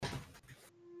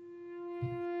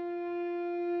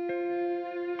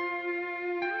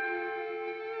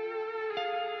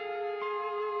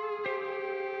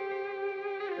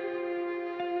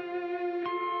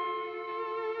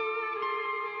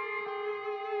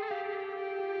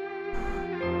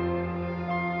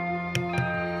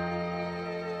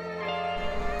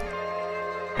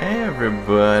Hey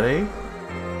everybody,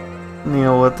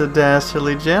 Neil with the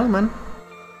Dastardly Gentleman,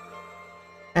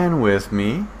 and with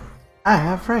me, I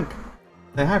have Frank.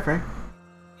 Say hi, Frank.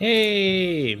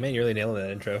 Hey, man, you're really nailing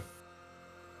that intro.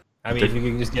 I mean, if you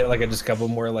could just get like just a couple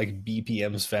more like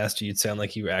BPMs faster, you'd sound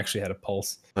like you actually had a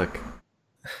pulse. Look,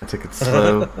 I took it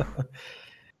slow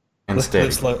and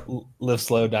steady. Live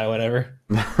slow, die whatever.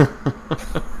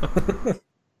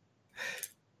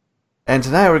 And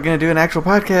tonight we're going to do an actual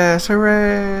podcast.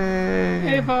 Hooray!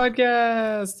 Hey,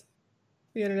 podcast!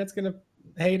 The internet's going to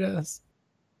hate us.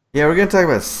 Yeah, we're going to talk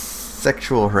about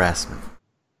sexual harassment.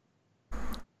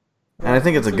 And I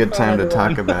think it's a good time to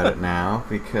talk about it now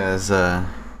because that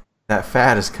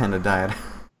fad has kind of died.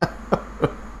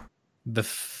 The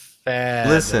fad.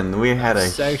 Listen, we had a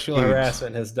sexual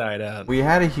harassment has died out. We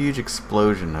had a huge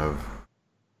explosion of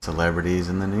celebrities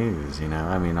in the news, you know?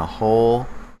 I mean, a whole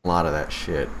lot of that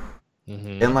shit.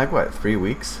 Mm-hmm. In like, what, 3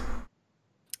 weeks?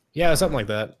 Yeah, something like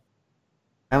that.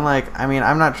 And like, I mean,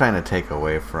 I'm not trying to take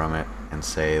away from it and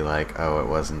say like, oh, it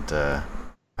wasn't a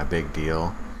big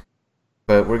deal.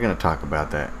 But we're going to talk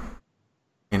about that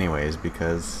anyways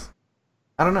because,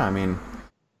 I don't know, I mean,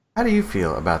 how do you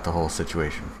feel about the whole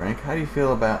situation, Frank? How do you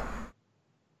feel about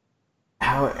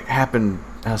how it happened,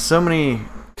 how so many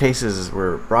cases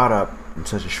were brought up in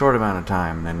such a short amount of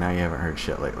time and now you haven't heard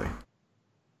shit lately?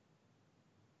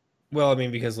 Well, I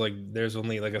mean, because like there's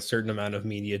only like a certain amount of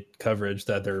media coverage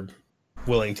that they're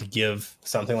willing to give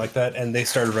something like that, and they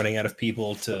started running out of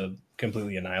people to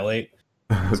completely annihilate.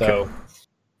 Okay. So,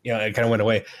 you know, it kind of went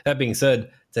away. That being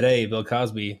said, today Bill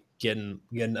Cosby getting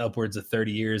upwards of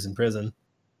 30 years in prison.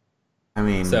 I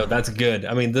mean, so that's good.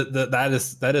 I mean,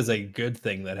 that is a good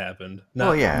thing that happened.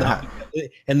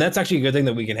 And that's actually a good thing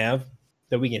that we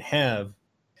can have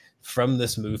from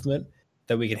this movement.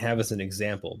 That we can have as an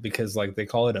example, because like they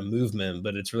call it a movement,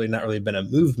 but it's really not really been a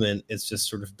movement. It's just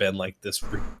sort of been like this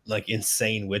like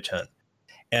insane witch hunt.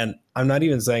 And I'm not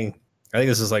even saying, I think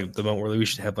this is like the moment where we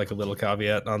should have like a little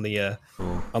caveat on the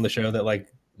show that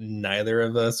like neither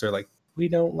of us are like, we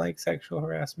don't like sexual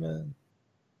harassment.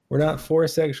 We're not for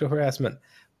sexual harassment,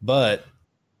 but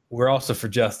we're also for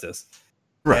justice.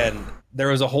 Right. And there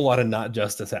was a whole lot of not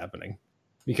justice happening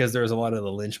because there was a lot of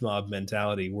the lynch mob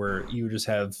mentality where you just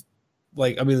have,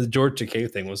 like, I mean, the George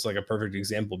Takei thing was like a perfect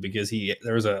example because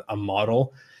there was a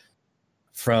model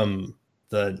from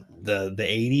the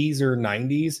 80s or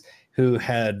 90s who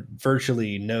had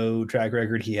virtually no track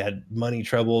record. He had money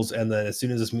troubles, and then as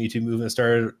soon as this Me Too movement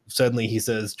started, suddenly he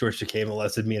says George Takei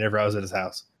molested me whenever I was at his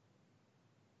house.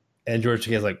 And George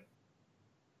Takei is like,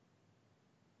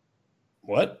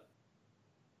 what?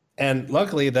 And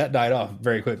luckily that died off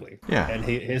very quickly. Yeah. And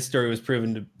his story was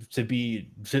proven to be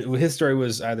his story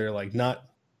was either like not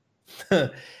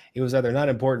it was either not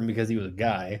important because he was a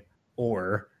guy,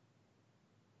 or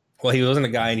well, he wasn't a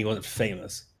guy and he wasn't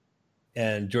famous.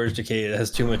 And George Takei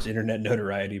has too much internet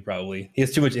notoriety, probably. He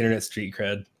has too much internet street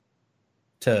cred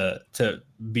to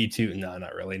be too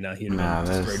not really. No, he'd been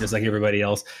destroyed just like everybody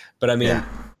else. But I mean,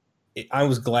 I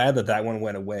was glad that one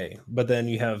went away. But then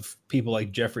you have people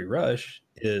like Jeffrey Rush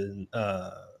in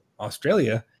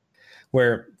Australia,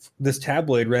 where this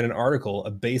tabloid ran an article, a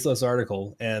baseless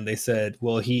article, and they said,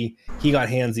 well, he got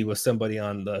handsy with somebody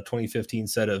on the 2015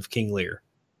 set of King Lear.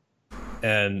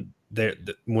 And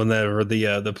whenever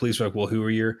the police were like, well, who are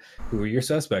your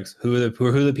suspects? Who are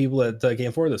the people that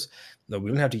came for this? No, we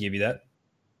don't have to give you that.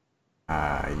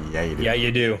 Yeah, you do. Yeah,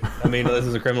 you do. I mean, this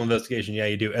is a criminal investigation. Yeah,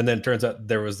 you do. And then it turns out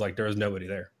there was nobody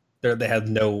there. They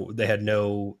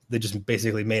just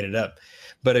basically made it up.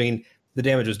 But I mean, the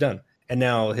damage was done. And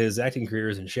now his acting career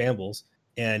is in shambles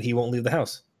and he won't leave the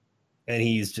house. And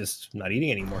he's just not eating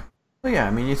anymore. Well, yeah,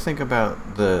 I mean, you think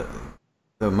about the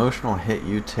emotional hit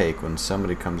you take when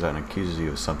somebody comes out and accuses you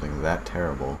of something that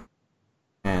terrible.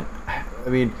 And, I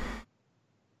mean,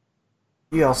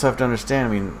 you also have to understand,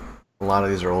 I mean, a lot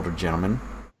of these are older gentlemen,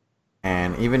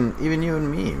 and even you and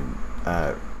me,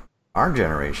 our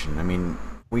generation. I mean,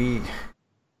 we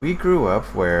grew up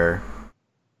where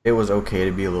it was okay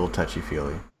to be a little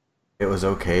touchy-feely. It was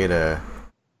okay to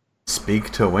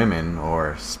speak to women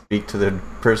or speak to the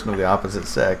person of the opposite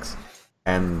sex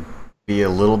and be a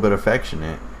little bit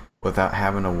affectionate without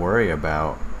having to worry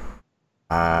about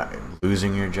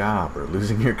losing your job or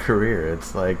losing your career.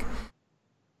 It's like,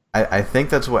 I think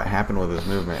that's what happened with this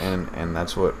movement, and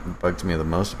that's what bugged me the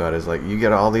most about it, is like you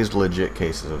get all these legit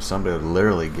cases of somebody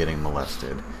literally getting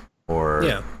molested,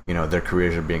 or you know, their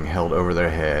careers are being held over their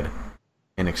head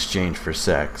in exchange for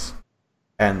sex,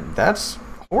 and that's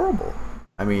horrible.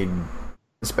 I mean,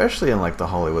 especially in like the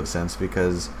Hollywood sense,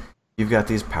 because you've got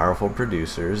these powerful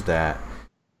producers that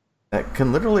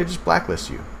can literally just blacklist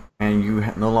you and you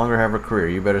no longer have a career.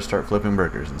 You better start flipping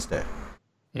burgers instead.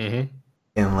 Mm-hmm.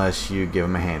 Unless you give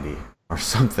them a handy or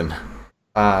something.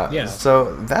 Yeah.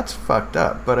 So that's fucked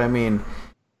up. But I mean,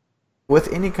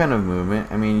 with any kind of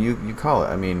movement, I mean, you call it.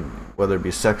 I mean, whether it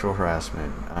be sexual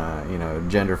harassment,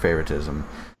 gender favoritism,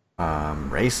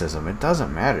 racism, it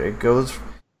doesn't matter. It goes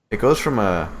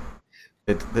from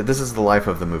this is the life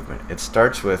of the movement. It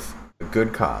starts with a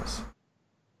good cause.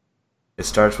 It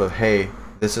starts with, hey,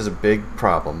 this is a big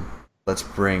problem. Let's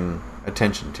bring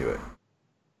attention to it.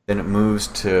 Then it moves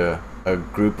to a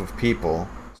group of people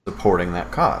supporting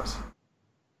that cause.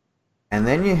 And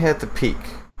then you hit the peak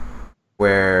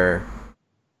where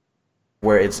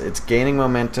it's gaining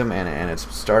momentum and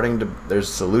it's starting to,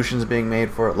 there's solutions being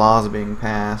made for it, laws being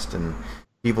passed, and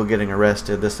people getting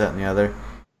arrested, this, that, and the other.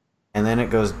 And then it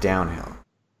goes downhill.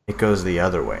 It goes the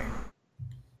other way.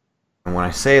 And when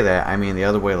I say that, I mean the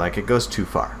other way, like it goes too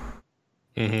far.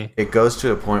 Mm-hmm. It goes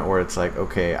to a point where it's like,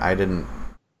 okay, I didn't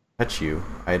touch you.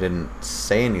 I didn't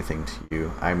say anything to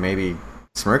you. I maybe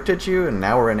smirked at you, and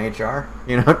now we're in HR,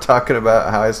 talking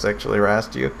about how I sexually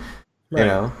harassed you,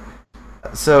 right.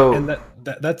 So, and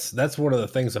that's one of the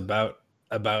things about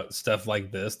stuff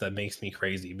like this that makes me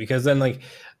crazy, because then like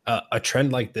a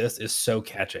trend like this is so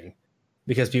catching,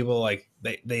 because people like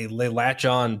they latch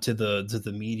on to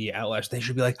the media outlets. They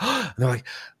should be like, oh, and they're like,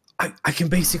 I can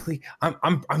basically,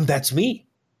 I'm that's me.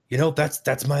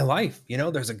 That's my life.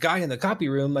 There's a guy in the copy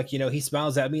room, like, he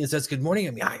smiles at me and says, good morning.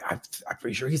 I mean, I'm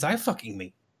pretty sure he's eye fucking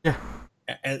me. Yeah.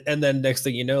 And then next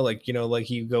thing you know, like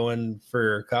you go in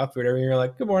for coffee or whatever, and you're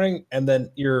like, good morning. And then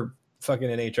you're fucking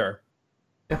in HR.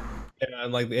 Yeah.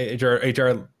 And like the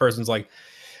HR person's like,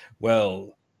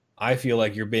 well, I feel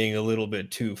like you're being a little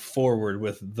bit too forward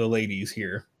with the ladies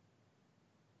here.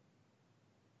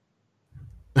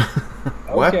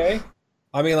 Okay.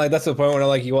 I mean, like, that's the point when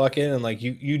like you walk in and like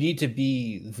you need to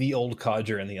be the old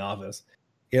codger in the office.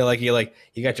 You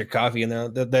got your coffee and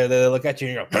they look at you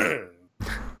and you go,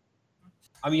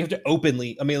 I mean, you have to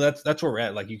openly, I mean, that's where we're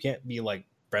at. Like, you can't be like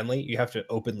friendly. You have to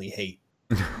openly hate.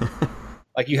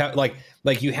 Like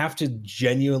you have to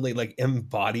genuinely like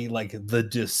embody like the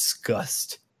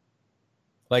disgust.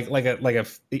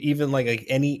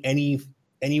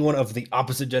 Anyone of the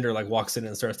opposite gender like walks in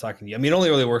and starts talking to you. I mean, it only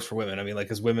really works for women. I mean, like,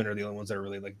 because women are the only ones that are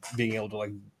really like being able to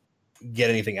like get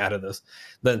anything out of this.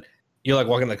 Then you like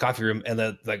walk in the coffee room and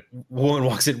then like woman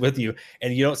walks in with you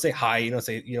and you don't say hi, you don't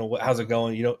say, how's it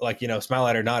going? You don't like, smile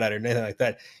at her, nod at her, anything like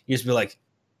that. You just be like,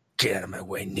 get out of my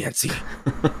way, Nancy.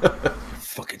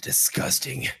 Fucking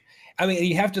disgusting. I mean,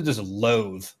 you have to just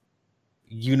loathe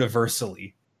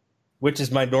universally, which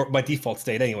is my default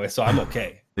state anyway. So I'm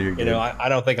okay. I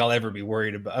don't think I'll ever be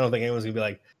worried about, I don't think anyone's gonna be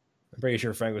like, I'm pretty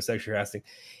sure Frank was sexually harassing.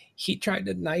 He tried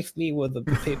to knife me with a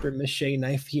paper mache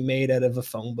knife he made out of a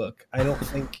phone book. I don't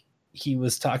think he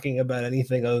was talking about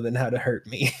anything other than how to hurt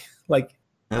me. Like,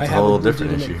 that's a whole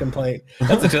different issue. Complaint.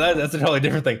 That's a totally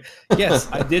different thing. Yes,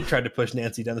 I did try to push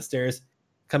Nancy down the stairs.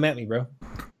 Come at me, bro.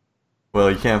 Well,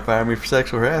 you can't fire me for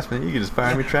sexual harassment. You can just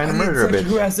fire me trying to murder a bitch. I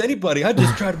didn't harass anybody. I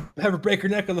just tried to have her break her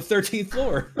neck on the 13th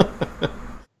floor.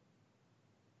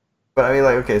 But I mean,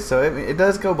 like, okay, so it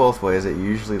does go both ways. It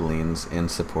usually leans in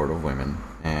support of women,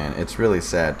 and it's really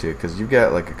sad too, because you've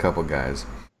got like a couple guys,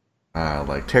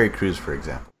 like Terry Crews, for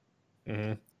example.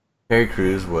 Mm-hmm. Terry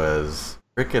Crews was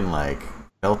freaking like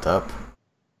built up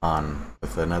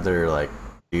with another like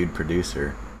dude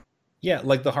producer. Yeah,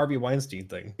 like the Harvey Weinstein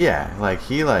thing. Yeah, like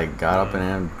he like got up in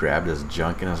him, grabbed his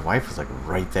junk, and his wife was like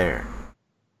right there,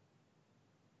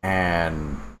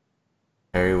 and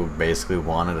Harry basically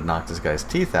wanted to knock this guy's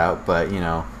teeth out, but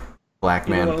black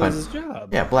man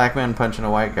punching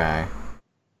a white guy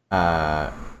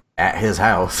at his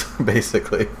house,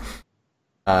 basically.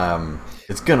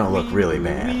 It's gonna look really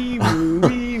bad.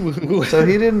 So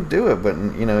he didn't do it, but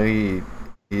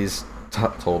he's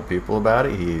told people about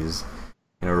it. He's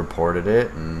reported it,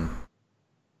 and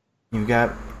you've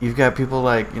got people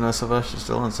like Sylvester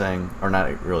Stallone saying, or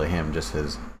not really him, just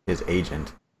his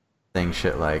agent saying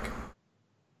shit like,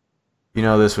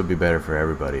 this would be better for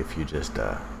everybody if you just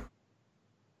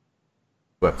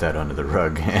swept that under the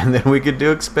rug, and then we could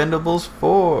do Expendables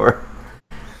 4.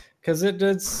 Because it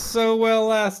did so well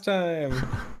last time.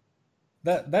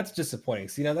 That's disappointing.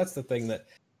 See, that's the thing that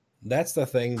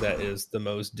is the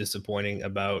most disappointing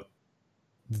about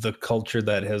the culture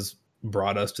that has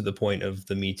brought us to the point of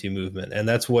the Me Too movement, and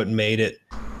that's what made it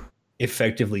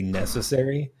effectively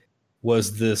necessary,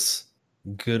 was this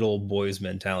good old boys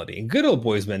mentality. And good old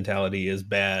boys mentality is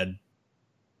bad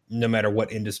no matter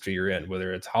what industry you're in,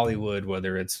 whether it's Hollywood,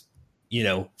 whether it's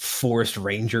forest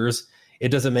rangers. It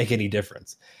doesn't make any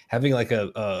difference. Having like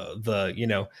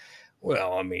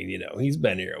well, I mean, he's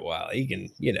been here a while. He can,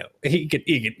 he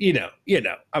can,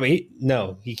 I mean,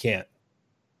 no, he can't.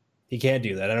 He can't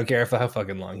do that. I don't care how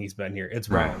fucking long he's been here. It's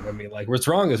wrong. Right. I mean, like, what's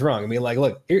wrong is wrong. I mean, like,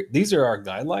 look, here, these are our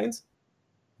guidelines.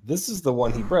 This is the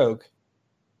one he broke.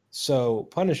 So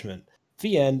punishment.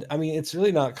 The end. I mean, it's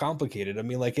really not complicated. I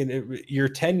mean, like, your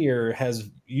tenure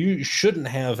you shouldn't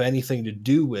have anything to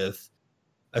do with,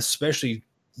 especially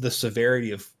the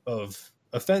severity of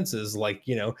offenses. Like,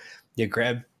 you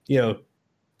grab,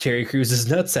 Terry Crews's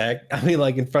nutsack, I mean,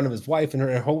 like in front of his wife and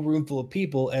a whole room full of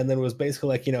people, and then was basically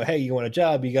like, hey, you want a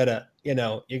job? You gotta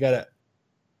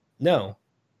know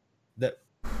that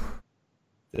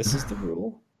this is the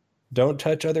rule. Don't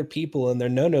touch other people in their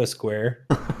no square.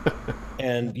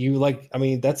 And I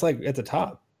mean, that's like at the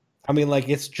top. I mean, like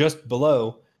it's just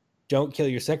below. Don't kill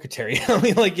your secretary. I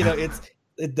mean, like,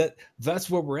 that's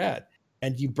where we're at.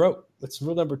 And you broke. That's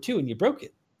rule number 2, and you broke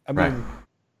it. I mean,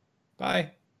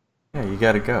 bye. Yeah, you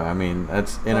gotta go. I mean,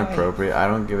 that's inappropriate. I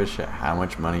don't give a shit how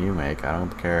much money you make. I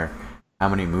don't care how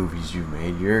many movies you've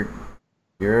made. You're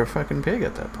a fucking pig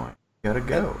at that point. You gotta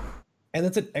go. And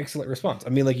that's an excellent response. I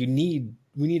mean, like we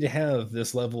need to have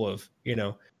this level of,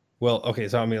 well, okay,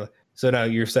 so I mean, so now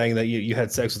you're saying that you had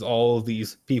sex with all of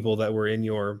these people that were in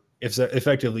your,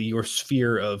 effectively your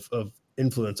sphere of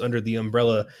influence under the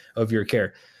umbrella of your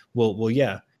care. Well,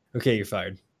 yeah. Okay, you're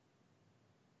fired.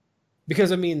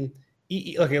 Because I mean,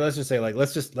 okay, let's just say I'm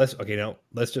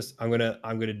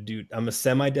a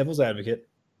semi devil's advocate.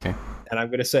 Okay. And I'm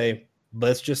gonna say,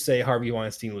 let's just say Harvey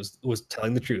Weinstein was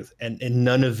telling the truth, and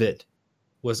none of it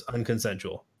was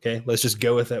unconsensual. Okay, let's just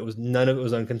go with that. None of it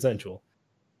was unconsensual.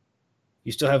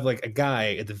 You still have like a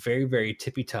guy at the very, very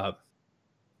tippy top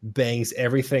bangs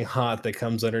everything hot that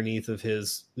comes underneath of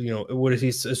his, what is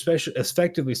he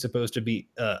effectively supposed to be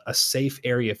a safe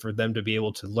area for them to be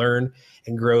able to learn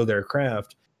and grow their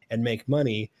craft and make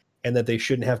money, and that they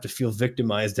shouldn't have to feel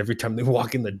victimized every time they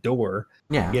walk in the door.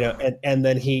 Yeah. And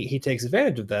then he takes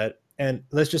advantage of that. And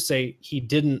let's just say he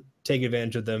didn't take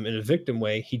advantage of them in a victim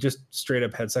way. He just straight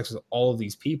up had sex with all of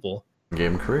these people.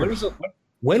 Gave him careers.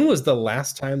 When was the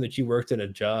last time that you worked in a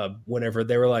job whenever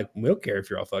they were like, we don't care if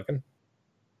you're all fucking?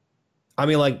 I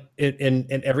mean, like in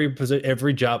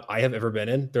every job I have ever been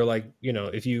in, they're like,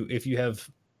 if you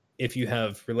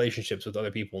have relationships with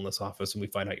other people in this office and we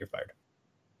find out, you're fired.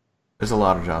 There's a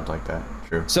lot of jobs like that.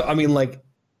 True. So I mean, like,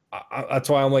 that's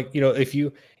why I'm like,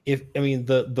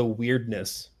 the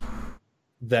weirdness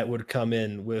that would come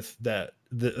in with that,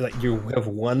 like you have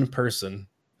one person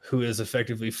who is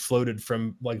effectively floated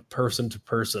from like person to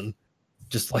person,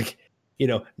 just like,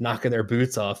 knocking their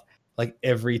boots off like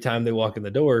every time they walk in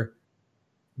the door.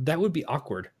 That would be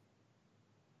awkward.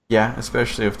 Yeah,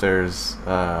 especially if there's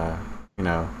troubles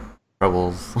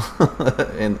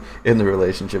in the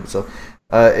relationship itself.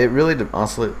 It really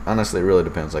honestly it really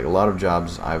depends. Like a lot of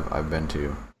jobs I've been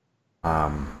to,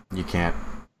 you can't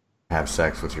have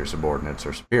sex with your subordinates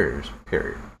or superiors.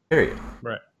 Period.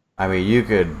 Right. I mean, you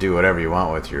could do whatever you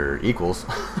want with your equals.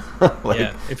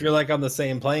 Yeah, if you're like on the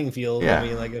same playing field. Yeah. I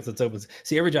mean, like if it's open.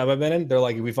 See, every job I've been in, they're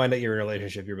like, if we find out you're in a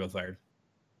relationship, you're both fired.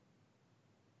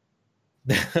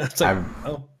 It's like,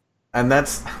 and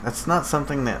that's not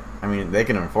something that, I mean, they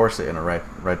can enforce it in a right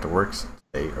to work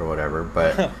state or whatever,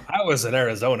 but I was in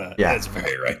Arizona. Yeah, it's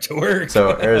very right to work.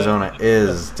 So Arizona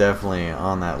is definitely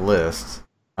on that list.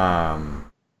 But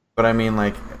I mean,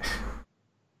 like,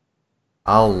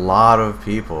 a lot of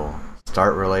people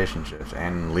start relationships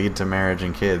and lead to marriage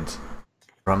and kids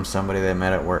from somebody they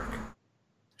met at work.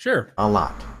 Sure, a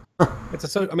lot. I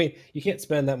mean, you can't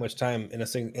spend that much time in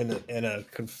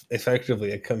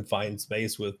effectively a confined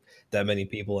space with that many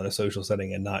people in a social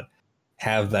setting and not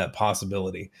have that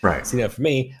possibility. Right. See, now for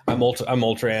me, I'm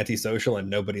ultra antisocial and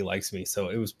nobody likes me, so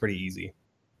it was pretty easy.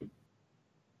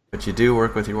 But you do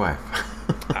work with your wife.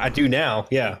 I do now.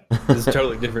 Yeah, it's a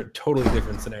totally different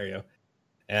scenario.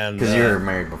 And because you were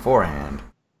married beforehand.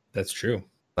 That's true.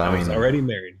 I was already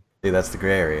married. See, that's the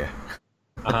gray area.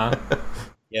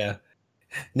 Yeah.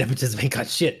 Nepotism ain't got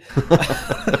shit.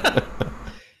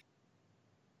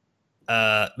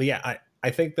 But yeah, I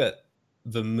think that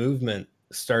the movement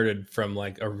started from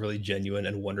like a really genuine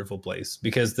and wonderful place,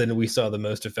 because then we saw the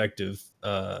most effective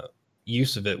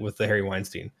use of it with the Harvey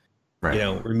Weinstein. Right.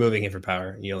 Removing him from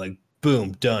power. Like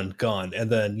boom, done, gone. And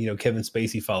then Kevin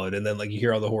Spacey followed, and then like you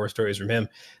hear all the horror stories from him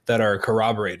that are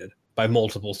corroborated by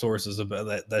multiple sources about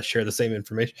that share the same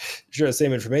information.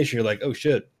 You're like, oh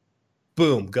shit.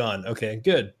 Boom, gone. Okay,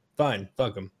 good, fine,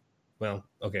 fuck him. Well,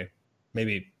 okay,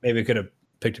 maybe I could have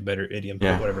picked a better idiom,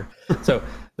 but whatever. So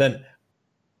then,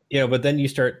 but then you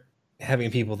start having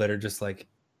people that are just like,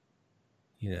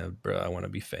 bro, I want to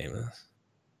be famous.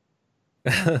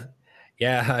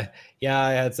 Yeah,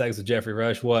 I had sex with Jeffrey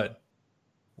Rush. What?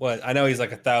 I know he's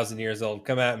like 1,000 years old.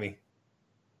 Come at me.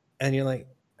 And you're like,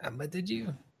 but did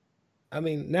you? I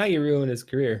mean, now you ruined his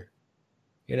career.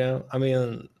 You know, I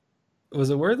mean, was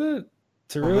it worth it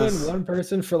to ruin one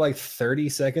person for like 30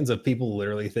 seconds of people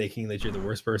literally thinking that you're the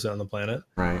worst person on the planet?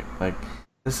 Right. Like,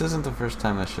 this isn't the first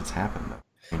time that shit's happened, though.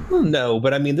 Well, no,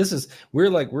 but I mean,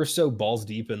 we're so balls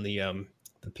deep in the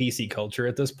PC culture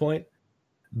at this point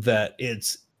that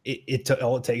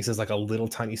all it takes is like a little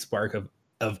tiny spark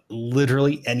of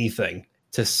literally anything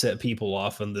to set people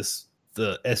off on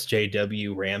the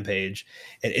SJW rampage.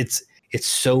 And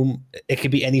it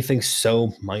could be anything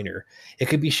so minor. It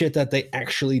could be shit that they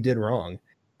actually did wrong,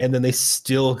 and then they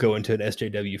still go into an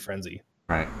SJW frenzy.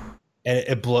 Right. And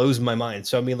it blows my mind.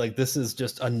 So I mean, like, this is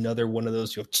just another one of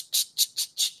those,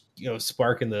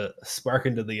 spark into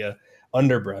the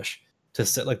underbrush to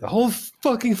set like the whole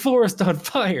fucking forest on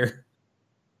fire.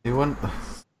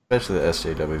 Especially the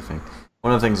SJW thing.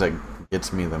 One of the things that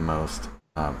gets me the most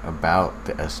about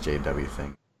the SJW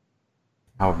thing,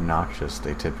 how obnoxious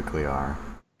they typically are.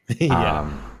 Yeah.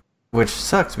 Which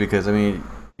sucks because, I mean,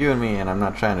 you and me, and I'm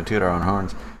not trying to toot our own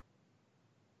horns,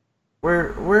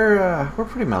 we're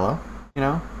pretty mellow, you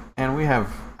know, and we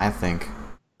have, I think,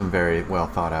 some very well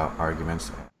thought out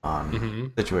arguments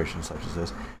on situations such as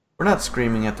this. We're not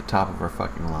screaming at the top of our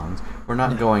fucking lungs. We're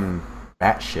not going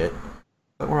batshit,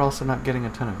 but we're also not getting a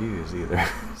ton of views either.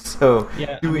 So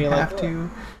do we have to?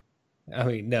 I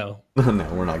mean, no.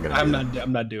 No, we're not gonna.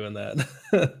 I'm not doing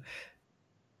that.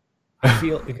 I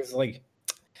feel because like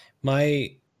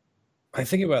my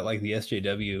thing about like the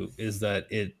SJW is that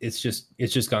it's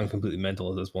just gone completely mental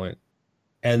at this point,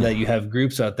 and that you have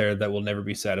groups out there that will never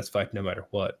be satisfied no matter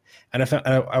what. And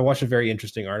I watched a very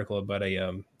interesting article about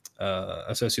a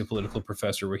sociopolitical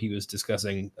professor where he was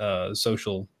discussing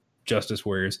social justice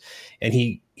warriors, and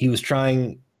he was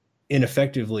trying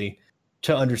ineffectively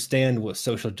to understand what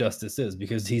social justice is,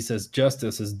 because he says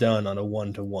justice is done on a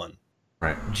one-to-one.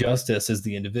 Right. Justice is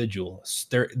the individual.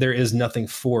 There is nothing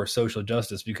for social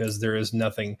justice because there is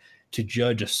nothing to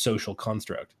judge a social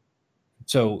construct.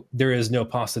 So there is no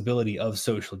possibility of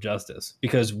social justice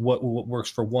because what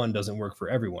works for one doesn't work for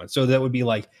everyone. So that would be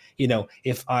like, you know,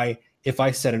 if I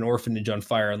set an orphanage on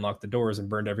fire and locked the doors and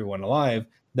burned everyone alive,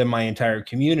 then my entire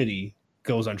community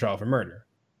goes on trial for murder.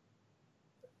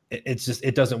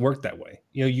 It doesn't work that way.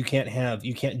 You know, you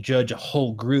can't judge a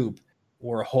whole group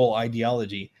or a whole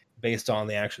ideology based on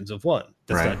the actions of one.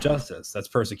 That's not justice. That's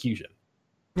persecution.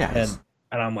 Yeah.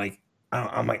 And I'm like,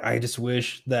 I just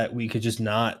wish that we could just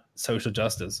not social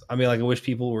justice. I mean, like, I wish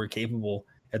people were capable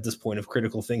at this point of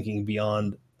critical thinking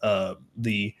beyond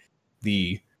the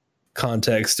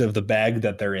context of the bag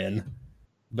that they're in.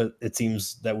 But it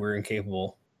seems that we're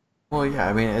incapable. Well, yeah,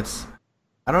 I mean,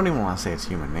 I don't even want to say it's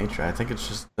human nature. I think it's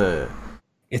just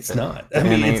it's not. I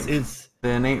mean, it's the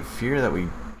innate fear that we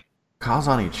cause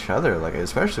on each other, like,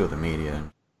 especially with the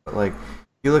media. But like,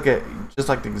 you look at just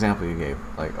like the example you gave,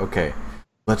 like, okay,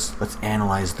 let's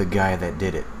analyze the guy that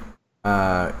did it.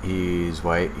 He's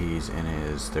white. He's in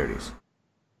his 30s.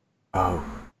 Oh,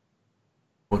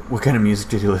 what kind of music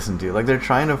did he listen to? Like, they're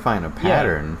trying to find a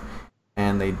pattern,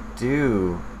 and they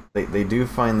do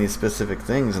find these specific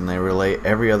things, and they relate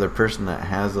every other person that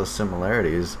has those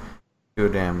similarities to a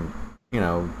damn, you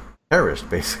know, terrorist,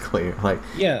 basically. Like,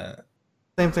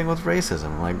 same thing with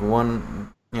racism. Like,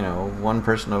 one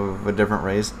person of a different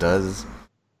race does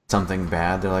something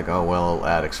bad, they're like, oh, well,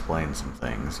 that explains some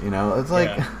things. You know, it's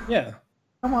like,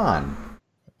 come on.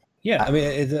 Yeah, I mean,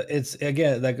 it's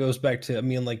again, that goes back to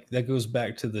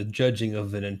the judging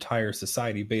of an entire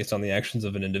society based on the actions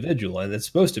of an individual, and it's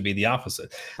supposed to be the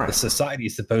opposite. Right. The society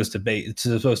is supposed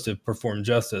to perform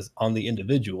justice on the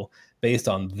individual based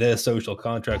on the social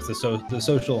contracts, the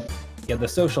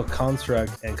social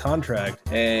construct and contract.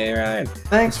 Hey, Ryan,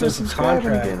 thanks for subscribing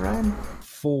again, Ryan.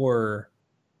 For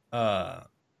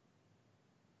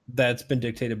that's been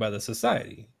dictated by the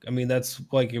society. I mean,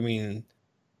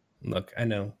 look, I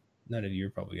know none of you are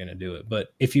probably going to do it,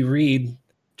 but if you read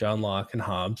John Locke and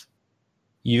Hobbes,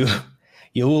 you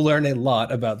will learn a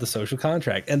lot about the social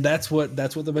contract, and that's what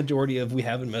the majority of we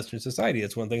have in Western society.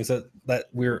 It's one of the things that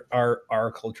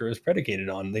our culture is predicated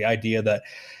on: the idea that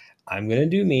I'm going to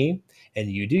do me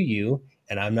and you do you,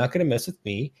 and I'm not going to mess with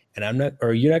me, and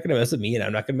you're not going to mess with me, and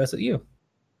I'm not going to mess with you.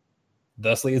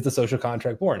 Thusly is the social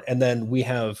contract born. And then we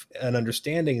have an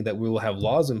understanding that we will have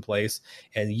laws in place,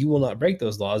 and you will not break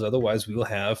those laws. Otherwise, we will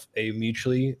have a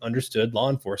mutually understood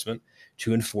law enforcement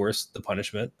to enforce the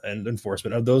punishment and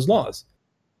enforcement of those laws.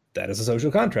 That is a social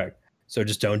contract. So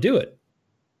just don't do it.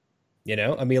 You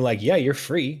know, I mean, like, yeah, you're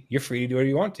free to do whatever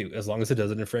you want to, as long as it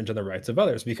doesn't infringe on the rights of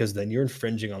others, because then you're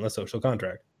infringing on the social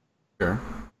contract. Sure.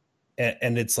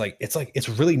 And it's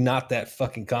really not that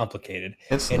fucking complicated.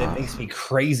 It makes me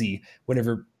crazy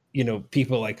whenever, you know,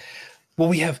 people are like, well,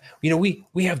 we have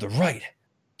the right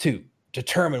to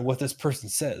determine what this person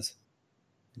says.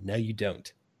 No, you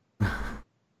don't.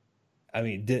 I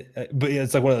mean, but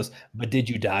it's like one of those, but did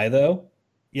you die though?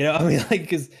 You know, I mean,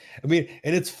 like, and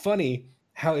it's funny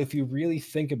how, if you really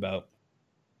think about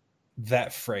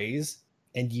that phrase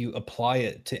and you apply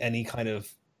it to any kind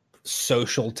of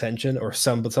social tension or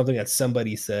something that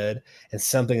somebody said and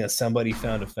something that somebody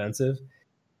found offensive,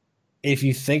 if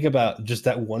you think about just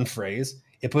that one phrase,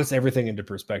 it puts everything into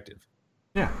perspective.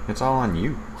 Yeah, it's all on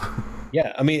you.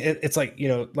 Yeah, I mean, it's like, you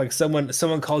know, like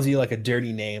someone calls you like a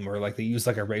dirty name, or like they use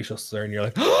like a racial slur, and you're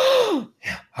like, oh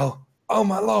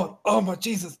my Lord, oh my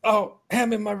Jesus,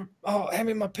 hand me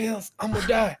my pills, I'm gonna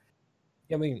die.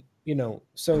 I mean, you know,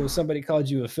 so somebody called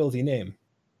you a filthy name,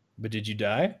 but did you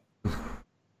die?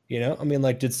 You know, I mean,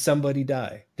 like, did somebody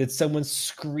die? Did someone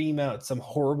scream out some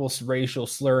horrible racial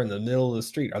slur in the middle of the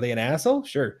street? Are they an asshole?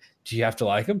 Sure. Do you have to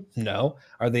like them? No.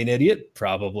 Are they an idiot?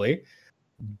 Probably.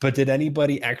 But did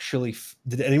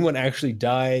anyone actually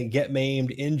die, get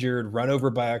maimed, injured, run over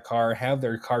by a car, have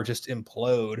their car just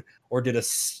implode, or did a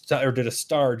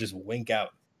star just wink out?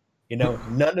 You know,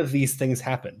 none of these things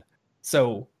happened.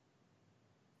 So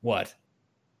what?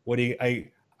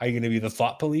 Are you going to be the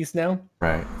thought police now?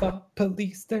 Right. Thought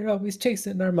police, they're always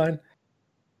chasing our mind.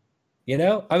 You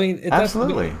know, I mean,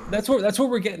 absolutely. That's what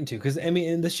we're getting to. Because I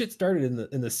mean, and the shit started in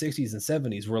the 60s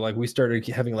and 70s, where like we started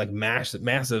having like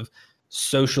massive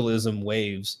socialism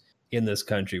waves in this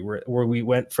country, where we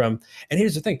went from. And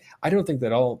here's the thing: I don't think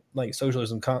that all like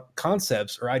socialism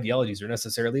concepts or ideologies are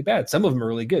necessarily bad. Some of them are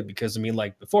really good, because I mean,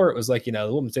 like before it was like, you know,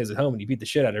 the woman stays at home and you beat the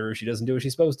shit out of her if she doesn't do what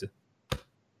she's supposed to.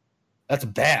 That's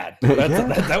bad.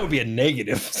 That would be a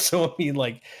negative. So I mean,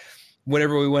 like,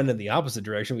 whenever we went in the opposite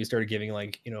direction, we started giving,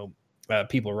 like, you know,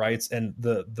 people rights, and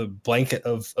the blanket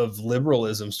of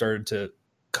liberalism started to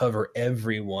cover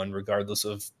everyone, regardless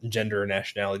of gender or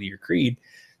nationality or creed.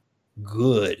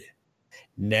 Good.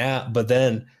 Now, but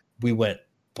then we went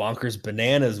bonkers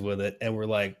bananas with it, and we're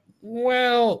like,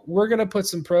 well, we're going to put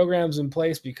some programs in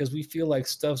place because we feel like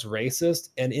stuff's racist,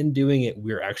 and in doing it,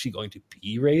 we're actually going to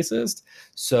be racist.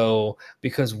 So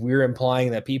because we're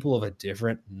implying that people of a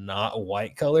different, not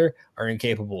white color are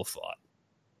incapable of thought,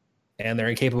 and they're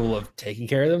incapable of taking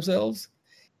care of themselves,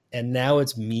 and now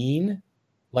it's mean.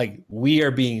 Like, we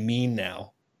are being mean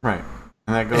now. Right.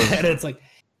 And that goes and it's like,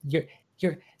 you're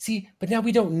see, but now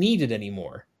we don't need it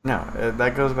anymore. No,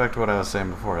 that goes back to what I was saying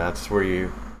before. That's where you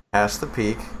pass the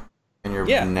peak, and you're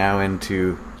now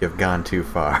into, you've gone too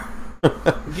far.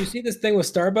 Did you see this thing with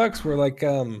Starbucks where, like,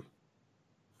 the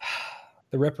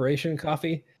reparation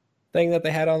coffee thing that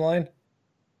they had online?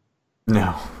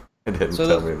 No, it didn't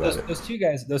tell me about it.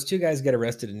 Those two guys get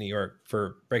arrested in New York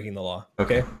for breaking the law.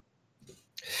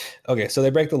 Okay, so they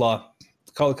break the law,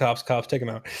 call the cops take them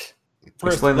out.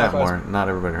 First, explain that more. Not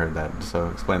everybody heard that, so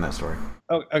explain that story.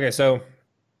 Oh, okay, so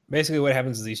basically what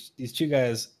happens is these two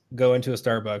guys go into a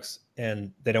Starbucks,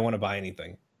 and they don't want to buy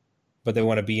anything, but they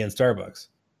want to be in Starbucks.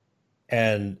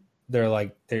 And they're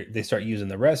like, they start using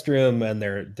the restroom, and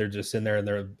they're just in there, and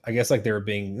they're, I guess, like, they were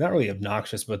being not really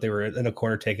obnoxious, but they were in a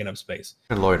corner taking up space.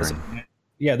 They're loitering. So,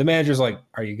 yeah, the manager's like,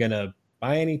 are you going to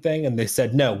buy anything? And they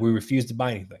said, no, we refuse to buy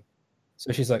anything.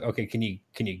 So she's like, okay, can you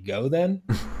go then?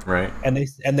 Right. And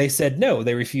they said no,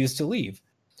 they refused to leave.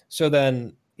 So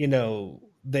then, you know,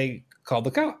 they called the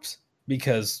cops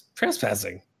because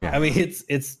trespassing. Yeah. I mean, this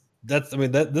is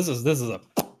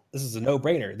a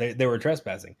no-brainer. They were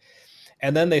trespassing.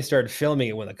 And then they started filming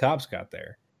it when the cops got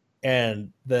there.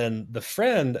 And then the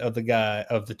friend of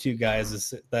the two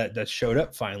guys that showed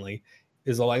up finally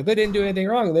is all like, they didn't do anything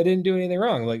wrong.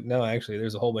 Like, no, actually,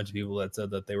 there's a whole bunch of people that said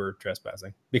that they were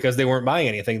trespassing because they weren't buying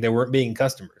anything. They weren't being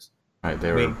customers. Right.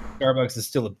 Starbucks is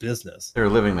still a business. They were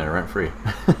living there rent free.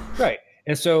 Right.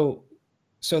 And so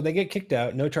they get kicked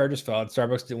out. No charges filed.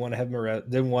 Starbucks didn't want to have them arrested.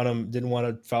 Didn't want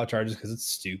to file charges because it's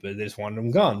stupid. They just wanted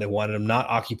them gone. They wanted them not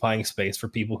occupying space for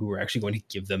people who were actually going to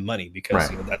give them money,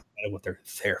 because you know, that's kind of what they're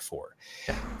there for.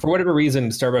 Yeah. For whatever reason,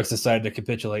 Starbucks decided to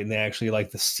capitulate, and they actually, like,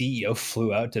 the CEO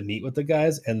flew out to meet with the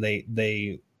guys, and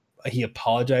he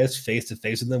apologized face to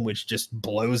face with them, which just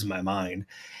blows my mind.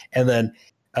 And then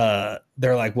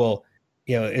they're like, well,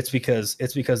 you know, it's because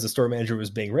the store manager was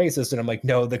being racist. And I'm like,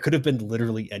 no, that could have been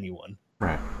literally anyone.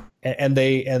 Right. And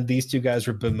these two guys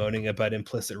were bemoaning about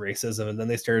implicit racism, and then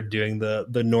they started doing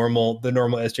the normal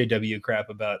SJW crap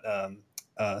about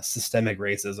systemic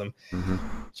racism. Mm-hmm.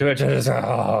 So it just,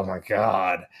 oh my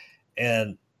God.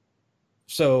 And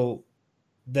so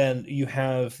then you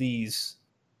have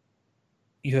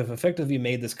effectively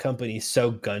made this company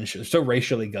so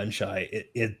racially gun shy,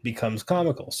 it becomes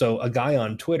comical. So a guy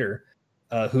on Twitter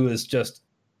who is just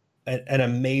an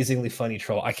amazingly funny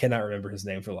troll. I cannot remember his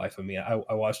name for the life of me.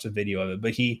 I watched a video of it,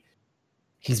 but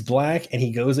he's black and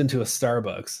he goes into a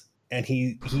Starbucks and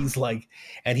he's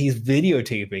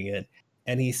videotaping it.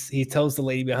 And he tells the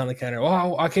lady behind the counter,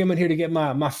 "Oh, I came in here to get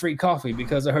my free coffee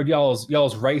because I heard y'all's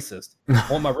racist. I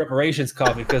want my reparations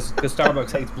coffee because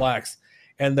Starbucks hates blacks."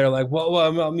 And they're like, "Well, I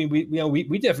mean,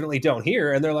 we definitely don't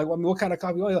here." And they're like, "Well, I mean, what kind of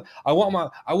coffee? I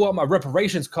want my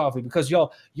reparations coffee because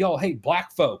y'all hate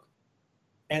black folk."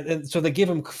 And so they give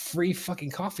him free fucking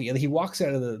coffee, and he walks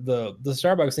out of the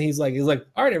Starbucks and he's like,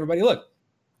 "All right, everybody, look.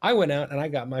 I went out and I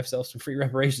got myself some free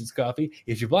reparations coffee.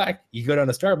 If you're black, you go down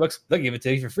to Starbucks, they'll give it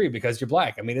to you for free because you're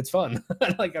black. I mean, it's fun."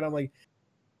 And I'm like,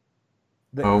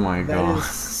 oh my God. That is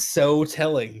so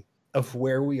telling of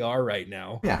where we are right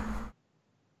now. Yeah.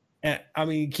 And, I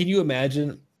mean, can you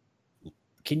imagine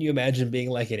being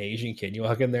like an Asian kid? You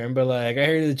walk in there and be like, "I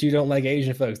heard that you don't like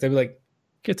Asian folks." They'd be like,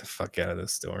 "Get the fuck out of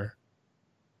this store."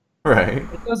 Right.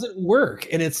 It doesn't work.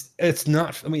 And it's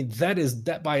not, I mean,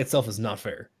 that by itself is not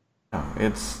fair. No,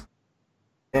 as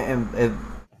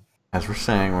we're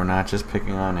saying, we're not just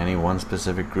picking on any one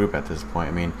specific group at this point.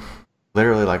 I mean,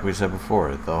 literally, like we said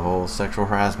before, the whole sexual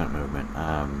harassment movement,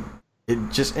 it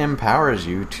just empowers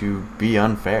you to be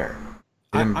unfair.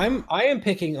 I am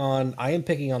picking on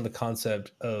the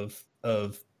concept of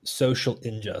social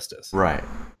injustice. Right.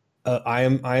 I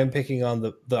am picking on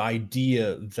the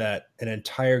idea that an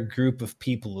entire group of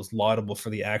people is laudable for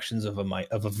the actions of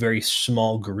a very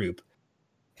small group.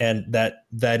 And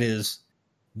that is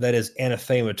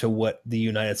anathema to what the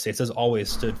United States has always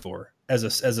stood for as a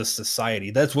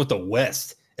society. That's what the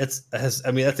West that's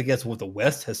against what the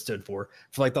West has stood for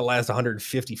like the last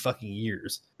 150 fucking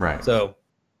years. Right. So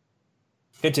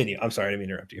continue. I'm sorry, I didn't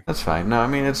interrupt you. That's fine. No, I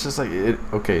mean, it's just like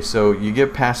okay, so you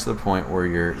get past the point where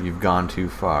you've gone too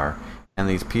far, and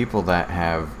these people that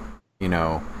have, they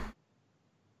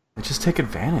just take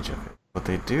advantage of it. What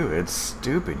they do, it's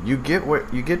stupid. You get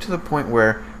to the point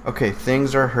where, okay,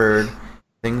 things are heard,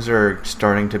 things are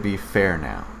starting to be fair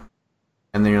now,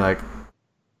 and then you're like,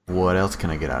 what else can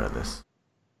I get out of this?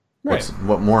 Right.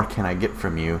 What more can I get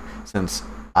from you since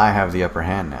I have the upper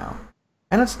hand now?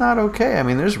 And it's not okay. I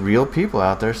mean, there's real people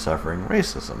out there suffering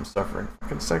racism, suffering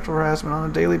fucking sexual harassment on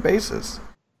a daily basis.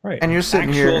 Right. And you're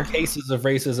sitting here. Actual cases of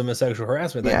racism and sexual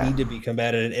harassment that need to be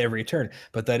combated at every turn.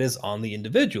 But that is on the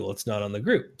individual. It's not on the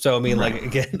group. So, I mean, like,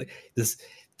 again, this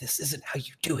isn't how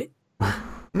you do it.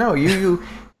 No, you,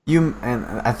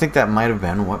 and I think that might have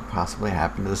been what possibly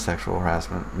happened to the sexual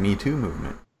harassment Me Too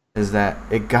movement, is that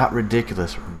it got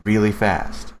ridiculous really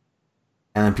fast.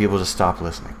 And then people just stopped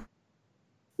listening.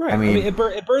 Right. I mean, it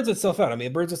burns itself out. I mean,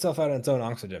 it burns itself out on its own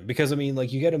oxygen because, I mean,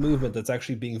 like, you get a movement that's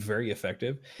actually being very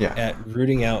effective at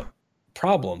rooting out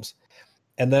problems.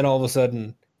 And then all of a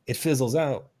sudden it fizzles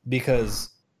out because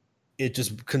it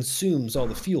just consumes all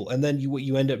the fuel. And then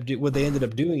what they ended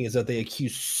up doing is that they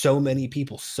accused so many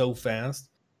people so fast,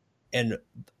 and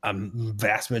a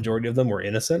vast majority of them were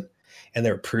innocent, and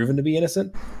they were proven to be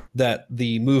innocent, that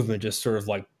the movement just sort of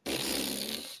like,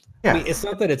 I mean, it's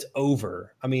not that it's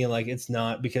over. I mean, like, it's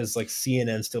not, because like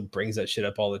CNN still brings that shit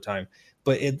up all the time,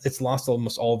 but it's lost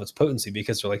almost all of its potency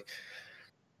because they're like,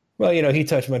 well, he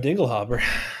touched my dinglehopper.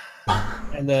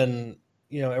 And then,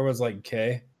 everyone's like,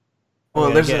 okay.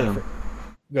 Well,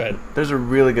 go ahead. There's a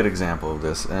really good example of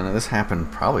this, and this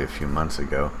happened probably a few months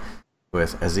ago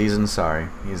with Aziz Ansari.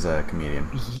 He's a comedian.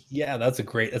 Yeah, that's a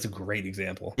great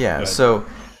example. Yeah, so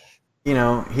he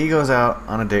goes out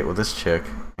on a date with this chick,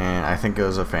 and I think it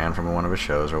was a fan from one of his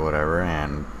shows or whatever,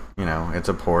 and, it's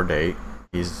a poor date.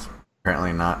 He's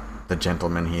apparently not the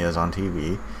gentleman he is on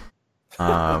TV.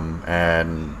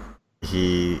 And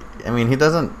he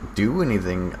doesn't do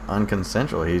anything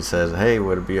unconsensual. He says, "Hey,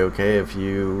 would it be okay if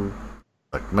you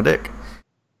suck my dick?"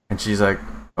 And she's like,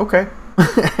 "Okay."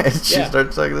 And she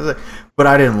starts like this, but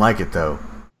I didn't like it though.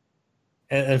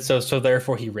 And so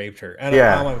therefore he raped her. And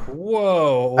I'm like,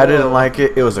 whoa. I didn't like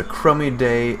it. It was a crummy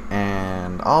date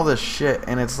and all this shit.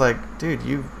 And it's like, dude,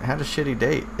 you had a shitty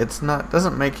date.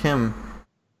 Doesn't make him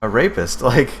a rapist.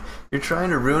 Like, you're trying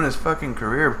to ruin his fucking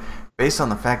career based on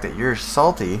the fact that you're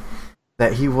salty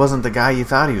that he wasn't the guy you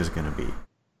thought he was going to be.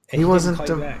 And he wasn't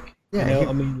back.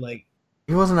 Yeah,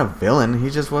 he wasn't a villain. He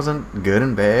just wasn't good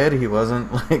in bed. He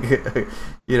wasn't like, a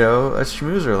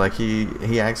schmoozer like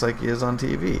he acts like he is on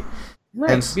TV.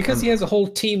 Right, because he has a whole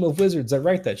team of wizards that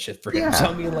write that shit for him. Yeah. So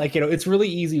I mean, like, it's really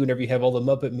easy whenever you have all the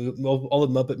Muppet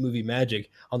movie magic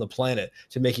on the planet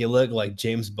to make you look like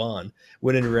James Bond,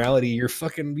 when in reality you're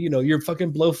fucking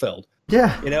Blofeld.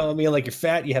 Yeah. I mean, like, you're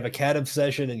fat, you have a cat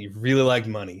obsession, and you really like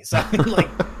money. So I mean, like,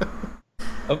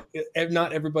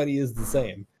 not everybody is the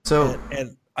same. So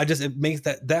and it makes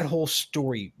that whole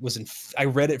story I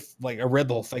read the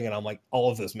whole thing, and I'm like, all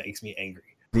of this makes me angry.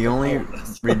 The only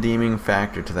redeeming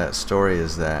factor to that story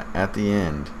is that at the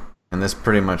end, and this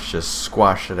pretty much just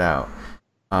squashed it out,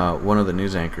 one of the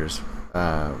news anchors,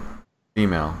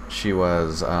 female, she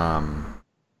was a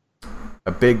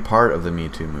big part of the Me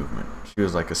Too movement. She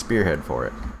was like a spearhead for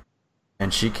it.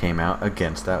 And she came out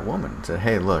against that woman and said,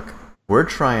 hey, look, we're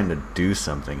trying to do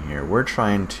something here. We're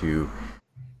trying to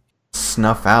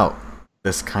snuff out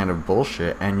this kind of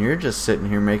bullshit, and you're just sitting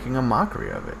here making a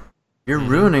mockery of it. You're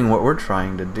ruining what we're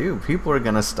trying to do. People are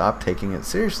going to stop taking it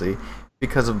seriously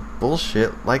because of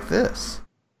bullshit like this.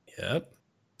 Yep.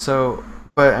 So,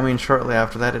 but I mean, shortly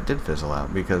after that, it did fizzle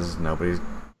out because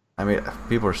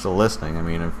people are still listening. I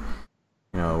mean, if,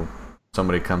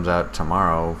 somebody comes out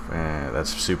tomorrow that's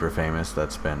super famous,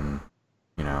 that's been,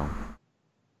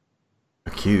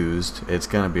 accused, it's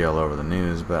going to be all over the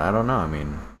news, but I don't know. I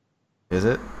mean, is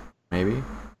it? Maybe?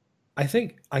 I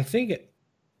think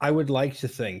I would like to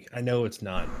think, I know it's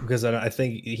not, because I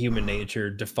think human nature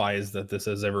defies that this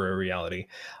is ever a reality.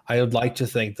 I would like to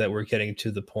think that we're getting to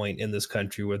the point in this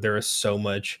country where there is so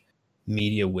much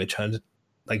media witch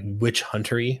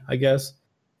huntery, I guess,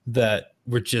 that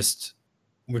we're just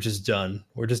done.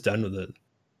 We're just done with it.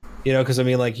 Because I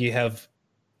mean, like, you have,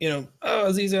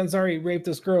 Aziz Ansari raped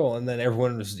this girl, and then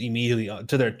everyone was immediately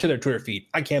to their Twitter feed,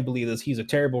 I can't believe this. He's a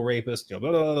terrible rapist. Blah,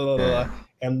 blah, blah, blah, blah.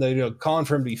 And they calling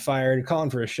for him to be fired,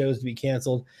 calling for his shows to be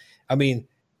canceled. I mean,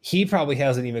 he probably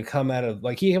hasn't even come out of,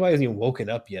 like, he probably hasn't even woken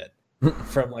up yet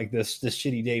from like this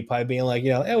shitty day, probably being like,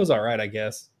 it was all right, I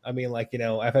guess. I mean, like,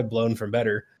 I've had blown from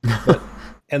better. But,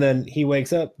 and then he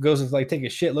wakes up, goes to like take a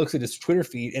shit, looks at his Twitter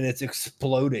feed, and it's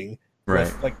exploding. Right.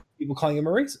 With, like, people calling him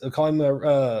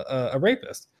a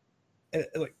rapist. And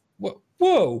like, whoa,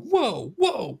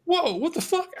 what the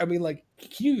fuck? I mean, like,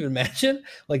 can you even imagine?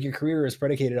 Like, your career is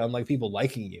predicated on like people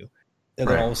liking you, and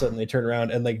then all of a sudden they turn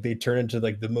around and like they turn into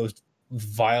like the most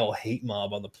vile hate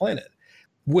mob on the planet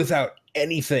without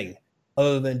anything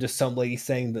other than just some lady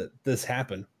saying that this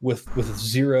happened with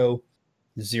zero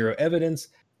evidence,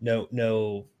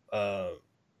 no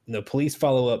police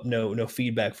follow up, no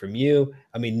feedback from you.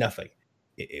 I mean, nothing.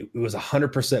 It was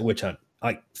 100% witch hunt.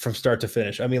 Like, from start to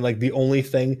finish. I mean, like, the only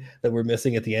thing that we're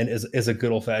missing at the end is a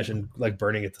good old fashioned like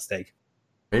burning at the stake.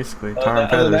 Basically, tar and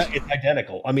feathers. It's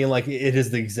identical. I mean, like, it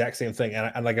is the exact same thing.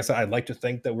 And like I said, I'd like to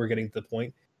think that we're getting to the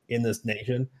point in this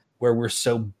nation where we're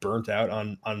so burnt out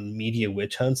on media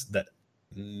witch hunts that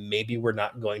maybe we're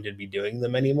not going to be doing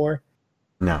them anymore.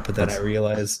 No. But then I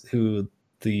realize who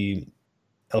the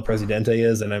El Presidente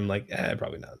is, and I'm like,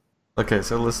 probably not. Okay,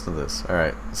 so listen to this. All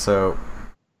right, so.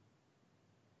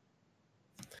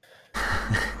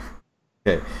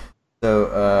 Okay,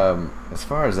 so as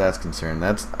far as that's concerned,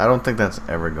 I don't think that's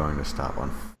ever going to stop,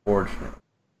 unfortunately.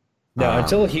 No,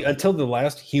 until the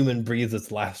last human breathes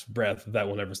its last breath, that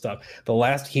will never stop. The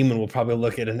last human will probably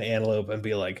look at an antelope and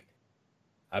be like,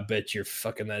 "I bet you're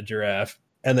fucking that giraffe,"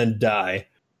 and then die.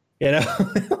 Yeah.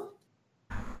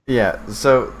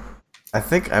 So I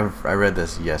think I read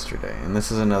this yesterday, and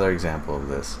this is another example of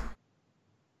this.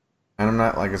 And I'm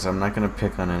not, like I said, I'm not going to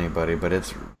pick on anybody, but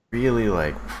it's really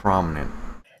like prominent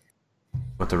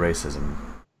with the racism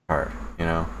part,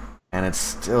 and it's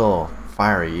still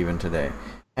fiery even today.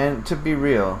 And to be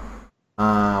real,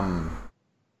 there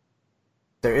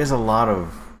is a lot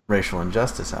of racial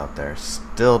injustice out there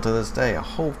still to this day, a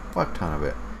whole fuck ton of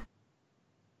it.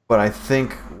 But I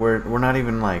think we're not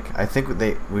even like, I think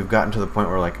we've gotten to the point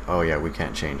where like, oh yeah, we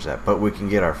can't change that, but we can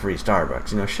get our free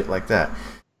Starbucks, shit like that.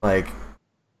 Like,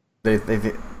 They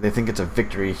think it's a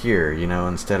victory here,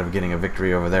 instead of getting a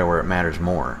victory over there where it matters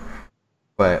more.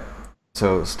 But,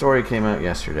 so, story came out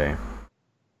yesterday.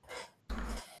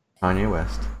 Kanye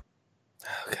West.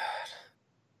 Oh, God.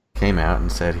 Came out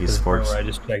and said he supports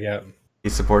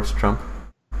Trump.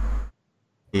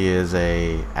 He is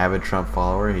a avid Trump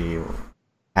follower. He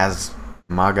has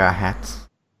MAGA hats.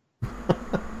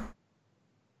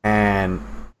 And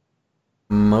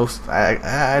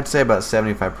I'd say about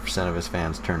 75% of his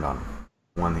fans turned on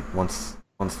him once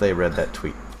they read that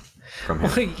tweet from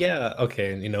him. Well, yeah,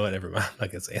 okay, you know what? Never mind. I'm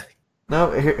not gonna say anything.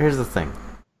 No, here's the thing.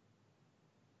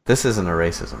 This isn't a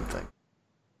racism thing.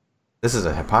 This is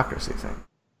a hypocrisy thing.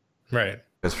 Right.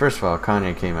 Because first of all,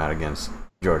 Kanye came out against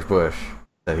George Bush,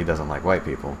 that he doesn't like white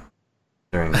people.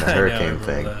 during the hurricane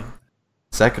thing. That.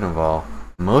 Second of all,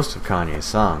 most of Kanye's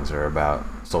songs are about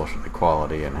social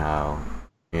equality and how,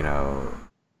 you know,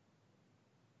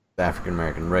 the African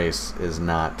American race is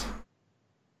not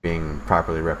being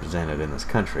properly represented in this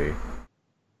country.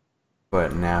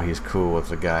 But now he's cool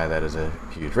with a guy that is a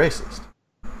huge racist.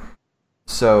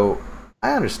 So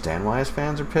I understand why his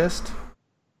fans are pissed.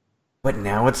 But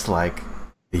now it's like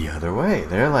the other way.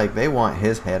 They're like, they want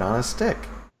his head on a stick.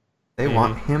 They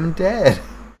want him dead.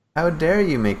 How dare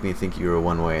you make me think you were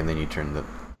one way and then you turn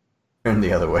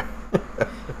the other way.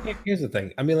 Here's the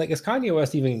thing. I mean, like, is Kanye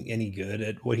West even any good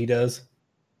at what he does?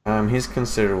 He's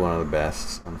considered one of the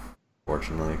best,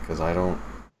 unfortunately, because I don't.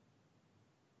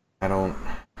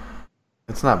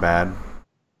 It's not bad.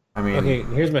 I mean, okay.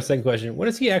 Here's my second question. What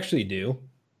does he actually do?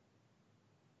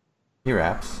 He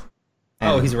raps.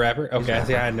 Oh, he's a rapper. Okay,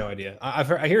 see, I had no idea.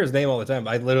 I hear his name all the time,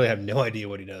 but I literally have no idea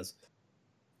what he does.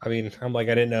 I mean, I'm like,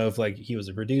 I didn't know if like he was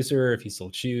a producer, if he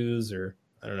sold shoes, or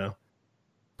I don't know.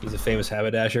 He's a famous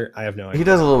haberdasher. I have no idea. He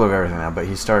does a little bit of everything now, but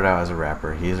he started out as a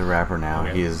rapper. He's a rapper now.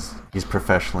 Okay. He's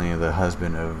professionally the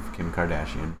husband of Kim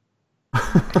Kardashian.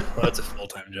 Well, that's a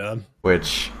full-time job.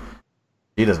 Which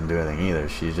she doesn't do anything either.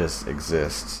 She just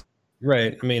exists.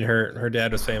 Right. I mean, her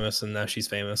dad was famous, and now she's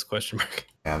famous? Question mark.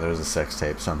 Yeah, there was a sex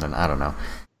tape, something. I don't know.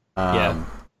 Yeah.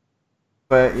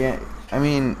 But yeah, I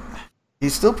mean,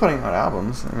 he's still putting out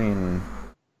albums. I mean,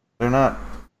 they're not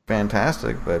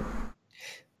fantastic, but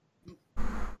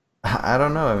I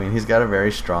don't know. I mean, he's got a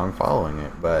very strong following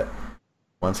it, but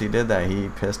once he did that, he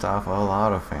pissed off a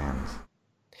lot of fans.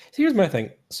 So here's my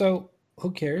thing. So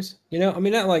who cares? You know, I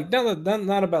mean,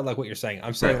 not about like what you're saying.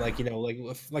 I'm saying like, you know,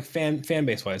 like fan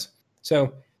base wise.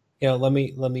 So, you know, let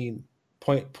me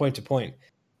point to point.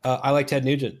 I like Ted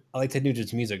Nugent. I like Ted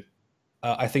Nugent's music.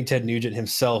 I think Ted Nugent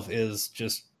himself is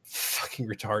just fucking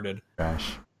retarded.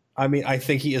 Gosh. I mean, I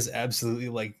think he is absolutely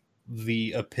like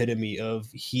the epitome of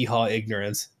hee-haw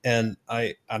ignorance, and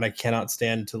I cannot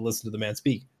stand to listen to the man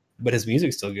speak. But his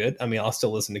music's still good. I mean, I'll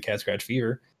still listen to Cat Scratch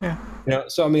Fever. Yeah. You know,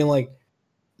 so I mean, like,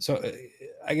 so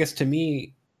I guess to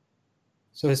me,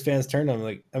 so his fans turned on him.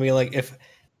 Like, I mean, like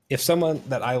if someone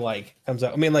that I like comes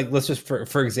out, I mean, like, let's just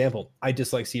for example, I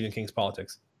dislike Stephen King's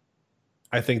politics.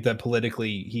 I think that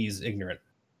politically he's ignorant,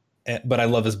 but I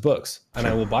love his books, and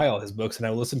I will buy all his books and I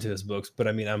will listen to his books. But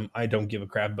I mean, I don't give a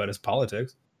crap about his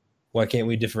politics. Why can't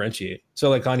we differentiate? So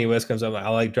like Kanye West comes out, I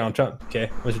like Donald Trump.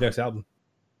 Okay, what's your next album?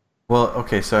 Well,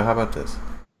 okay, so how about this?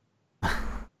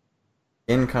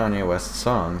 In Kanye West's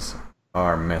songs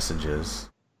are messages,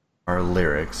 are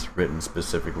lyrics written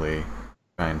specifically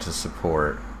trying to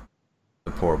support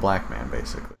the poor black man,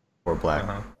 basically, poor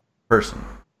black person.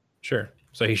 Sure.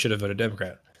 So he should have voted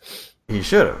Democrat. He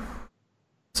should have.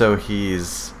 So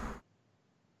his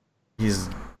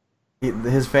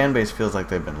fan base feels like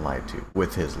they've been lied to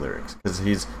with his lyrics, because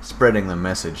he's spreading the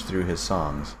message through his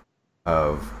songs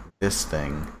of this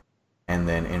thing, and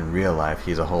then in real life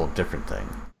he's a whole different thing.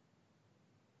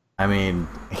 I mean,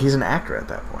 he's an actor at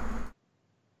that point.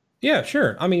 Yeah,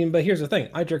 sure. I mean, but here's the thing: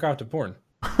 I jerk off to porn.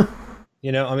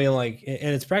 You know, I mean, like,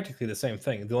 and it's practically the same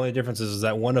thing. The only difference is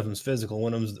that one of them's physical,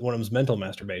 one of them's mental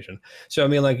masturbation. So, I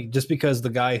mean, like, just because the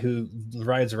guy who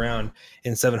rides around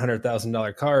in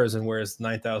 $700,000 cars and wears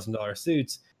 $9,000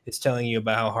 suits is telling you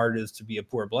about how hard it is to be a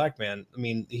poor black man, I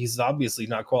mean, he's obviously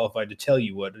not qualified to tell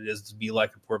you what it is to be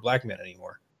like a poor black man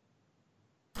anymore.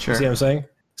 Sure. You see what I'm saying?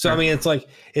 So, sure. I mean, it's like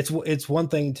it's one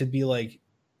thing to be like,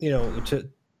 where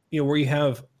you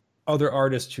have other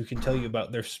artists who can tell you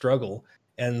about their struggle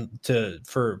and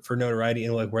for notoriety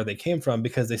and like where they came from,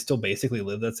 because they still basically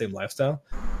live that same lifestyle.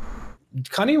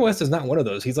 Kanye West is not one of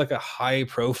those. He's like a high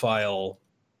profile,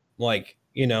 like,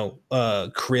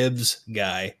 cribs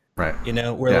guy, right?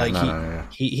 Where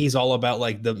he's all about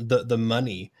like the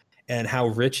money and how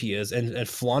rich he is and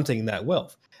flaunting that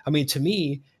wealth. I mean, to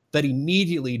me, that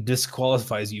immediately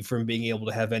disqualifies you from being able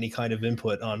to have any kind of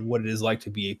input on what it is like to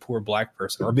be a poor black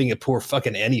person or being a poor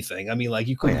fucking anything. I mean, like,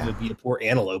 you couldn't even be a poor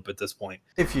antelope at this point.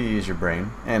 If you use your brain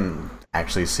and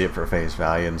actually see it for face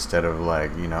value instead of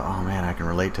like, oh man, I can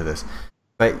relate to this.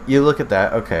 But you look at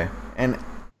that, okay, and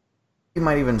you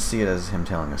might even see it as him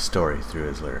telling a story through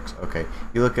his lyrics. Okay,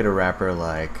 you look at a rapper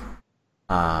like,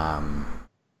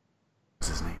 what's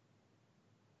his name?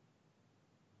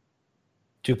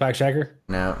 Tupac Shakur?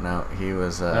 No, he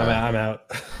was. I'm out.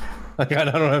 Like, I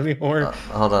don't have any more.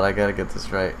 Hold on, I gotta get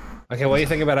this right. Okay, what do you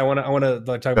think about? I want to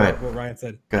like talk about what Ryan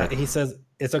said. Go ahead. He says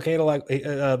it's okay to like.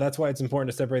 That's why it's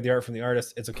important to separate the art from the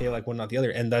artist. It's okay to like one, not the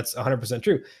other, and that's 100%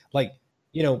 true. Like,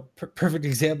 perfect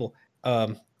example.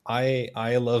 I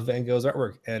love Van Gogh's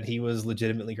artwork, and he was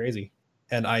legitimately crazy,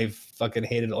 and I fucking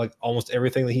hated like almost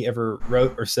everything that he ever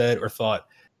wrote or said or thought.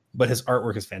 But his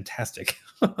artwork is fantastic.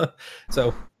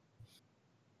 So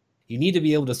you need to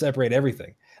be able to separate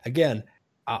everything. Again,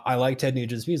 I like Ted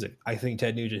Nugent's music. I think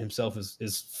Ted Nugent himself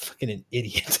is fucking an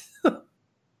idiot.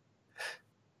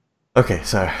 Okay,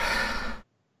 so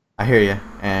I hear you,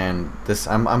 and this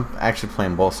I'm actually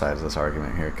playing both sides of this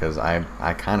argument here because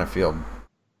I kind of feel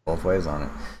both ways on it.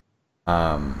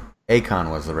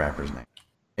 Akon was the rapper's name.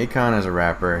 Akon is a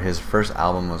rapper. His first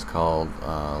album was called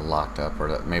Locked Up,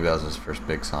 or maybe that was his first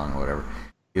big song or whatever.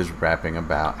 He was rapping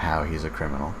about how he's a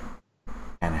criminal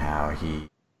and how he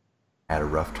had a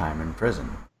rough time in prison.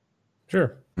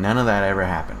 Sure. None of that ever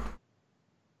happened.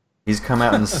 He's come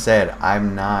out and said, I've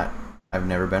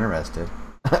never been arrested.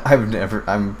 I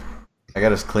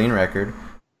got a clean record,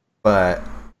 but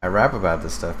I rap about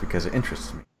this stuff because it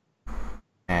interests me.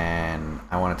 And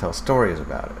I want to tell stories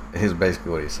about it, is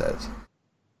basically what he says.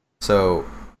 So,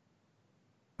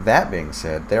 that being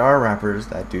said, there are rappers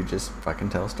that do just fucking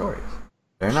tell stories.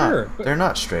 They're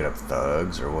not straight up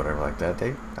thugs or whatever like that.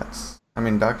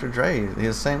 Dr. Dre, he's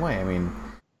the same way. I mean,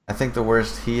 I think the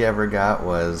worst he ever got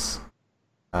was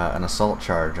an assault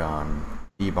charge on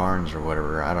D. Barnes or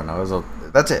whatever. I don't know.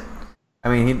 That's it. I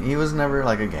mean, he was never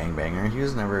like a gangbanger. He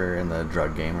was never in the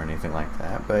drug game or anything like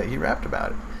that, but he rapped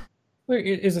about it.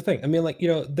 Here's the thing. I mean, like,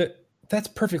 that's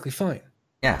perfectly fine.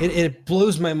 Yeah. It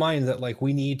blows my mind that like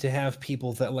we need to have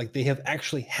people that like they have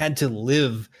actually had to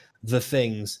live the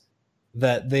things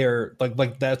that they're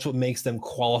like that's what makes them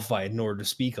qualified in order to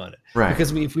speak on it. Right.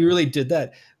 Because if we really did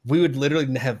that, we would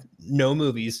literally have no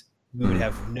movies. We would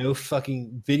have no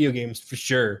fucking video games for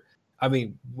sure. I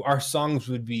mean, our songs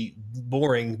would be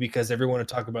boring because everyone would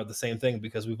talk about the same thing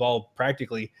because we've all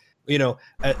practically,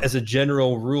 as a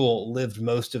general rule, lived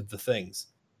most of the things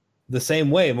the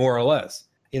same way, more or less.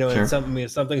 Sure.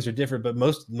 And some things are different, but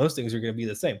most things are going to be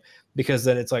the same because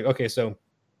then it's like, okay, so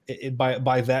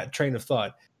by that train of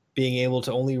thought, being able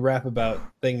to only rap about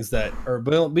things that or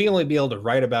being only be able to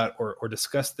write about or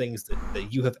discuss things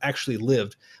that you have actually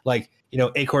lived, like,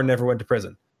 Acorn never went to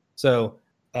prison. So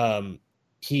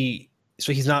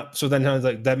he's not, so then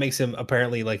like that makes him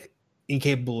apparently like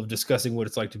incapable of discussing what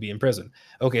it's like to be in prison.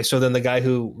 Okay, so then the guy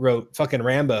who wrote fucking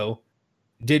Rambo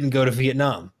didn't go to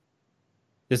Vietnam.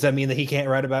 Does that mean that he can't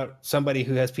write about somebody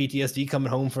who has PTSD coming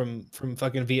home from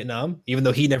fucking Vietnam, even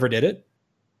though he never did it?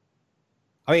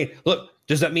 I mean, look,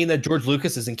 does that mean that George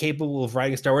Lucas is incapable of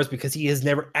writing Star Wars because he has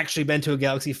never actually been to a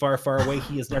galaxy far, far away?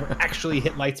 He has never actually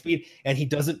hit light speed, and he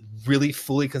doesn't really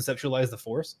fully conceptualize the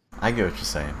Force? I get what you're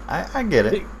saying. I get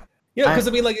it. Yeah, because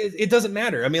I mean, like, it doesn't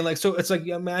matter. I mean, like, so it's like,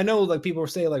 I mean, I know, like, people are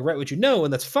saying, like, write what you know,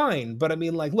 and that's fine. But I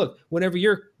mean, like, look, whenever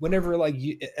like,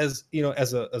 as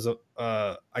a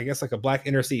I guess like a Black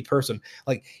inner city person,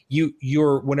 like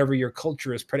whenever your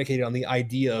culture is predicated on the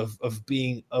idea of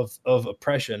being of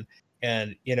oppression,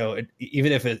 and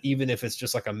even if it's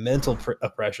just like a mental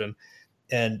oppression,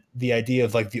 and the idea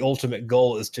of like the ultimate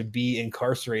goal is to be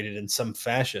incarcerated in some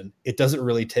fashion, it doesn't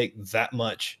really take that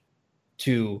much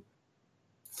to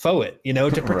faux it,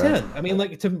 to pretend. Right. I mean,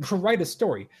 like, to write a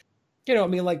story. I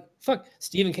mean, like, fuck,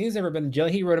 Stephen King's never been in jail.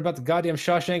 He wrote about the goddamn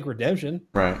Shawshank Redemption.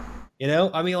 Right.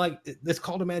 I mean, like, it's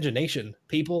called imagination,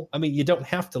 people. I mean, you don't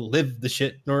have to live the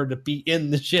shit in order to be in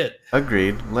the shit.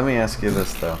 Agreed. Let me ask you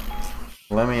this, though.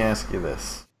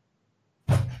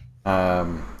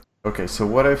 Okay, so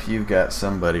what if you've got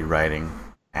somebody writing,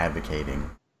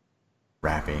 advocating,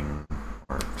 rapping,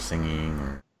 or singing,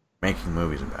 or making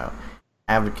movies about,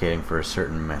 advocating for a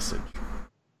certain message,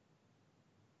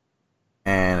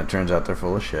 and it turns out they're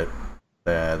full of shit.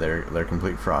 They're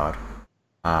complete fraud.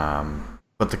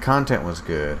 But the content was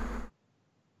good.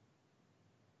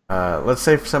 Let's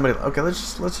say for somebody, okay,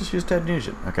 let's just use Ted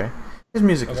Nugent. Okay, his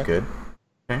music is good.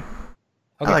 Okay,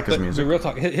 I like his music. Real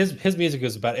talk, his music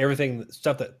is about everything,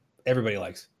 stuff that everybody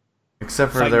likes,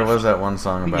 except for there was that one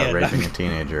song about raping a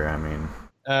teenager. I mean.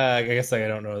 I guess I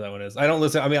don't know what that one is. I don't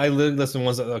listen. I mean, I listen to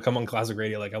ones that come on classic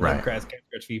radio. Like I love Crash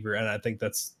Fever, and I think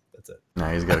that's it.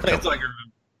 No, he's got a couple. That's all I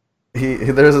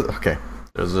remember.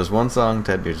 There's this one song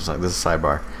Ted Nugent's song. This is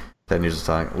sidebar. Ted Nugent's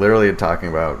song, literally talking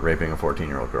about raping a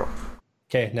 14-year-old girl.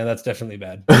 Okay, now that's definitely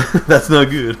bad. That's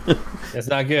not good. It's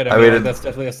not good. I mean, that's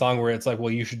definitely a song where it's like,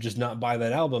 well, you should just not buy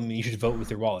that album, and you should vote with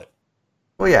your wallet.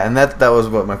 Well, yeah, and that was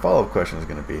what my follow-up question was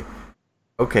going to be.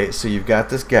 Okay, so you've got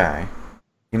this guy.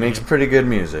 He makes pretty good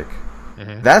music.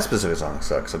 Mm-hmm. That specific song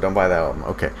sucks, so don't buy that album.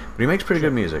 Okay, but he makes pretty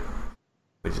good music.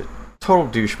 But he's a total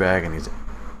douchebag, and he's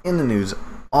in the news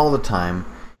all the time,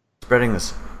 spreading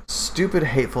this stupid,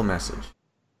 hateful message.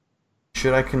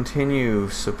 Should I continue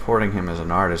supporting him as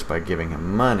an artist by giving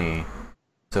him money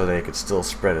so they could still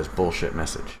spread his bullshit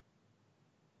message?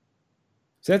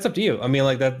 So that's up to you. I mean,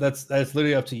 like that's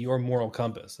literally up to your moral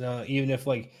compass. Now, even if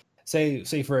like say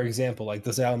for example, like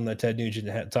this album that Ted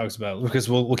Nugent talks about, because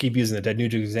we'll keep using the Ted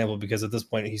Nugent example because at this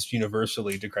point he's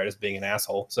universally decried as being an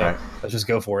asshole. So right. Let's just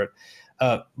go for it.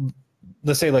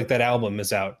 Let's say like that album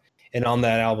is out, and on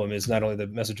that album is not only the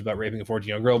message about raping a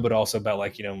 14-year-old girl, but also about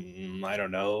like, I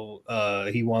don't know,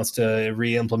 he wants to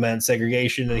re-implement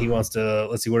segregation, and he wants to,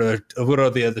 let's see, what are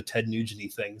the other Ted Nugent-y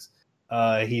things?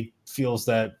 He feels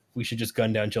that we should just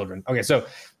gun down children. Okay, so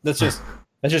let's just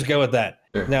go with that.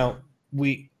 Sure. Now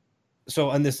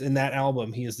in that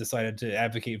album, he has decided to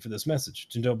advocate for this message,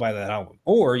 to don't buy that album.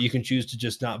 Or you can choose to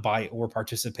just not buy or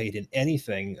participate in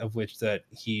anything of which that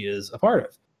he is a part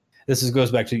of. This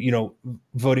goes back to,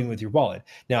 voting with your wallet.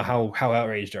 Now, how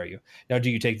outraged are you? Now, do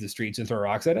you take the streets and throw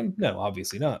rocks at him? No,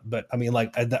 obviously not. But I mean,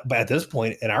 like at this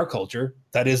point in our culture,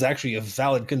 that is actually a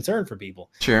valid concern for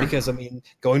people. Sure. Because I mean,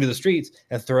 going to the streets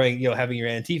and throwing, having your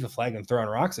Antifa flag and throwing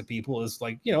rocks at people is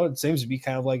like, it seems to be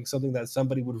kind of like something that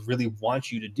somebody would really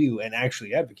want you to do and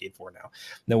actually advocate for now.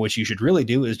 Now, what you should really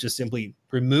do is just simply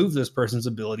remove this person's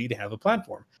ability to have a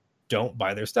platform. Don't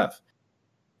buy their stuff.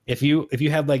 If you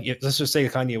had let's just say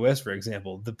Kanye West, for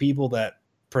example, the people that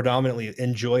predominantly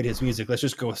enjoyed his music, let's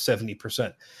just go with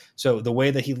 70%. So the way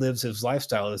that he lives his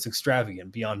lifestyle is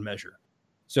extravagant beyond measure.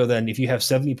 So then if you have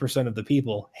 70% of the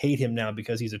people hate him now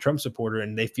because he's a Trump supporter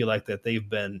and they feel like that they've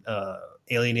been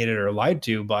alienated or lied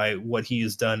to by what he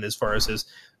has done as far as his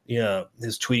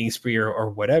tweeting spree or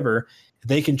whatever,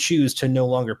 they can choose to no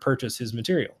longer purchase his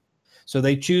material. So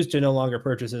they choose to no longer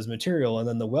purchase his material, and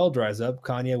then the well dries up.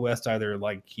 Kanye West either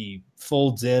he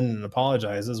folds in and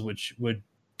apologizes, which would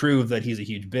prove that he's a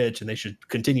huge bitch and they should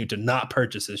continue to not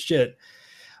purchase his shit,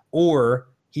 or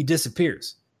he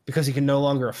disappears because he can no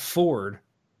longer afford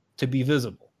to be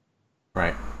visible.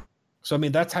 Right. So I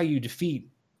mean, that's how you defeat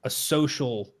a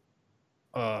social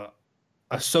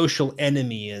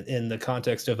enemy in the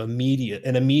context of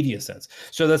in a media sense.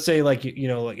 So let's say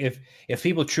if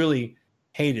people truly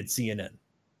hated CNN,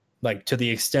 to the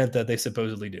extent that they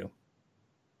supposedly do.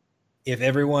 If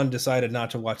everyone decided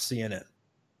not to watch CNN,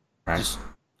 right, just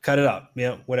cut it up,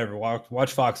 whatever,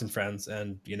 watch Fox and Friends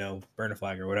and, burn a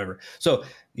flag or whatever. So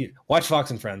watch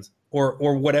Fox and Friends or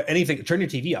whatever, anything, turn your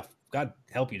TV off. God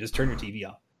help you, just turn your TV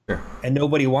off. Sure. And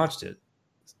nobody watched it.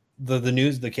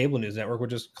 The cable news network would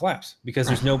just collapse because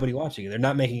there's nobody watching it. They're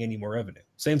not making any more revenue.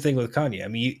 Same thing with Kanye. I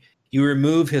mean, you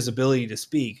remove his ability to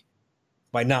speak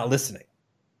by not listening.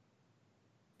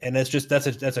 And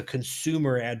that's a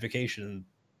consumer advocation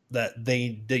that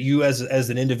you as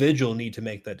an individual need to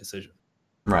make that decision.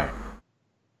 Right.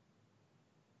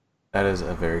 That is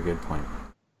a very good point.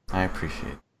 I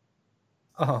appreciate it.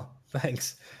 Oh,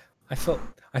 thanks. I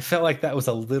felt like that was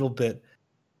a little bit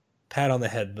pat on the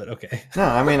head, but okay. No,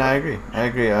 I mean, I agree.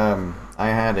 I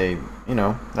had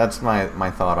that's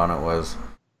my thought on it was,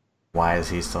 why is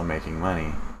he still making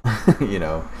money?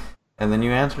 And then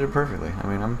you answered it perfectly. I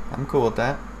mean, I'm cool with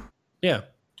that. Yeah.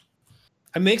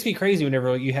 It makes me crazy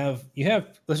whenever you have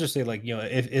let's just say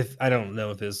if I don't know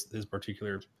if his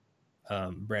particular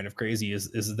brand of crazy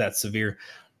is that severe,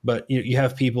 but you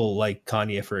have people like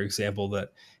Kanye, for example,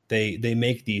 that they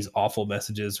make these awful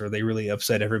messages or they really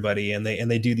upset everybody and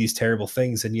they do these terrible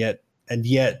things, and yet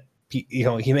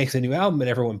he makes a new album and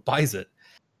everyone buys it,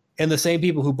 and the same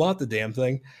people who bought the damn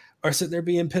thing are sitting there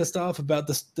being pissed off about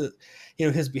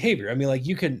his behavior. I mean,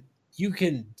 you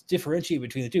can differentiate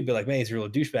between the two, be like, man, he's a real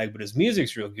douchebag, but his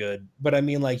music's real good. But I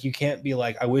mean, you can't be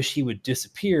like, I wish he would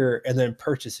disappear and then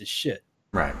purchase his shit.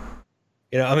 Right.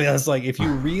 I mean, it's like, if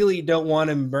you really don't want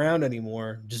him around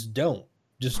anymore, just don't.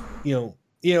 Just, do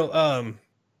you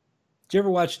ever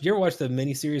watch the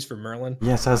miniseries for Merlin?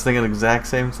 Yes, I was thinking the exact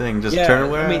same thing. Just turn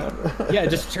away.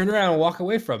 Just turn around and walk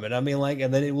away from it. I mean,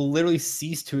 and then it will literally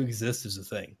cease to exist as a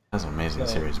thing. That's an amazing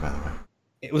series, by the way.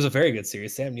 It was a very good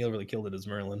series. Sam Neill really killed it as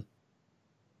Merlin.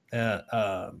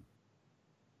 God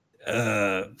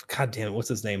damn it, what's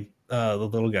his name? The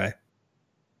little guy.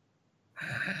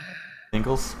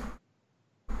 Ingalls?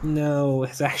 No,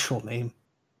 his actual name.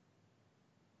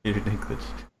 Peter Dinklage.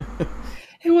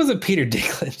 It wasn't Peter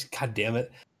Dinklage. God damn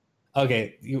it.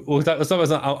 Okay,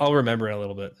 I'll remember in a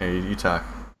little bit. Hey, you talk.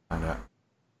 Find out.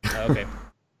 Okay.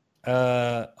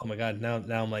 Oh my God. Now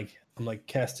I'm like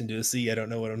cast into a sea. I don't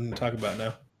know what I'm going to talk about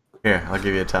now. Here, I'll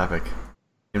give you a topic.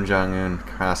 Kim Jong-un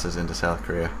crosses into South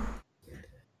Korea.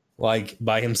 Like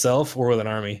by himself or with an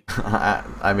army?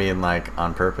 I mean,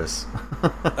 on purpose.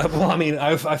 Well, I mean,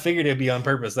 I figured it'd be on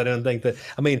purpose. I don't think that.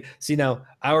 I mean, see, now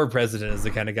our president is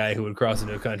the kind of guy who would cross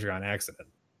into a country on accident.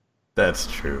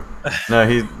 That's true. No,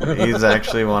 he's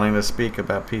actually wanting to speak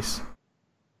about peace.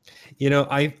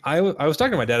 I was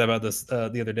talking to my dad about this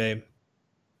the other day,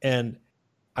 And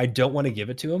I don't want to give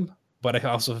it to him, but I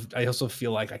also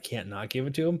feel like I can't not give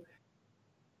it to him.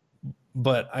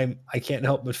 But I can't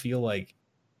help but feel like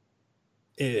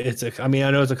I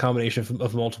know it's a combination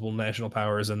of multiple national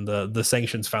powers, and the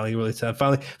sanctions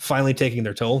finally taking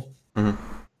their toll. Mm-hmm.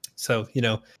 So,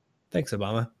 thanks,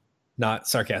 Obama. Not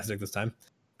sarcastic this time.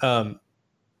 But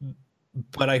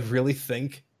I really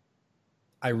think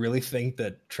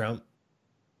that Trump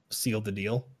sealed the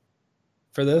deal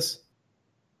for this.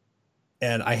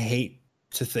 And I hate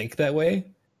to think that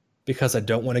way because I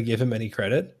don't want to give him any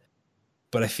credit,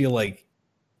 but I feel like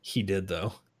he did,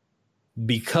 though,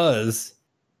 because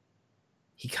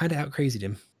he kind of out-crazied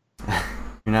him.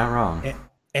 You're not wrong.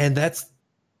 And that's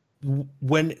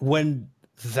when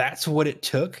that's what it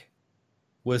took,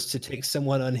 was to take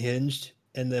someone unhinged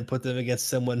and then put them against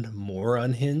someone more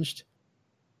unhinged.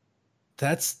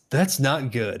 That's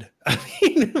not good. I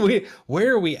mean,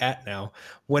 where are we at now?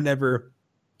 Whenever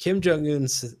Kim Jong-un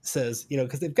says,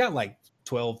 because they've got like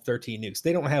 12, 13 nukes.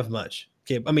 They don't have much.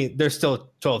 Okay, I mean, there's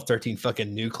still 12, 13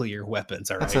 fucking nuclear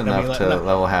weapons. All right, that's enough to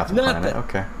level half the planet.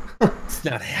 Okay, it's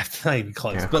not even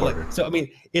close. Yeah, but so I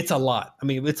mean, it's a lot. I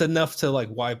mean, it's enough to like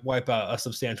wipe out a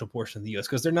substantial portion of the U.S.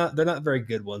 because they're not very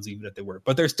good ones, even if they were.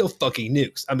 But they're still fucking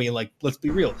nukes. I mean, like, let's be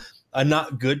real. A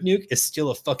not good nuke is still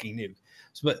a fucking nuke.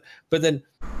 So, but then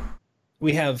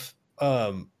we have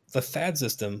the THAAD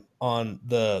system on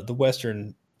the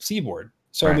western seaboard.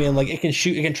 So right. I mean, like, it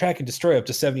can track and destroy up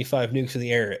to 75 nukes in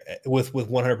the air with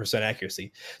 100%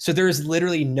 accuracy. So there is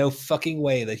literally no fucking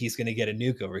way that he's going to get a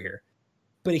nuke over here.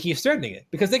 But he keeps threatening it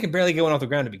because they can barely get one off the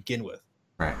ground to begin with.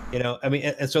 Right. I mean,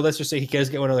 and so let's just say he does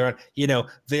get one on the ground.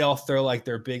 They all throw like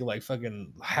their big like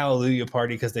fucking hallelujah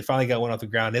party because they finally got one off the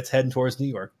ground. It's heading towards New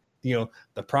York.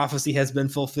 The prophecy has been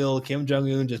fulfilled. Kim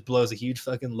Jong-un just blows a huge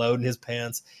fucking load in his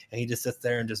pants, and he just sits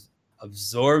there and just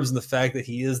absorbs the fact that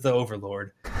he is the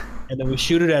overlord. And then we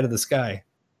shoot it out of the sky.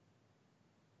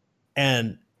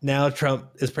 And now Trump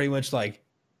is pretty much like,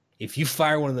 if you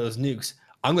fire one of those nukes,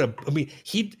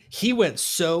 he went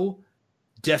so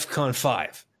DEFCON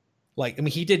 5. Like, I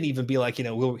mean, he didn't even be like,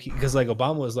 because like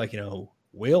Obama was like,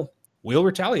 we'll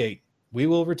retaliate. We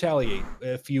will retaliate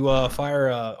if you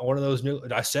fire one of those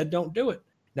nukes. I said don't do it.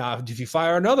 Now, if you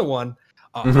fire another one,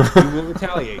 we will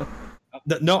retaliate.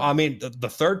 No, I mean, the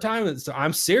third time,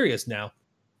 I'm serious now.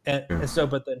 And so,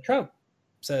 but then Trump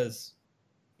says,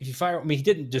 if you fire, I mean, he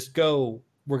didn't just go,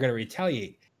 we're going to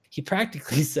retaliate. He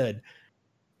practically said,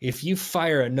 if you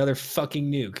fire another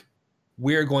fucking nuke,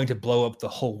 we're going to blow up the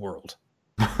whole world.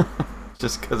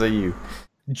 Just because of you.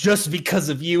 Just because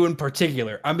of you in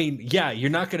particular. I mean, yeah, you're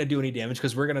not going to do any damage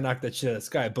because we're going to knock that shit out of the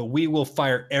sky, but we will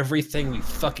fire everything we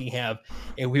fucking have,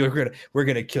 and we're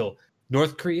going to kill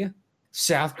North Korea,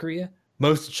 South Korea,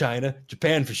 most of China,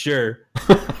 Japan for sure.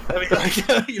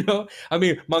 I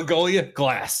mean, Mongolia,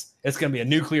 glass. It's going to be a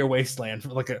nuclear wasteland.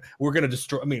 We're going to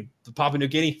destroy. I mean, Papua New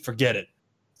Guinea, forget it.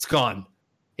 It's gone.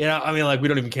 I mean, like, we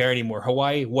don't even care anymore.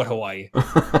 Hawaii, what Hawaii?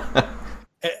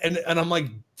 and I'm like,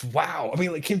 wow. I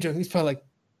mean, like, Kim Jong-un's probably like,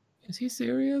 is he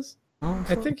serious?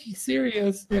 I think he's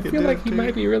serious. I feel like he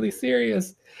might be really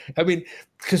serious. I mean,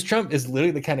 because Trump is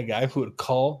literally the kind of guy who would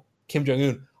call Kim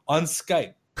Jong-un on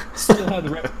Skype.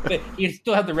 He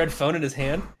still have the red phone in his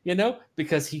hand,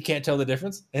 because he can't tell the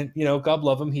difference. And God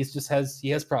love him, he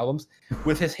has problems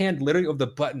with his hand literally over the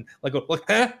button. Like,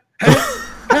 huh?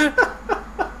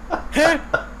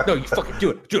 No, you fucking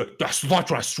do it. That's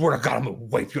launch. I swear to God, I'm gonna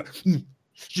wipe you.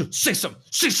 Say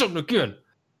something again.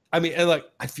 I mean, and like,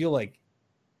 I feel like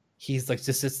he's like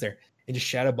just sits there and just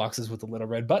shadow boxes with the little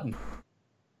red button.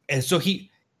 And so he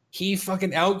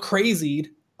fucking out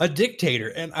crazied a dictator.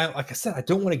 And like I said, I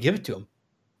don't want to give it to him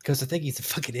because I think he's a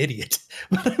fucking idiot.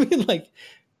 But I mean, like,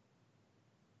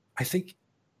 I think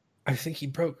he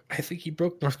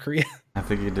broke North Korea. I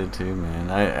think he did too, man.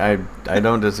 I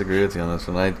don't disagree with you on this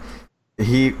one.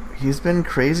 He's been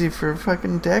crazy for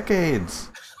fucking decades.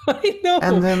 I know.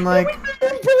 And then like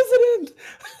president.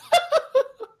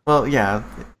 Well, yeah,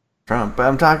 Trump, but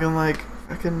I'm talking like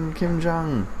fucking Kim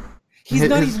Jong. He's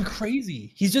not even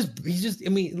crazy. He's just. I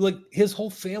mean, like, his whole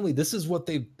family. This is what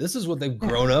they've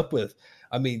grown up with.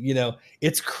 I mean,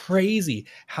 it's crazy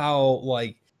how,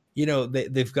 like,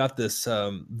 they've got this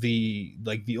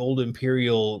the old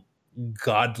imperial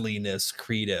godliness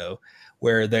credo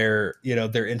where they're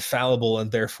infallible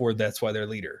and therefore that's why they're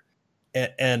leader.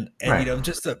 And right.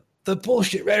 Just the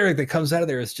bullshit rhetoric that comes out of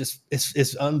there is just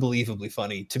it's unbelievably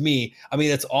funny to me. I mean,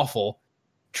 it's awful,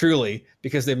 truly,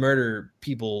 because they murder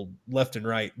people left and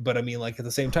right. But I mean, like, at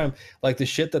the same time, like, the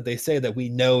shit that they say that we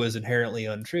know is inherently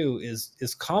untrue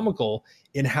is comical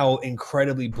in how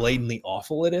incredibly blatantly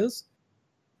awful it is.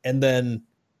 And then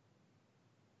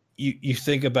you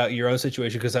think about your own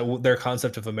situation, because their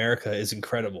concept of America is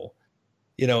incredible.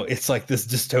 You know, it's like this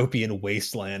dystopian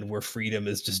wasteland where freedom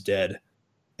is just dead,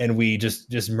 and we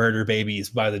just murder babies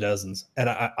by the dozens. And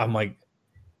I'm like,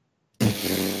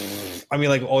 I mean,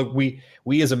 like,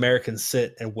 we as Americans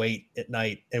sit and wait at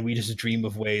night, and we just dream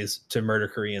of ways to murder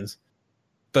Koreans.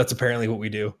 That's apparently what we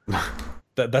do.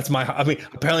 That's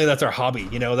apparently that's our hobby.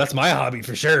 You know, that's my hobby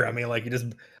for sure. I mean, like, I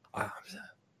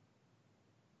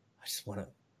just want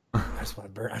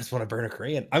to burn a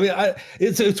Korean. I mean,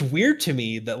 it's weird to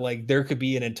me that, like, there could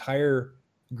be an entire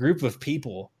group of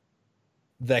people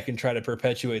that can try to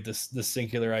perpetuate this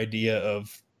singular idea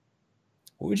of,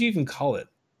 what would you even call it?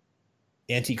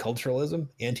 Anti-culturalism,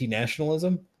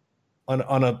 anti-nationalism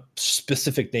on a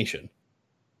specific nation.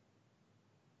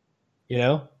 You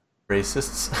know?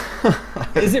 Racists.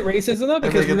 Is it racism though?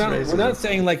 Because we're not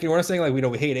saying like we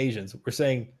don't hate Asians. We're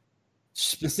saying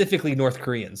specifically North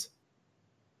Koreans.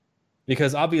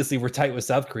 Because obviously we're tight with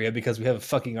South Korea because we have a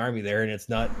fucking army there, and it's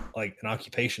not like an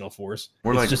occupational force.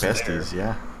 We're like besties,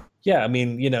 yeah. Yeah, I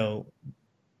mean, you know,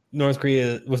 North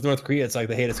Korea, it's like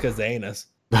they hate us because they ain't us.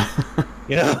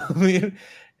 You know,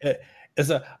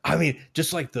 I mean,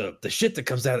 just like the shit that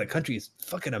comes out of the country is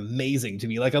fucking amazing to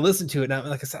me. Like, I listen to it now, and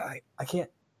like I said,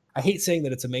 I hate saying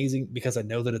that it's amazing because I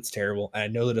know that it's terrible, and I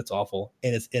know that it's awful,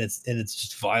 and it's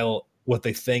just vile what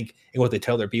they think and what they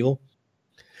tell their people.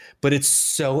 But it's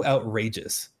so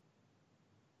outrageous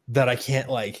that I can't,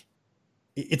 like,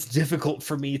 it's difficult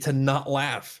for me to not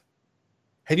laugh.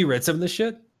 Have you read some of this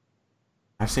shit?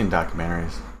 I've seen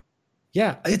documentaries.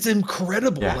 Yeah, it's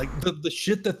incredible. Yeah. Like the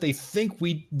shit that they think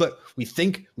we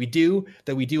do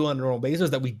on a normal basis,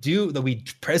 that we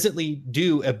presently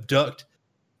do abduct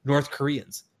North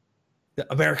Koreans.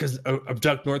 Americans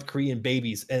abduct North Korean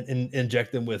babies and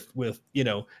inject them with you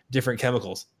know, different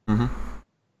chemicals. Mm-hmm.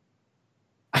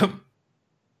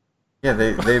 Yeah,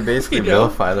 they basically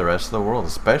vilify the rest of the world,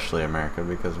 especially America,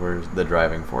 because we're the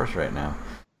driving force right now.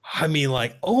 I mean,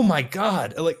 like, oh my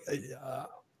god, like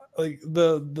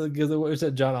the what was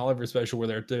that John Oliver special where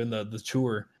they're doing the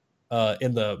tour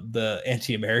in the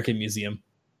Anti-American Museum.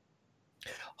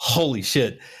 Holy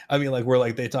shit. I mean, like, where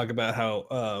like they talk about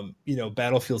how you know,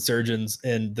 battlefield surgeons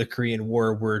in the Korean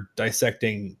War were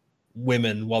dissecting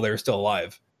women while they were still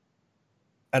alive.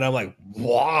 And I'm like,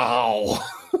 wow.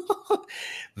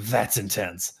 That's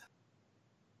intense.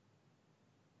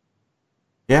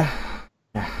 Yeah,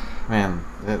 man.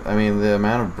 I mean, the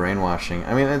amount of brainwashing.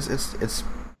 I mean, it's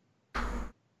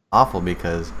awful,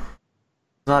 because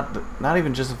it's not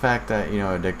even just the fact that, you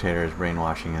know, a dictator is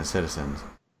brainwashing his citizens.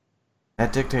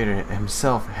 That dictator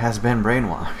himself has been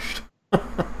brainwashed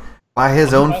by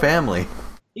his own family.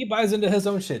 He buys into his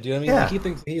own shit. Do you know what I mean? Yeah. Like, he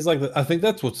thinks he's like. I think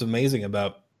that's what's amazing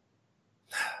about.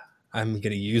 I'm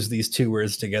going to use these two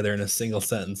words together in a single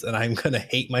sentence, and I'm going to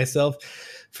hate myself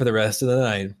for the rest of the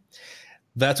night.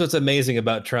 That's what's amazing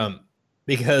about Trump,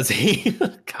 because he,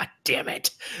 God damn it,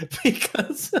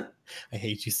 because I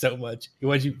hate you so much.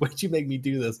 Why'd you make me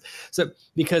do this? So,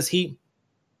 because he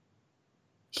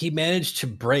managed to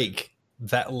break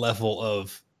that level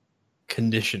of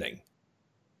conditioning,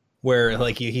 where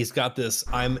like he's got this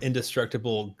I'm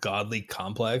indestructible godly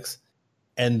complex,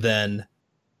 and then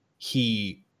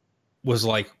he was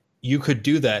like, you could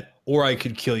do that, or I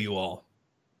could kill you all.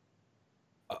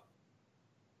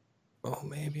 Oh,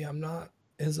 maybe I'm not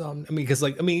as I mean, because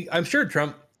like, I mean, I'm sure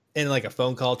Trump in like a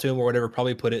phone call to him or whatever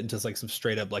probably put it into like some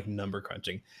straight up like number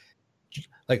crunching.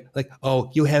 Like,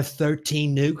 oh, you have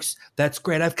 13 nukes? That's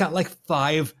great. I've got like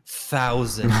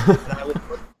 5,000, and I would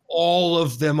put all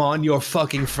of them on your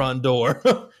fucking front door.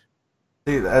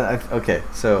 See, okay,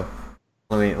 so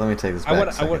let me take this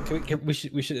back.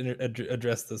 We should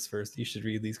address this first. You should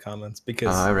read these comments,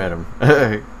 because I read them.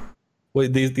 Well,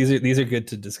 these are good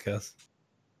to discuss.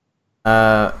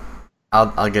 I'll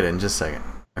get it in just a second.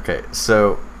 Okay,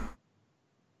 so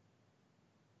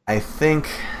I think.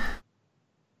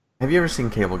 Have you ever seen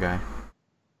Cable Guy?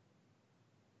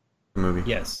 The movie?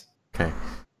 Yes. Okay.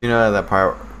 You know that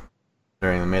part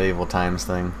during the medieval times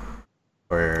thing?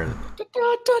 Where...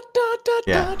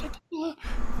 Yeah.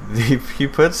 He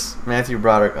puts Matthew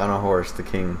Broderick on a horse, the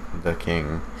king.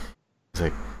 He's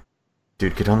like,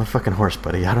 dude, get on the fucking horse,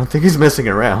 buddy. I don't think he's messing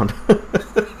around.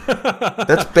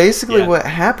 That's basically what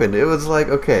happened. It was like,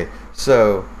 okay,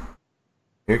 so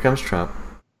here comes Trump.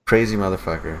 Crazy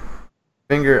motherfucker.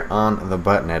 Finger on the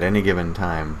button at any given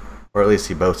time, or at least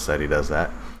he boasts that he does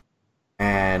that.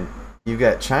 And you've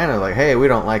got China like, hey, we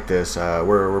don't like this.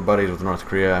 We're buddies with North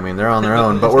Korea. I mean, they're on their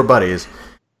own, but we're buddies.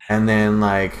 And then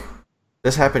like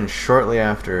this happened shortly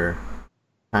after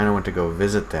China went to go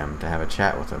visit them to have a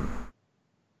chat with them.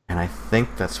 And I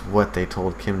think that's what they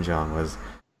told Kim Jong was,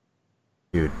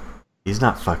 dude, he's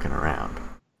not fucking around.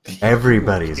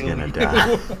 Everybody's gonna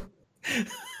die.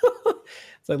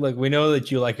 It's like, look, we know that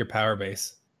you like your power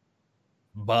base,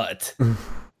 but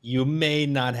you may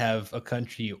not have a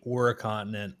country or a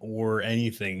continent or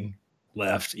anything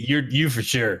left. You for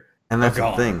sure. And that's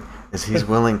the thing, is he's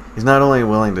not only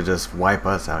willing to just wipe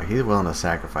us out, he's willing to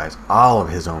sacrifice all of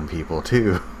his own people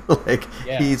too. Like,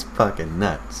 he's fucking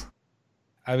nuts.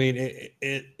 I mean,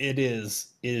 it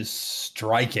is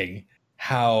striking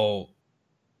how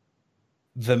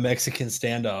the Mexican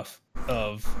standoff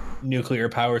of nuclear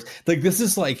powers, like this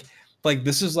is like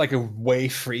a way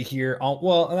freakier,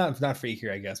 well, not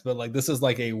freakier, I guess, but like this is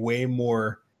like a way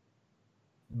more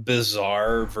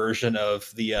bizarre version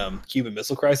of the Cuban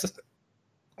Missile Crisis.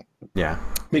 Yeah,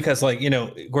 because like,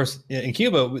 of course, in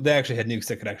Cuba they actually had nukes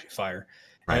that could actually fire,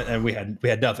 right. and we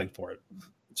had nothing for it,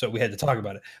 so we had to talk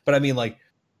about it. But I mean, like,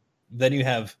 but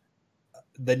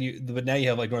now you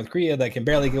have like North Korea that can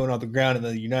barely go on the ground, and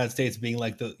the United States being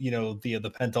like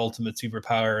the penultimate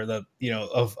superpower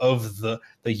of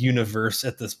the universe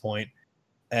at this point.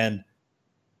 And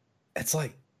it's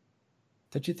like,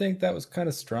 did you think that was kind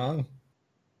of strong?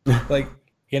 Like,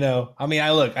 I mean,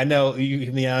 I know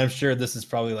I'm sure this is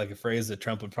probably like a phrase that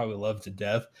Trump would probably love to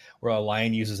death, where a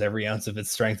lion uses every ounce of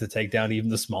its strength to take down even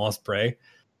the smallest prey.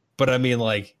 But I mean,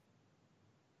 like,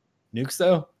 nukes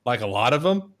though, like a lot of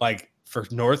them, like for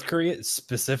North Korea,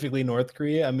 specifically North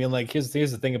Korea. I mean, like, here's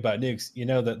the thing about nukes,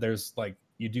 that there's like,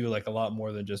 you do like a lot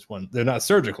more than just one. They're not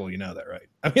surgical, that, right?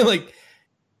 I mean, like,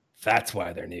 that's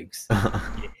why they're nukes.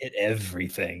 You hit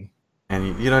everything.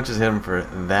 And you don't just hit them for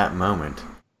that moment.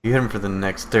 You hit them for the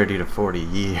next 30 to 40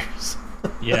 years.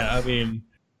 Yeah, I mean,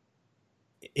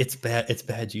 it's bad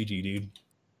juju, dude.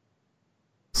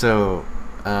 So,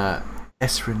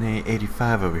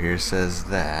 SRenee85 over here says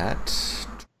that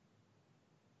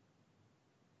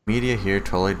media here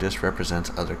totally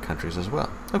disrepresents other countries as well.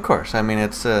 Of course, I mean,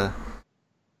 it's a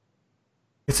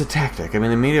tactic. I mean,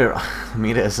 the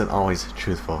media isn't always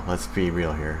truthful. Let's be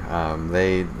real here.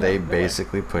 They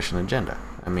basically push an agenda.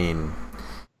 I mean,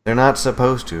 they're not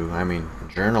supposed to. I mean,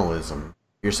 journalism,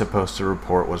 you're supposed to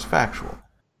report what's factual.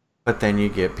 But then you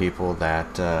get people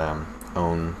that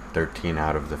own 13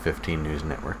 out of the 15 news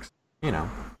networks, and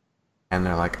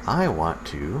they're like, I want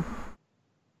to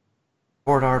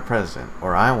support our president,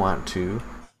 or I want to,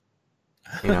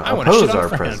 oppose our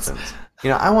president.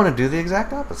 I want to do the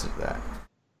exact opposite of that.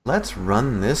 Let's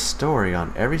run this story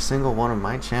on every single one of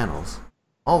my channels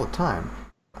all the time.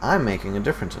 I'm making a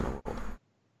difference in the world.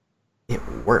 It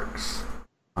works,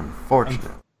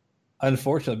 unfortunately,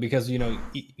 because you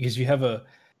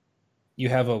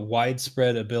have a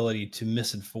widespread ability to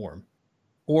misinform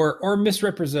or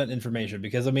misrepresent information.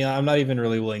 Because I mean, I'm not even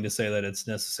really willing to say that it's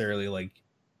necessarily like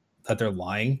that they're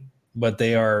lying, but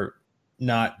they are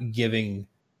not giving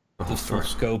the full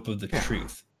scope of the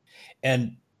truth.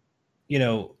 And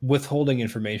withholding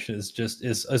information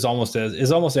is almost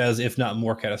as if not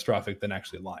more catastrophic than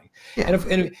actually lying. Yeah.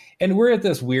 And we're at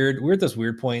this weird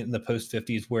point in the post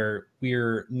 50s where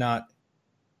we're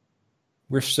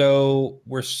so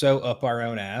up our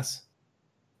own ass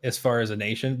as far as a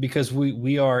nation, because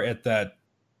we are in the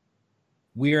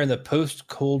post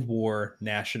Cold War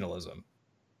nationalism.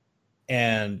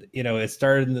 And it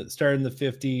started in the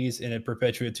 50s, and it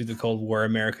perpetuated through the Cold War.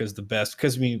 America is the best,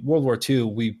 because World War II,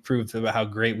 we proved about how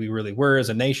great we really were as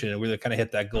a nation, and we really kind of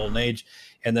hit that golden age.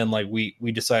 And then like we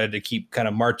decided to keep kind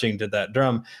of marching to that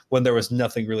drum when there was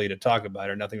nothing really to talk about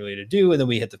or nothing really to do. And then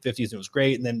we hit the 50s and it was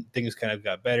great, and then things kind of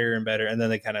got better and better, and then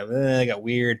they kind of got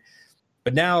weird.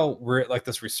 But now we're at like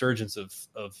this resurgence of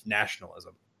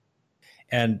nationalism,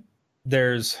 and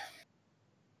there's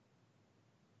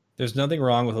nothing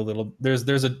wrong with a little.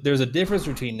 There's a difference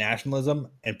between nationalism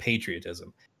and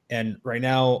patriotism. And right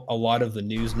now, a lot of the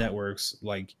news networks,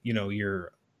 like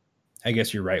your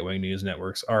right-wing news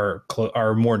networks, are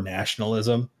more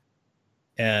nationalism,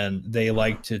 and they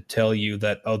like to tell you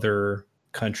that other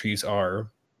countries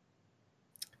are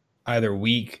either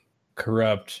weak,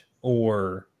 corrupt,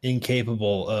 or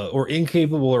incapable or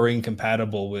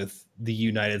incompatible with the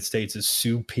United States'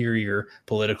 superior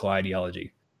political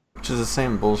ideology. Which is the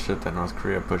same bullshit that North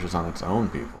Korea pushes on its own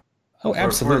people. Oh,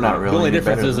 absolutely. We're not really. The only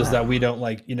difference is that we don't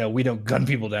we don't gun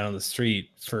people down on the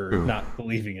street for not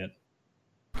believing it.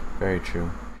 Very true.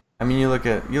 I mean, you look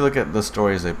at the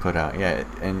stories they put out. Yeah,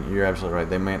 and you're absolutely right.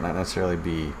 They might not necessarily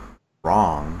be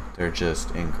wrong. They're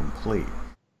just incomplete.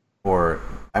 Or,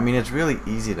 I mean, it's really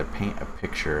easy to paint a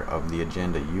picture of the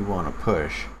agenda you want to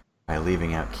push by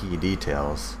leaving out key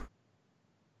details.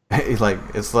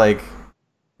 It's like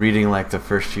reading like the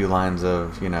first few lines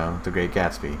of The Great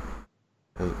Gatsby,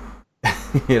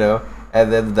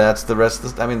 and then that's the rest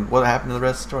of the. I mean, what happened to the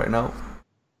rest of the story? No,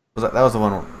 that was the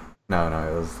one? No,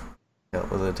 it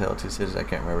was A Tale of Two Cities. I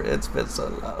can't remember. It's been so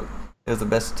long. It was the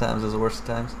best of times. It was the worst of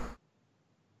times.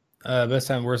 Best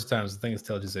time, worst of times. I think it's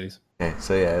Tale of Two Cities. Okay,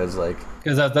 so yeah, it was like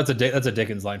because that's a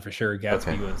Dickens line for sure.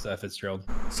 Gatsby was Fitzgerald.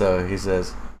 So he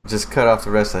says, just cut off the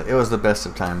rest of it. It was the best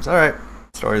of times. All right,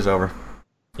 story's over.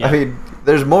 Yeah. I mean,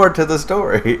 there's more to the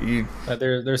story.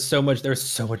 There's so much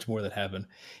more that happened,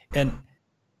 and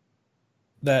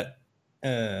that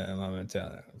I'm gonna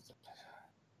tell you.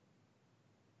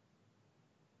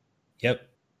 Yep,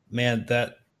 man.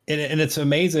 That and it's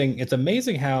amazing. It's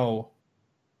amazing how.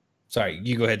 Sorry,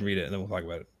 you go ahead and read it, and then we'll talk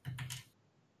about it.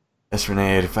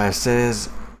 SRenee85 says,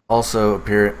 also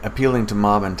appealing to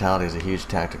mob mentality is a huge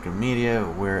tactic of media.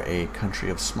 We're a country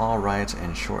of small riots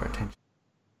and short attention.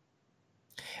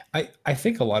 I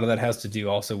think a lot of that has to do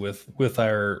also with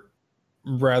our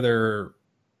rather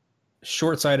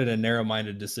short-sighted and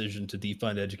narrow-minded decision to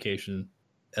defund education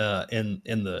in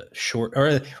the short,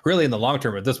 or really in the long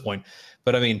term at this point.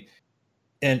 But I mean,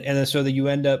 and then so that you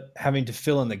end up having to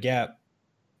fill in the gap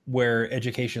where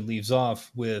education leaves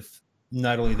off with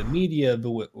not only the media,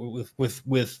 but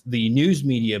with the news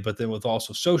media, but then with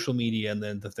also social media, and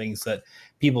then the things that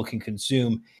people can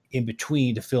consume in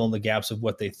between to fill in the gaps of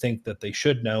what they think that they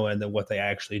should know and then what they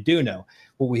actually do know.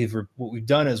 What we've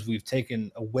done is we've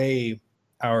taken away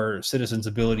our citizens'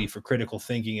 ability for critical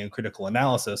thinking and critical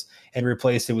analysis and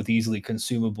replaced it with easily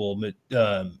consumable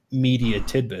media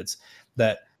tidbits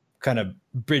that kind of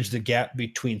bridge the gap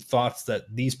between thoughts that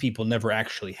these people never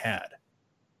actually had.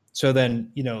 So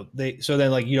then,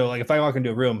 like if I walk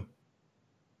into a room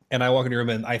and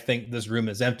I think this room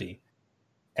is empty,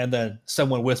 and then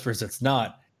someone whispers it's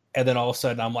not, and then all of a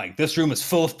sudden I'm like, this room is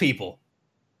full of people.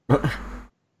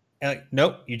 And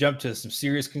nope, you jump to some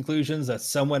serious conclusions that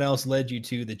someone else led you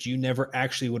to that you never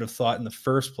actually would have thought in the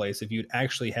first place if you'd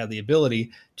actually had the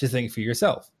ability to think for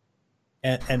yourself.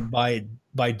 And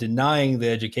by denying the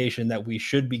education that we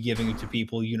should be giving to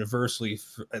people universally,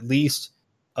 for at least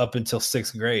up until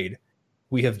 6th grade,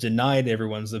 we have denied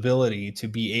everyone's ability to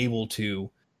be able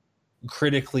to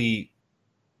critically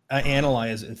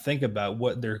analyze and think about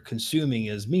what they're consuming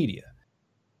as media.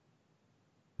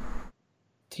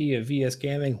 Tia VS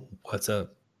Gaming, what's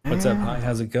up? What's up? Hi,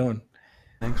 how's it going?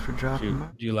 Thanks for dropping by.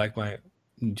 Do you like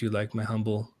my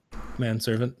humble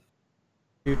manservant?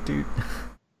 Dude.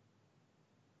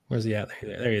 Where's he at?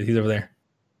 There he is. He's over there.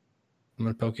 I'm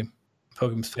gonna poke him.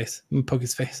 Poke his face. I'm gonna poke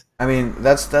his face. I mean,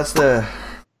 that's the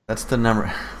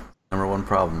number one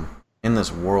problem in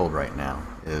this world right now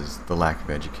is the lack of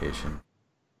education.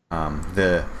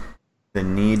 The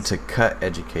need to cut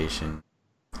education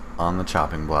on the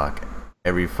chopping block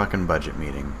every fucking budget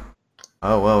meeting.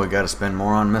 Oh well, we got to spend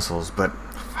more on missiles, but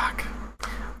fuck,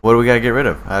 what do we got to get rid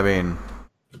of? I mean,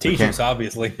 teachers,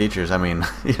 obviously. Teachers. I mean,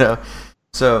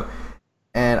 so.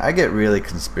 And I get really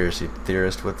conspiracy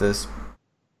theorist with this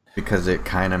because it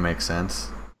kind of makes sense.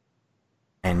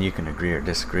 And you can agree or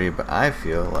disagree, but I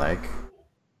feel like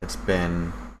it's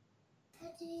been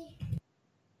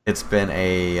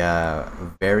a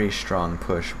very strong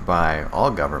push by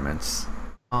all governments.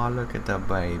 Oh, look at the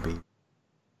baby.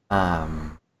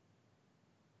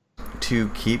 To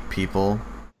keep people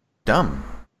dumb.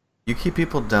 You keep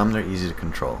people dumb, they're easy to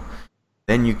control.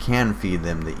 Then you can feed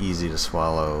them the easy to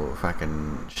swallow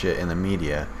fucking shit in the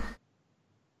media,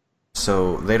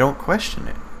 so they don't question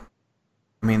it.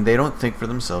 I mean, they don't think for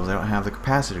themselves. They don't have the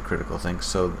capacity to critical think,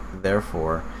 so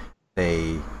therefore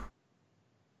they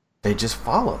just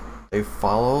follow. They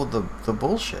follow the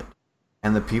bullshit.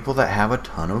 And the people that have a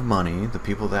ton of money, the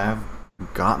people that have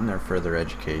gotten their further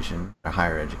education, their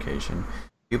higher education,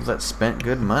 people that spent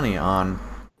good money on,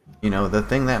 the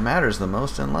thing that matters the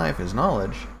most in life is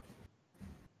knowledge.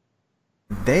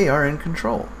 They are in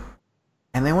control,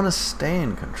 and they want to stay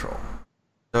in control.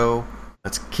 So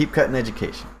let's keep cutting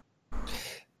education.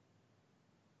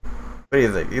 What do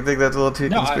you think? You think that's a little too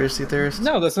conspiracy theorist?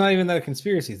 No, that's not even that a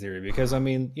conspiracy theory, because I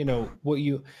mean,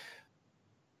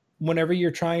 whenever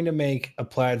you're trying to make a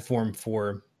platform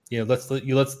for, let's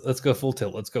go full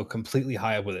tilt, let's go completely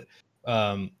high up with it.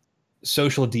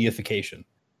 Social deification.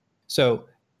 So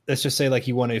let's just say like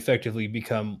you want to effectively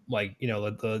become like,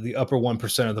 the upper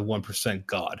 1% of the 1%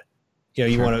 God.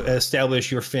 You want to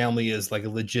establish your family as like a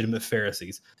legitimate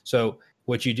Pharisees. So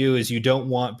what you do is you don't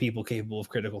want people capable of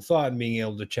critical thought and being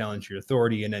able to challenge your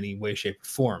authority in any way, shape, or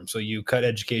form. So you cut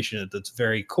education at its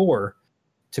very core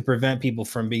to prevent people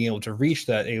from being able to reach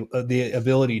that, the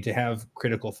ability to have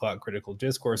critical thought, critical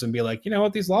discourse, and be like, you know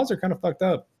what, these laws are kind of fucked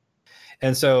up.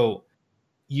 And so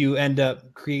you end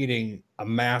up creating a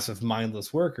mass of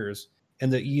mindless workers.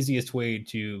 And the easiest way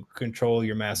to control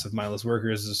your mass of mindless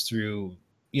workers is through,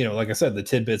 like I said, the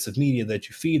tidbits of media that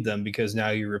you feed them, because now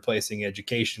you're replacing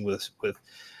education with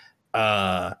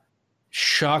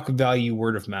shock value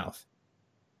word of mouth.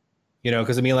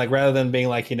 Because I mean, like, rather than being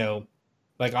like,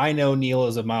 like, I know Neil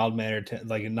is a mild-mannered,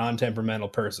 like a non-temperamental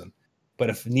person, but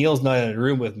if Neil's not in a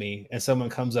room with me and someone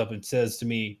comes up and says to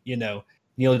me,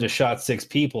 Neil just shot 6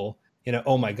 people,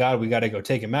 oh my God, we got to go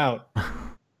take him out.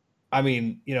 I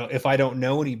mean, if I don't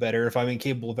know any better, if I'm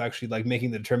incapable of actually like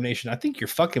making the determination, I think you're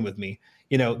fucking with me,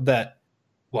 that,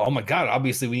 well, oh my God,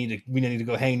 obviously we need to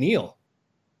go hang Neil.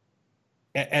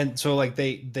 And so like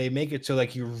they make it so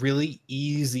like you're really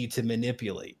easy to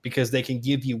manipulate, because they can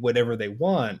give you whatever they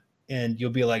want and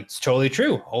you'll be like, it's totally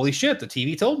true. Holy shit, the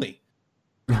TV told me.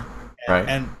 Right.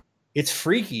 And it's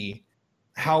freaky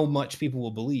how much people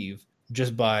will believe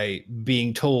just by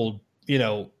being told,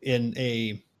 in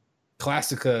a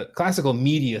classical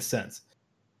media sense,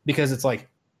 because it's like,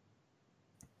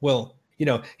 well, you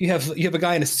have a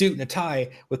guy in a suit and a tie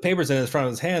with papers in his front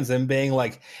of his hands and being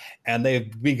like, and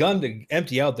they've begun to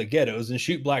empty out the ghettos and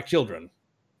shoot black children.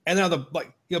 And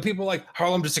now people are like,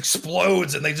 Harlem just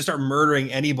explodes and they just start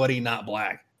murdering anybody not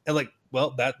black. And like,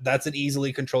 well, that's an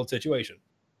easily controlled situation.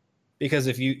 Because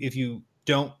if you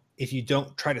don't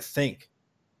try to think,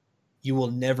 you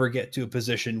will never get to a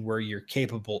position where you're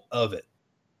capable of it.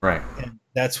 Right. And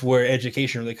that's where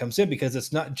education really comes in, because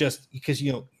it's not just because,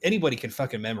 anybody can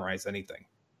fucking memorize anything.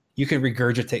 You can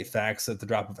regurgitate facts at the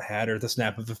drop of a hat or the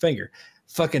snap of a finger.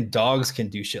 Fucking dogs can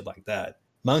do shit like that.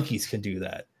 Monkeys can do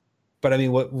that. But I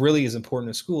mean, what really is important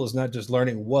in school is not just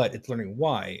learning what, it's learning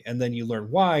why. And then you learn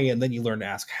why, and then you learn to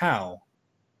ask how.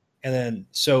 And then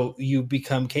so you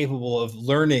become capable of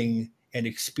learning and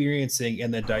experiencing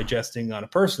and then digesting on a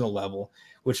personal level,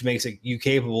 which makes you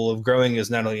capable of growing as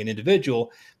not only an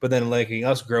individual, but then letting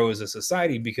us grow as a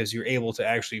society, because you're able to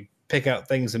actually pick out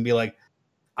things and be like,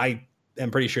 I am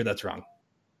pretty sure that's wrong.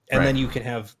 And right. Then you can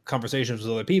have conversations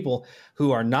with other people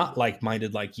who are not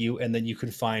like-minded like you, and then you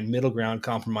can find middle ground,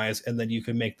 compromise, and then you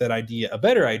can make that idea a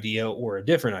better idea or a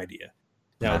different idea.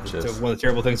 Now, one of the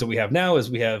terrible things that we have now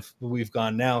is we've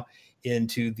gone now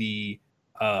into the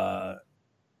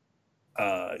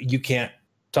you can't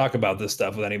talk about this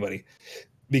stuff with anybody,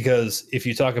 because if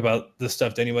you talk about this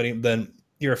stuff to anybody, then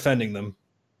you're offending them,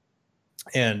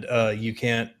 and you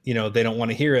can't, they don't want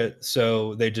to hear it,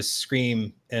 so they just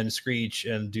scream and screech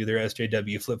and do their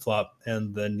SJW flip-flop,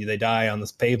 and then they die on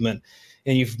this pavement,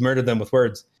 and you've murdered them with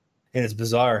words, and it's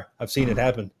bizarre. I've seen it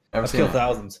happen. I've killed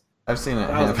thousands. I've seen it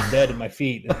happen. Dead at my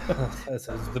feet. That's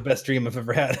the best dream I've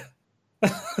ever had.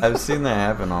 I've seen that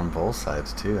happen on both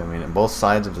sides too. I mean, both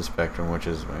sides of the spectrum, which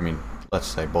is, I mean, let's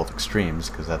say both extremes,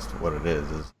 because that's what it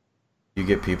is you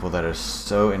get people that are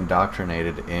so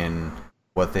indoctrinated in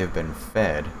what they've been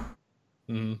fed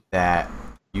that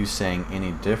you saying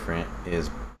any different is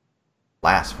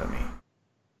blasphemy.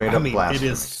 Blasphemy. It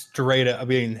is straight up,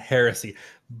 heresy.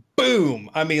 Boom.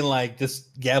 I mean, like,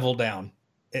 just gavel down.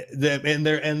 And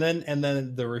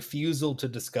then the refusal to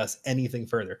discuss anything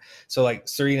further. So like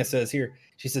Serena says here,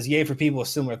 she says, yay for people with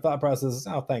similar thought processes.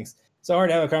 Oh, thanks. It's hard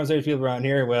to have a conversation with people around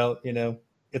here. Well,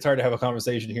 it's hard to have a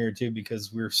conversation here too,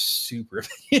 because we're super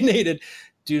opinionated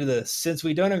due to since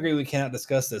we don't agree, we cannot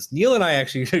discuss this. Neil and I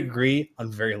actually agree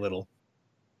on very little.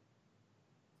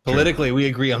 Politically, we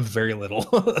agree on very little,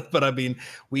 but I mean,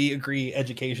 we agree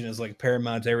education is like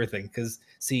paramount to everything. Because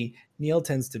see, Neil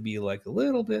tends to be like a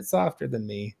little bit softer than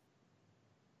me.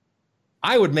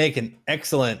 I would make an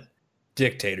excellent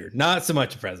dictator, not so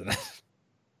much a president.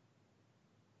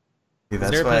 See,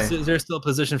 is there still a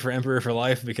position for emperor for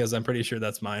life? Because I'm pretty sure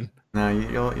that's mine. No,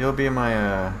 you'll be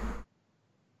my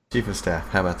chief of staff.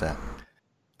 How about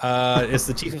that? Is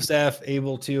the chief of staff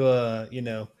able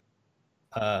to,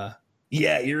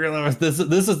 yeah, your real owners. This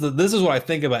is what I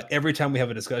think about every time we have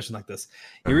a discussion like this.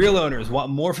 Your real owners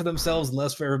want more for themselves and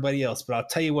less for everybody else. But I'll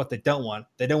tell you what they don't want.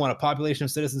 They don't want a population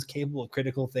of citizens capable of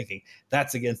critical thinking.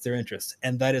 That's against their interests,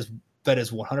 and that is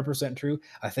 100% true.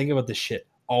 I think about this shit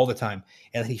all the time,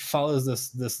 and he follows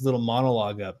this little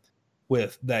monologue up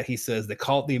with that. He says they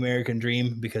call it the American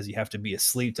dream because you have to be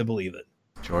asleep to believe it.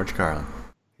 George Carlin.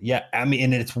 Yeah, I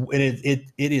mean, and it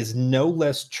is no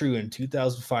less true in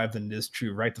 2005 than it is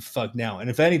true right the fuck now. And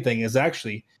if anything, is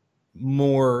actually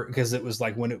more, because it was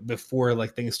like before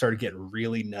like things started getting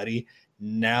really nutty.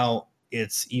 Now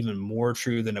it's even more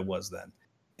true than it was then,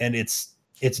 and it's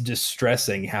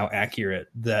distressing how accurate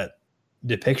that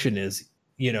depiction is.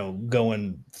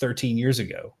 Going 13 years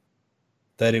ago,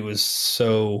 that it was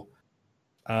so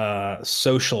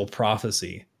social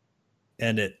prophecy.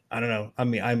 And I don't know. I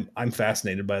mean, I'm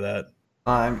fascinated by that.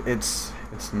 It's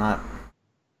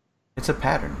a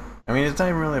pattern. I mean, it's not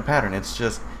even really a pattern. It's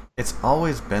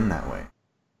always been that way.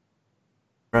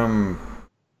 From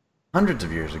hundreds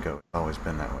of years ago, it's always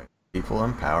been that way. People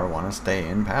in power want to stay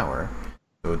in power,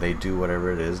 so they do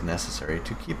whatever it is necessary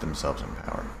to keep themselves in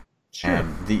power. Sure.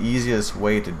 And the easiest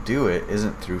way to do it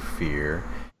isn't through fear,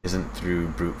 isn't through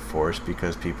brute force,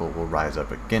 because people will rise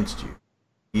up against you.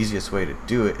 The easiest way to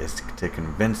do it is to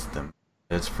convince them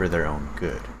that it's for their own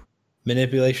good.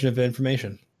 Manipulation of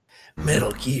information.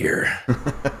 Metal Gear.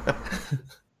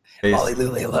 Ollie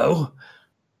Lulelo.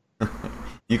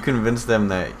 You convince them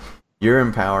that you're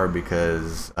in power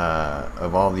because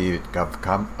of all the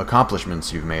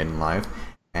accomplishments you've made in life,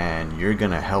 and you're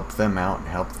going to help them out and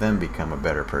help them become a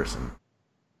better person.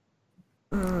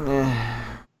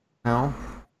 No.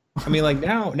 I mean, like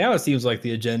now it seems like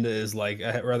the agenda is like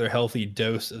a rather healthy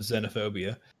dose of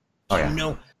xenophobia.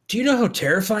 Do you know how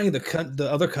terrifying the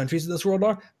other countries in this world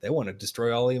are? They want to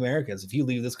destroy all the Americans. If you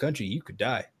leave this country, you could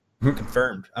die.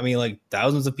 Confirmed. I mean, like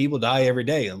thousands of people die every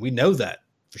day, and we know that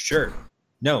for sure.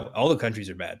 No, all the countries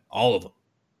are bad. All of them.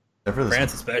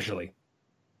 France especially.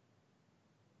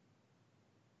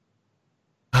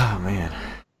 Oh, man.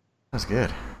 That's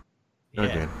good.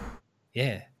 Really good.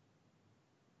 Yeah.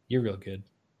 You're real good.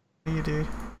 You dude.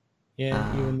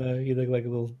 Yeah, even though you look like a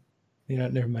little,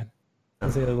 never mind.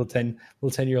 I'll say a little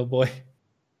 10-year-old boy.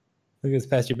 Look, it's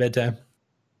past your bedtime.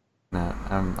 No,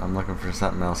 I'm looking for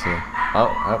something else here.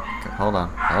 Oh, hold on.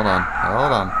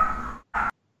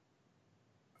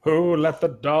 Who let the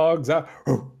dogs out?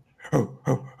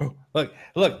 Look,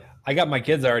 I got my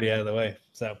kids already out of the way,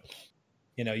 so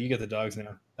you get the dogs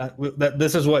now.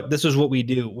 This is what we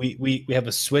do. We have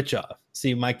a switch off.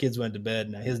 See, my kids went to bed,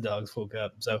 now his dogs woke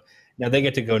up, so now they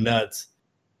get to go nuts,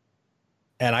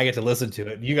 and I get to listen to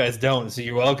it. You guys don't, so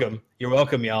you're welcome. You're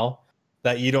welcome, y'all.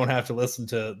 That you don't have to listen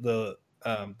to the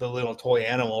little toy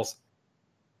animals.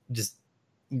 Just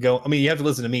go. I mean, you have to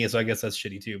listen to me, so I guess that's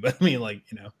shitty too. But I mean, like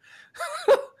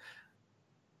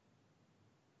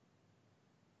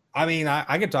I mean,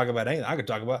 I could talk about anything. I could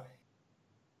talk about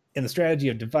in the strategy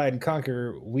of divide and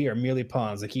conquer, we are merely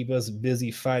pawns that keep us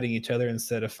busy fighting each other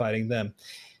instead of fighting them.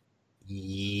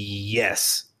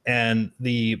 Yes. And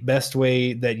the best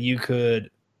way that you could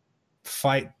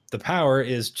fight the power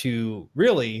is to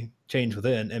really change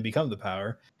within and become the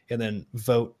power, and then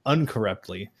vote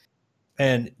uncorruptly.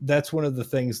 And that's one of the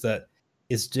things that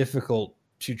is difficult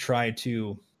to try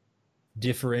to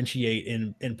differentiate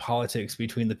in politics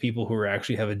between the people who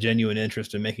actually have a genuine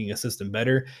interest in making a system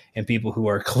better and people who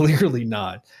are clearly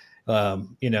not.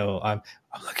 I'm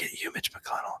looking at you, Mitch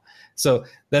McConnell. So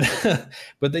that,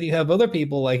 but then you have other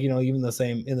people like, even in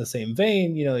the same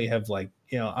vein, you have like,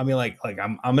 I mean, like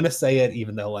I'm going to say it,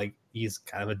 even though like he's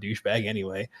kind of a douchebag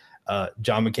anyway.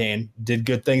 John McCain did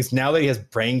good things. Now that he has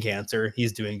brain cancer,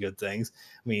 he's doing good things.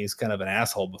 I mean, he's kind of an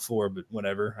asshole before, but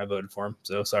whatever, I voted for him.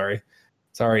 So sorry,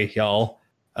 y'all.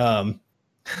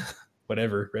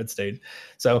 Whatever, red state.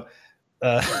 So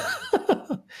it's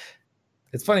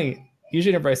funny.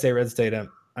 Usually whenever I say red state,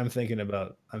 I'm thinking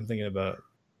about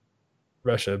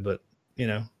Russia, but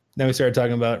now we started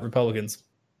talking about Republicans.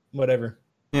 Whatever.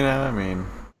 I mean,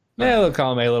 yeah, a little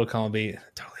column A, a little column B.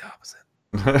 Totally opposite.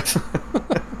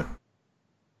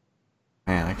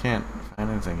 Man, I can't find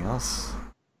anything else.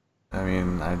 I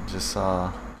mean, I just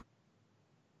saw,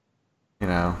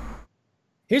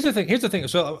 Here's the thing.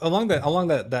 So along that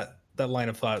line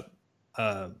of thought,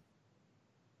 I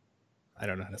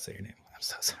don't know how to say your name. I'm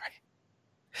so sorry.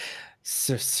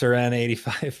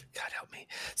 Saran85. God help me.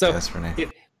 So S Renee.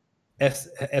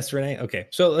 S Renee. Okay.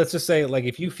 So let's just say, like,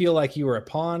 if you feel like you are a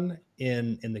pawn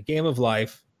in the game of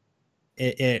life,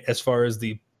 as far as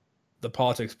the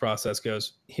politics process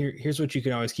goes, here's what you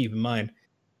can always keep in mind.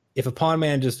 If a pawn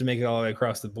manages to make it all the way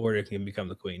across the board, it can become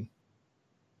the queen.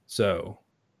 So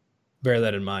bear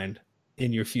that in mind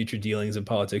in your future dealings in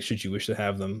politics, should you wish to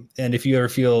have them. And if you ever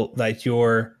feel like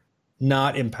you're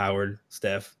not empowered,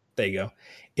 Steph, there you go.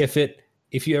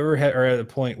 If you ever are at a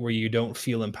point where you don't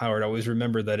feel empowered, always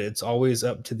remember that it's always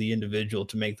up to the individual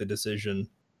to make the decision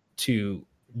to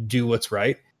do what's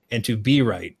right and to be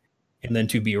right, and then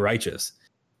to be righteous.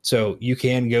 So you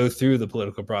can go through the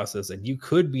political process and you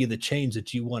could be the change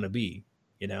that you want to be.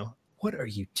 What are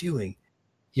you doing?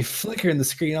 You're flickering the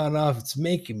screen on and off. It's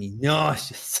making me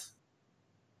nauseous.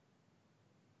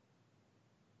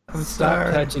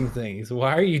 Stop touching things.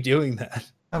 Why are you doing that?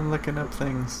 I'm looking up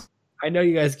things. I know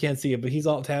you guys can't see it, but he's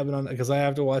alt tabbing on it because I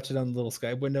have to watch it on the little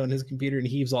Skype window on his computer, and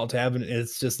he's alt tabbing, and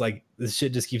it's just like this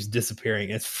shit just keeps disappearing.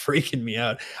 It's freaking me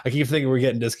out. I keep thinking we're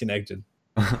getting disconnected.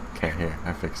 Okay, here,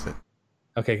 I fixed it.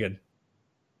 Okay, good.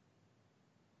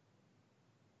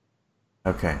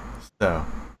 Okay, so.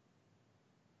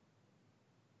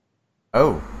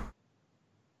 Oh.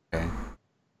 Okay.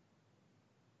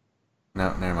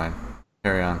 No, never mind.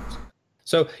 Carry on.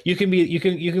 So you can make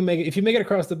it, if you make it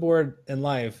across the board in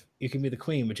life, you can be the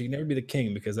queen, but you can never be the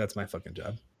king because that's my fucking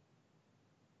job.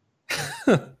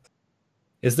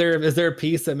 Is there a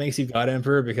piece that makes you God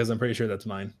Emperor? Because I'm pretty sure that's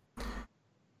mine.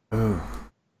 Ooh.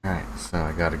 All right, so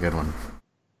I got a good one.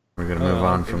 We're gonna move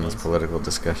on from this political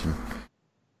discussion.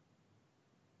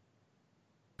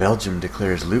 Belgium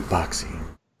declares loot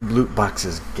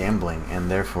boxes gambling and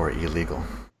therefore illegal.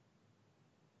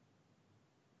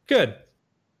 Good.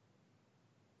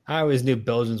 I always knew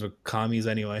Belgians were commies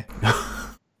anyway.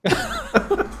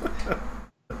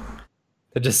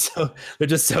 They're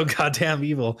just so goddamn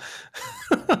evil.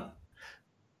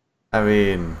 I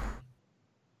mean,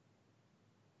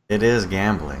 it is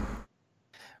gambling.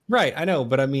 Right, I know,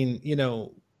 but I mean,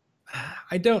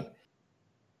 I don't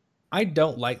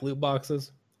like loot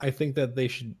boxes. I think that they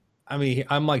should. I mean,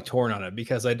 I'm like torn on it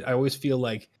because I always feel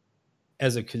like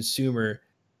as a consumer,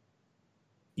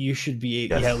 you should be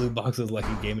loot boxes like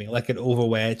in gaming, like an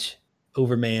Overwatch,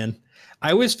 Overman.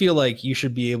 I always feel like you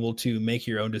should be able to make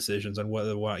your own decisions on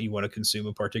whether or not you want to consume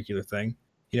a particular thing.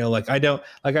 Like I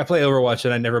play Overwatch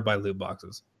and I never buy loot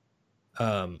boxes.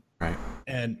 Right.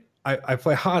 And I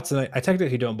play HOTS and I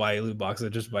technically don't buy loot boxes, I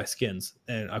just buy skins,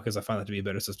 and because I find that to be a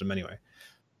better system anyway.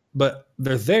 But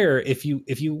they're there if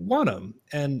you want them,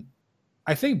 and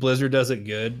I think Blizzard does it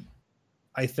good.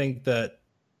 I think that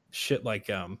shit like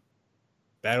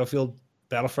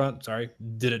Battlefront,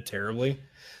 did it terribly.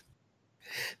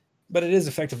 But it is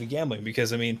effectively gambling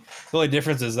because, I mean, the only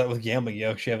difference is that with gambling, you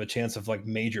actually have a chance of like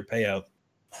major payout,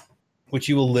 which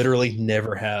you will literally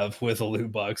never have with a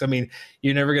loot box. I mean,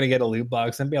 you're never going to get a loot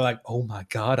box and be like, oh my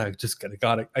God, I just got a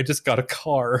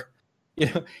car.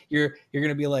 You're going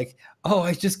to be like, oh,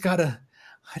 I just got a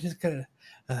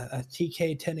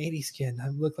TK 1080 skin. I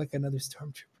look like another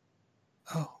stormtrooper.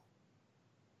 Oh,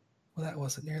 well, that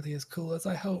wasn't nearly as cool as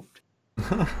I hoped.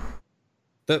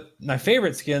 My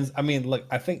favorite skins, I mean, look,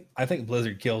 I think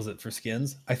Blizzard kills it for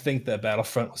skins. I think that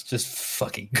Battlefront was just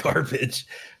fucking garbage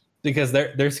because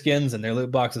their skins and their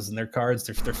loot boxes and their cards,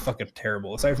 they're fucking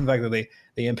terrible. Aside from the fact that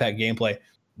they impact gameplay,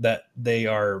 that they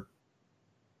are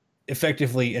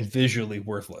effectively and visually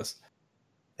worthless.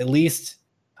 At least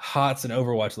HOTS and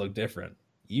Overwatch look different.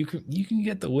 You can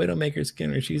get the Widowmaker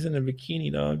skin where she's in a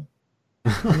bikini, dog.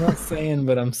 I'm not saying,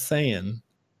 but I'm saying.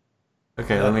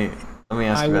 Okay, let me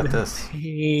ask you about this.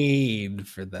 Paid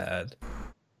for that.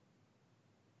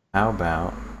 How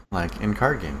about like in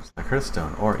card games, like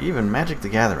Hearthstone, or even Magic the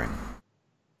Gathering?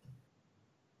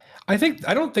 I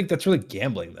don't think that's really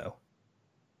gambling though.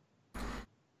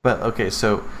 But okay,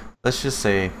 so let's just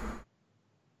say,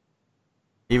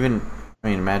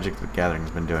 Magic the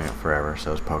Gathering's been doing it forever.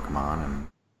 So is Pokemon and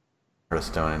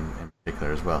Hearthstone in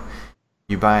particular as well.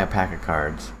 You buy a pack of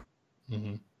cards.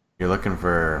 Mm-hmm. You're looking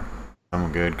for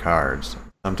some good cards.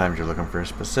 Sometimes you're looking for a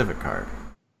specific card.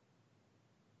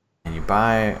 And you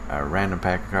buy a random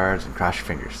pack of cards and cross your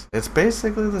fingers. It's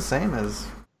basically the same as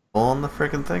pulling the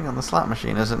freaking thing on the slot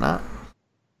machine, is it not?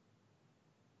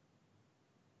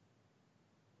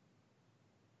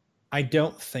 I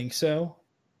don't think so.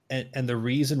 And the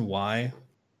reason why,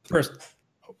 first,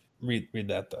 read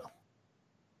that though.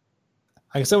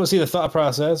 I can still see the thought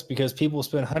process because people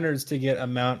spend hundreds to get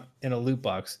amount in a loot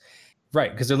box. Right,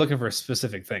 because they're looking for a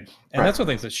specific thing. And that's what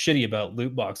things that's shitty about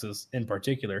loot boxes in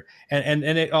particular. And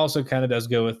it also kind of does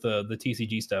go with the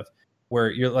TCG stuff where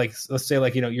you're like, let's say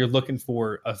like, you're looking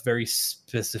for a very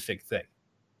specific thing.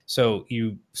 So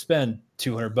you spend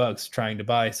 $200 trying to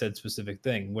buy said specific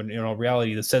thing when in all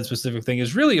reality, the said specific thing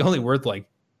is really only worth like,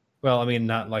 well, I mean,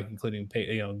 not like including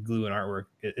glue and artwork.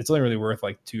 It's only really worth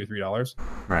like $2 or $3.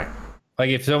 Right. Like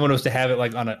if someone was to have it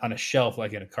like on a shelf,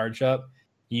 like in a card shop,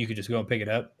 you could just go and pick it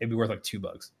up. It'd be worth like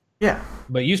 $2. Yeah.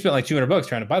 But you spent like $200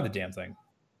 trying to buy the damn thing.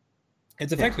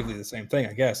 It's effectively the same thing,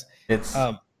 I guess.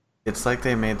 It's like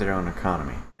they made their own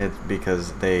economy. It's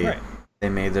because they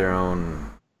made their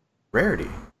own rarity.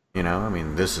 I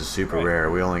mean, this is super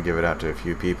rare. We only give it out to a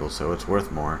few people, so it's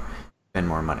worth more, spend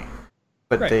more money.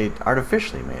 But they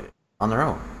artificially made it on their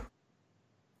own.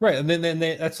 Right, and then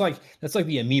that's like the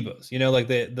amiibos. Like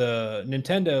the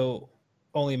Nintendo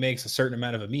only makes a certain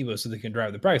amount of amiibos so they can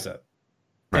drive the price up.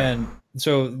 Right. And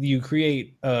so you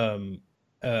create an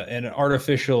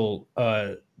artificial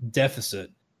deficit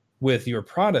with your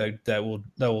product that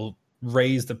will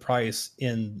raise the price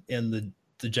in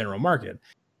the general market.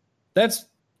 That's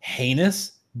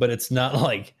heinous, but it's not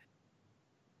like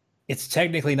it's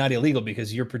technically not illegal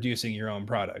because you're producing your own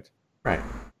product. Right.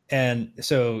 And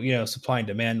so, supply and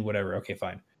demand, whatever. Okay,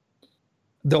 fine.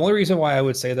 The only reason why I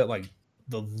would say that like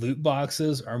the loot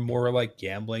boxes are more like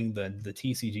gambling than the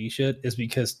TCG shit is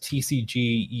because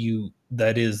TCG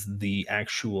that is the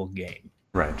actual game.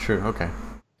 Right. True. Okay.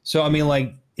 So I mean,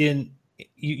 like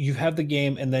you have the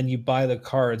game and then you buy the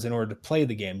cards in order to play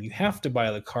the game. You have to buy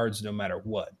the cards no matter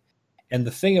what. And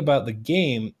the thing about the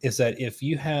game is that if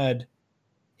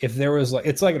there was like,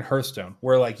 it's like in Hearthstone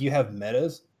where like you have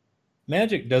metas.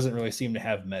 Magic doesn't really seem to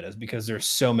have metas because there's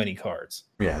so many cards.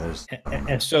 Yeah, there's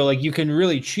and so like you can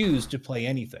really choose to play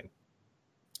anything.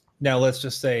 Now let's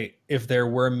just say if there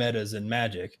were metas in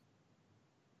Magic,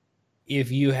 if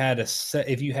you had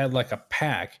like a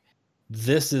pack,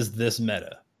 this is this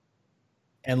meta.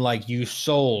 And like you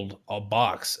sold a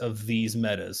box of these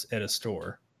metas at a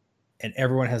store and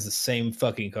everyone has the same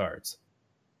fucking cards.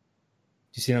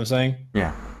 Do you see what I'm saying?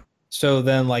 Yeah. So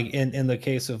then, like in the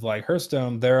case of like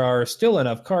Hearthstone, there are still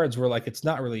enough cards where like it's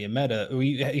not really a meta.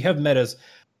 You have metas,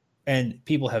 and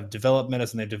people have developed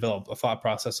metas, and they develop a thought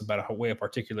process about how way a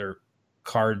particular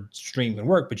card stream can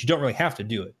work. But you don't really have to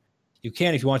do it. You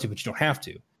can if you want to, but you don't have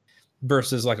to.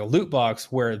 Versus like a loot box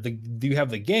where you have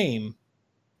the game,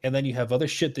 and then you have other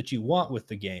shit that you want with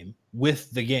the game.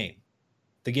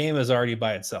 The game is already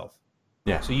by itself.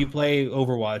 Yeah. So you play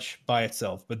Overwatch by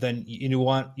itself, but then you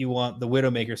want the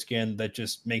Widowmaker skin that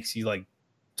just makes you like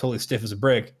totally stiff as a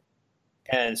brick,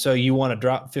 and so you want to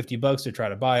drop $50 to try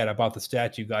to buy it. I bought the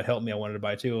statue. God help me, I wanted to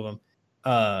buy 2 of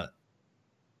them.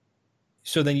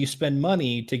 So then you spend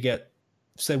money to get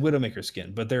said Widowmaker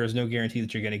skin, but there is no guarantee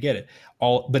that you're going to get it.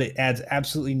 But it adds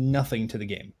absolutely nothing to the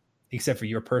game except for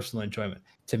your personal enjoyment.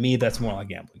 To me, that's more like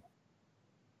gambling.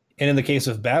 And in the case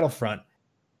of Battlefront,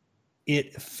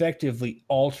 it effectively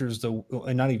alters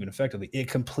not even effectively, it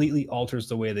completely alters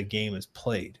the way the game is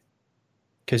played.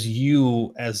 Because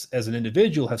you, as an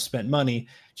individual, have spent money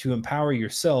to empower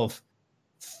yourself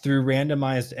through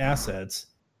randomized assets,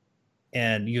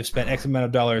 and you've spent X amount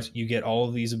of dollars, you get all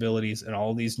of these abilities and all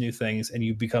of these new things, and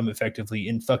you become effectively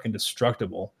fucking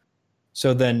indestructible.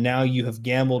 So then now you have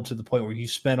gambled to the point where you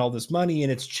spent all this money,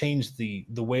 and it's changed the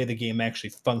way the game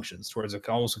actually functions towards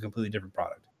almost a completely different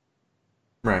product.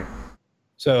 Right.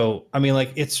 So, I mean,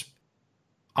 like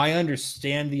I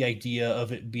understand the idea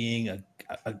of it being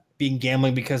being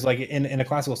gambling because, like, in a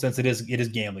classical sense, it is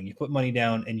gambling. You put money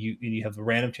down and you have a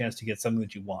random chance to get something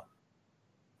that you want.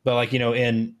 But like,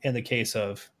 in the case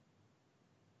of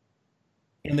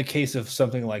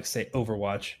something like, say,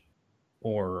 Overwatch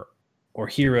or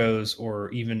Heroes,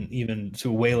 or even to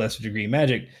a way lesser degree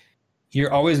Magic,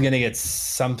 you're always going to get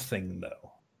something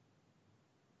though.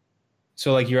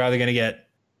 So like you're either going to get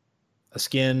a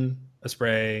skin, a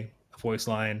spray, a voice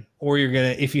line, or you're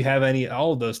going to, if you have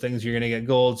all of those things, you're going to get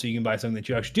gold so you can buy something that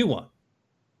you actually do want.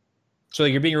 So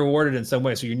like you're being rewarded in some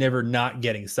way, so you're never not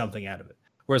getting something out of it.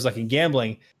 Whereas like in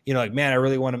gambling, like, man, I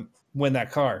really want to win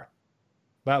that car.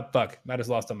 Well, fuck, I just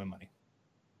lost all my money.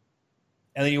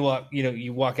 And then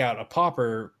you walk out a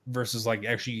pauper versus like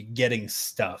actually getting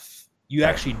stuff. You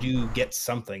actually do get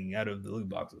something out of the loot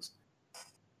boxes.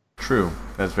 True.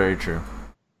 That's very true.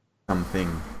 Something.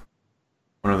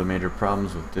 One of the major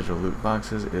problems with digital loot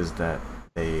boxes is that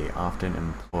they often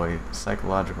employ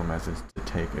psychological methods to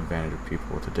take advantage of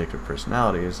people with addictive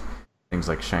personalities. Things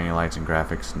like shiny lights and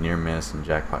graphics, near miss, and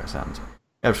jackpot sounds.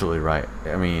 Absolutely right.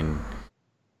 I mean,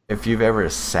 if you've ever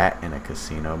sat in a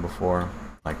casino before,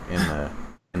 like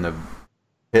in the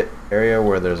pit area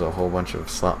where there's a whole bunch of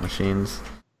slot machines,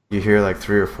 you hear like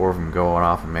 3 or 4 of them going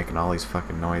off and making all these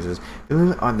fucking noises.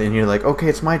 And then you're like, okay,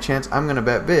 it's my chance. I'm gonna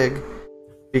bet big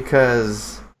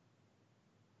because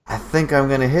I think I'm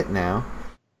gonna hit now.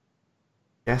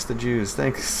 Gas the Jews.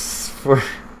 Thanks for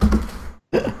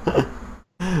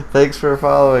thanks for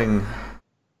following.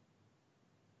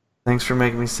 Thanks for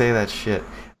making me say that shit.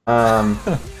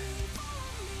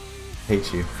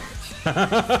 Hate you.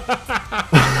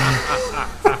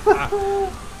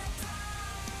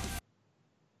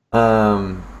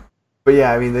 But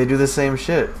yeah, I mean, they do the same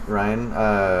shit, Ryan.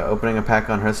 Opening a pack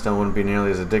on Hearthstone wouldn't be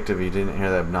nearly as addictive if you didn't hear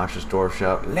that obnoxious dwarf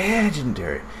shout,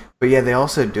 "Legendary!" But yeah, they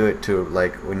also do it to,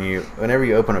 like, whenever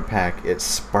you open a pack, it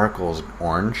sparkles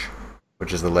orange,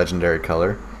 which is the legendary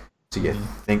color. So you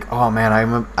think, oh man,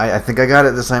 I think I got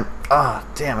it this time. Ah,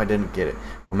 oh, damn, I didn't get it.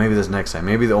 Well, maybe this next time.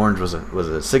 Maybe the orange was a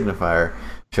signifier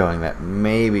showing that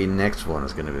maybe next one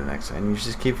is going to be the next time. And you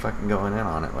just keep fucking going in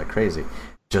on it like crazy,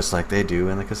 just like they do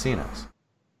in the casinos.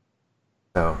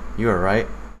 So you are right.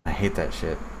 I hate that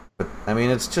shit. But I mean,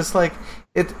 it's just like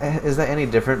it. Is that any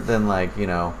different than like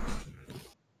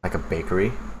like a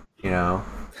bakery,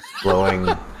 blowing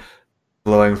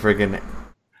friggin'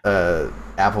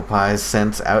 apple pie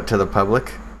scents out to the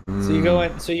public? So you go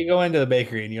in. So you go into the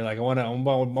bakery and you're like, I want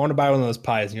to buy one of those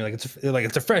pies, and you're like,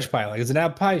 it's a fresh pie. Like, it's an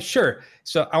apple pie. Sure.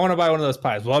 So I want to buy one of those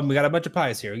pies. Well, we got a bunch of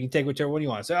pies here. You can take whichever one you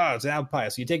want. So it's an apple pie.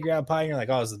 So you take your apple pie and you're like,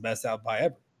 oh, this is the best apple pie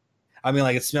ever. I mean,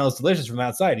 like, it smells delicious from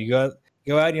outside. You go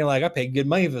out and you're like, I paid good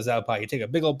money for this apple pie. You take a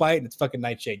big old bite and it's fucking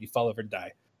nightshade. You fall over and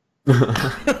die.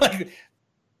 Like,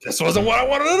 this wasn't what I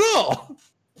wanted at all.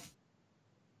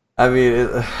 I mean,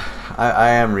 I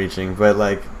am reaching, but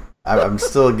like, I'm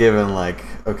still given like,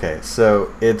 okay,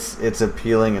 so it's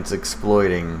appealing, it's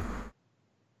exploiting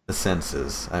the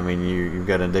senses. I mean, you've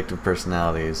got addictive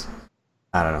personalities.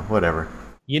 I don't know, whatever.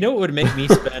 You know what would make me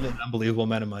spend an unbelievable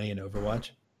amount of money in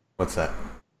Overwatch? What's that?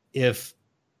 If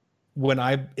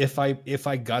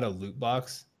I got a loot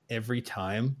box every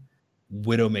time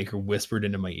Widowmaker whispered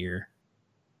into my ear.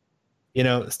 You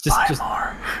know, it's just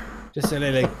more. Just saying,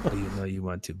 like, oh, you know, you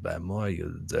want to buy more,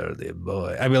 you dirty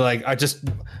boy. I mean, like, I just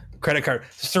credit card,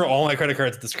 just throw all my credit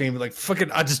cards at the screen, be like, fucking,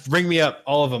 just ring me up,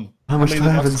 all of them. How much do I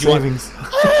have in savings?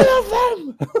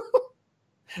 I love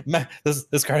them.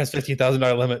 This card has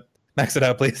 $15,000 limit. Max it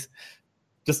out, please.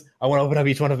 Just, I want to open up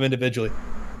each one of them individually.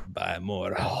 Buy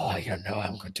more. Oh, you know,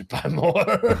 I'm going to buy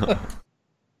more.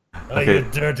 Okay. You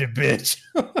dirty bitch.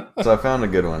 So I found a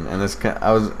good one, and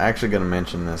I was actually going to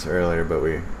mention this earlier, but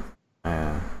we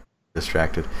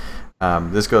distracted.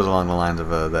 This goes along the lines of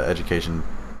the education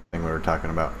thing we were talking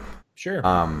about. Sure.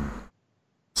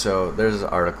 So there's an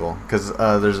article, because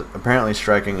there's apparently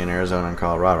striking in Arizona and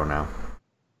Colorado now.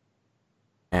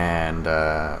 And,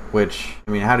 which,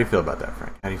 I mean, how do you feel about that,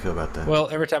 Frank? How do you feel about that? Well,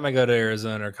 every time I go to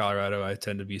Arizona or Colorado, I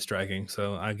tend to be striking,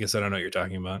 so I guess I don't know what you're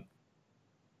talking about.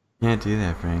 You can't do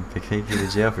that, Frank. They take you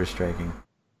to jail for striking.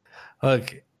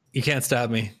 Look, you can't stop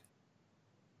me.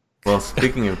 Well,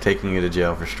 speaking of taking you to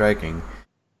jail for striking,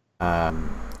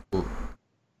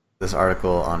 this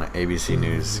article on ABC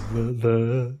News,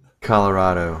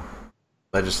 Colorado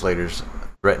legislators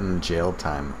threaten jail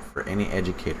time for any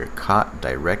educator caught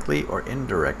directly or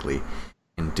indirectly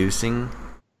inducing,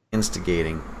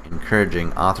 instigating,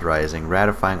 encouraging, authorizing,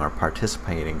 ratifying, or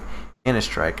participating in a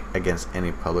strike against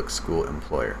any public school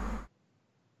employer.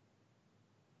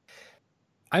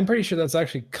 I'm pretty sure that's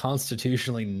actually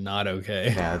constitutionally not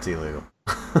okay. Yeah, it's illegal.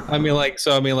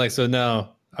 So no.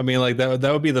 I mean, like,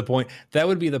 that would be the point. That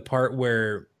would be the part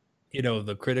where, you know,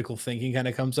 the critical thinking kind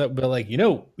of comes up. But, like, you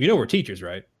know, we're teachers,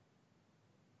 right?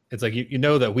 It's like, you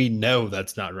know that we know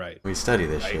that's not right. We study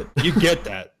this right? shit. You get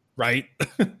that, right?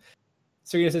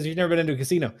 Serena says, you've never been into a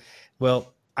casino.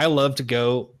 Well, I love to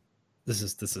go. This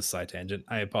is a side tangent.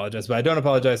 I apologize, but I don't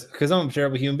apologize because I'm a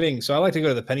terrible human being. So I like to go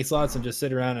to the penny slots and just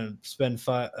sit around and spend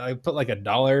I put like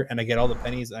 $1 and I get all the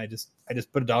pennies. And I just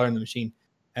put $1 in the machine.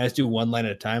 And I just do one line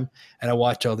at a time. And I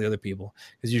watch all the other people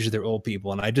because usually they're old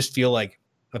people. And I just feel like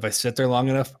if I sit there long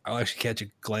enough, I'll actually catch a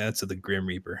glance of the Grim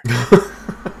Reaper.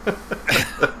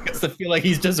 Because I feel like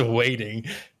he's just waiting.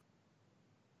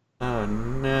 Oh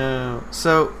no!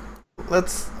 So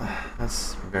that's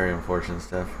very unfortunate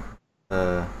stuff.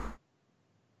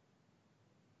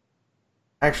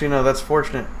 Actually, no, that's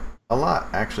fortunate a lot.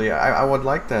 Actually, I would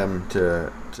like them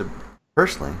to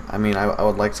personally. I mean, I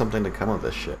would like something to come of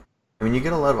this shit. I mean, you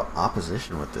get a lot of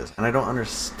opposition with this, and I don't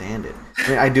understand it. I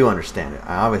mean, I do understand it.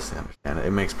 I obviously understand it. It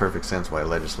makes perfect sense why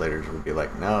legislators would be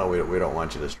like, no, we don't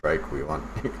want you to strike. We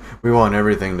want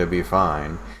everything to be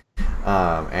fine.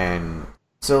 And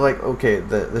so, like, okay,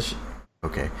 the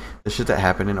shit that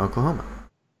happened in Oklahoma.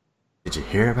 Did you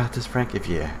hear about this, Frank? If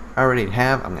you already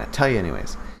have, I'm gonna tell you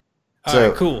anyways. All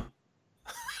right, cool.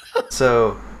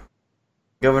 So,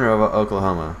 governor of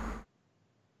Oklahoma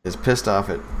is pissed off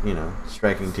at, you know,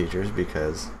 striking teachers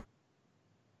because,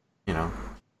 you know,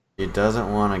 he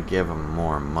doesn't want to give them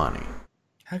more money.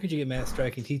 How could you get mad at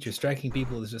striking teachers? Striking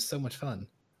people is just so much fun,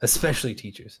 especially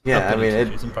teachers. Yeah, I mean,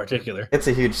 teachers in particular. It's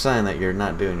a huge sign that you're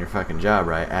not doing your fucking job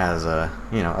right as a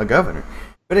governor.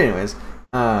 But anyways,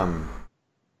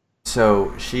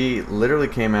 so she literally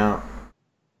came out.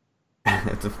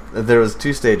 There was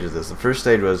 2 stages of this. The first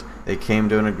stage was they came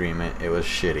to an agreement. It was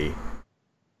shitty.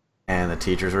 And the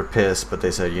teachers were pissed, but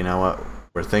they said, you know what?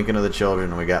 We're thinking of the children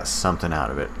and we got something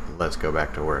out of it. Let's go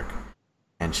back to work.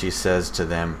 And she says to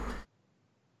them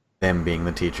being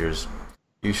the teachers,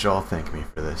 you should all thank me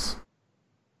for this.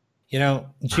 You know,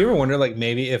 do you ever wonder, like,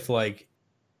 maybe if, like,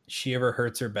 she ever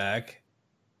hurts her back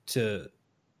to,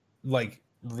 like,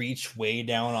 reach way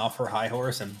down off her high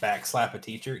horse and backslap a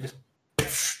teacher?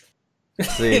 Just...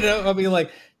 See, you know, I mean,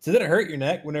 like, does it hurt your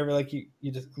neck whenever, like, you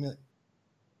just... I mean, like...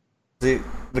 See,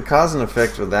 the cause and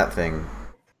effect with that thing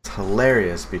is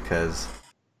hilarious because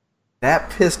that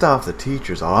pissed off the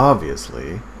teachers,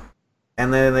 obviously,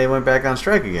 and then they went back on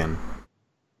strike again.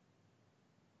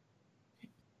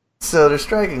 So they're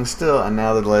striking still, and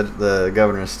now the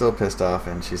governor is still pissed off,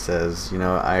 and she says,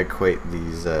 I equate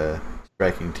these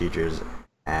striking teachers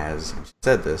as, she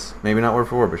said this, maybe not word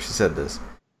for word, but she said this,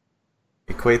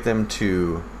 equate them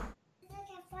to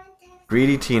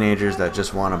greedy teenagers that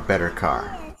just want a better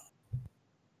car.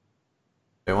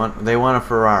 They want a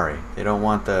Ferrari. They don't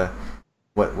want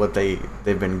what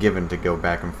they've been given to go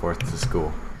back and forth to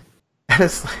school. And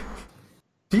it's like,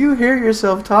 do you hear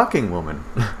yourself talking, woman?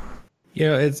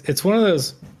 It's one of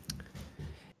those.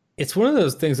 It's one of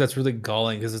those things that's really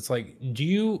galling because it's like, do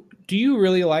you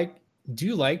like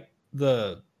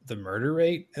the murder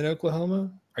rate in Oklahoma?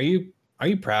 Are you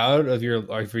proud of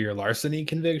your larceny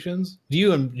convictions? Do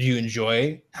you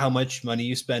enjoy how much money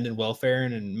you spend in welfare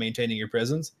and maintaining your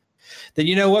prisons? Then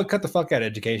you know what? Cut the fuck out of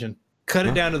education. Cut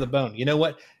it down to the bone. You know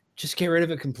what? Just get rid of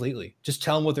it completely. Just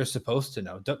tell them what they're supposed to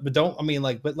know.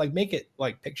 But make it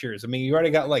like pictures. I mean, you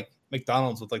already got like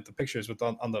McDonald's with like the pictures with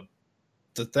on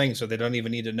the thing, so they don't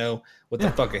even need to know what the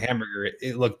fuck a hamburger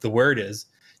the word is.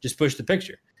 Just push the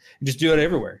picture. Just do it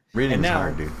everywhere. Reading's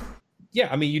hard, dude.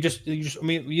 Yeah, I mean, you just I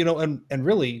mean, and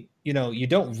really, you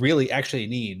don't really actually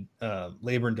need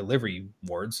labor and delivery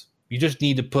wards. You just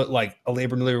need to put like a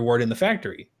labor and delivery ward in the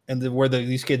factory and where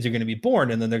these kids are going to be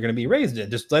born and then they're going to be raised in.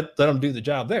 Just let them do the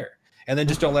job there, and then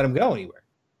just don't let them go anywhere.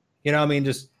 I mean,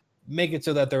 just make it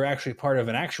so that they're actually part of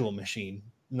an actual machine,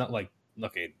 not like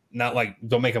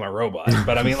don't make them a robot,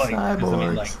 but I mean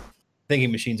like thinking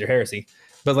machines are heresy,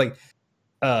 but like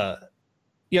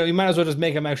you might as well just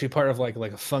make them actually part of like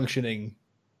a functioning,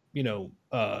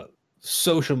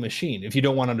 social machine if you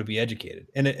don't want them to be educated.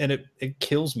 And it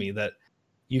kills me that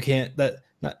you can't that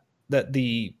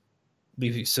the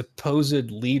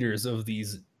supposed leaders of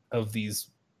these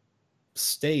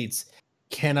states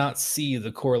cannot see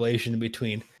the correlation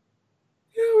between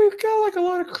we've got like a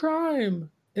lot of crime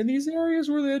in these areas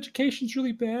where the education's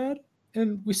really bad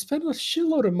and we spend a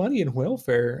shitload of money in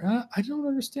welfare. I don't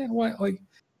understand why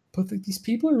but these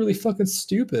people are really fucking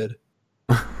stupid.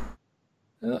 I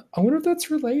wonder if that's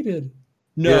related.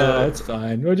 No, it's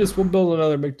fine. We'll build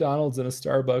another McDonald's and a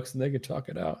Starbucks, and they can talk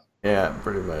it out. Yeah,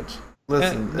 pretty much.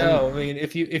 Listen, I mean,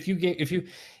 if you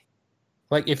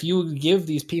give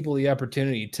these people the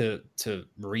opportunity to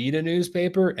read a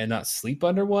newspaper and not sleep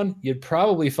under one, you'd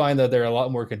probably find that they're a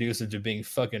lot more conducive to being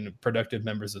fucking productive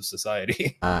members of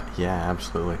society. Yeah,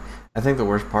 absolutely. I think the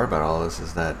worst part about all this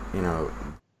is that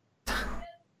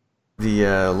the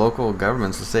local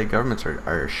governments, the state governments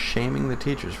are shaming the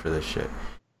teachers for this shit.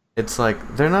 It's like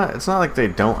it's not like they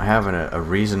don't have a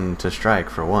reason to strike,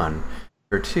 for one.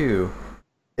 For two,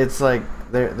 it's like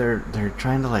they're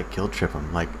trying to like guilt trip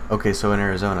them. Like, okay, so in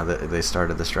Arizona they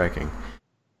started the striking,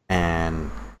 and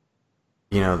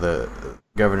the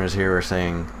governors here are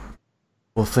saying,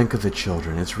 well, think of the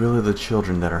children. It's really the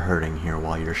children that are hurting here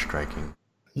while you're striking.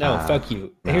 No, fuck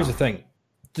you. No. Here's the thing.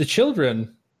 The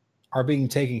children are being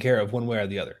taken care of one way or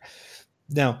the other.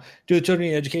 Now, do the children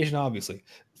need education? Obviously,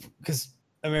 because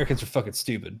Americans are fucking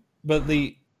stupid. But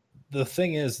the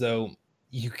thing is, though,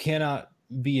 you cannot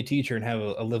be a teacher and have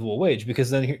a livable wage, because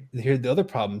then here the other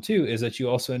problem too is that you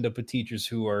also end up with teachers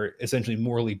who are essentially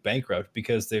morally bankrupt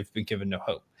because they've been given no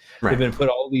hope. Right. They've been put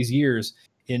all these years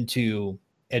into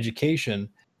education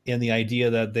in the idea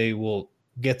that they will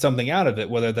get something out of it,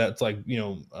 whether that's like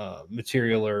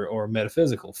material or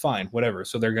metaphysical, fine, whatever.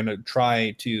 So they're going to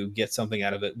try to get something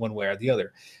out of it one way or the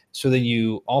other. So then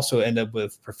you also end up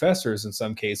with professors in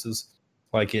some cases,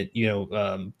 like I think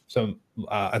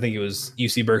it was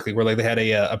UC Berkeley, where like they had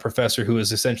a professor who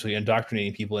was essentially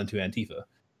indoctrinating people into Antifa.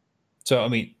 So I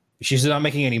mean, she's not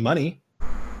making any money.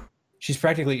 She's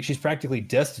practically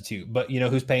destitute. But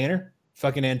who's paying her?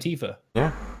 Fucking Antifa.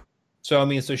 Yeah. So I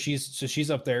mean, so she's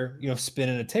up there,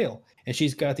 spinning a tail, and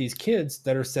she's got these kids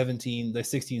that are 17, they're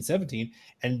 16, 17,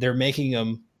 and they're making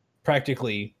them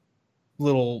practically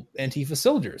little Antifa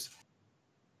soldiers.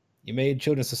 You made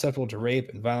children susceptible to rape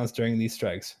and violence during these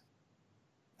strikes.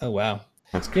 Oh wow,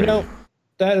 that's crazy.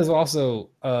 That is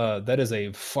also that is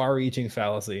a far-reaching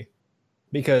fallacy,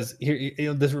 because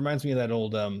here this reminds me of that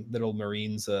old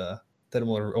Marines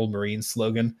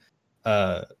slogan.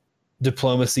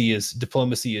 Diplomacy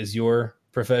is your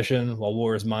profession, while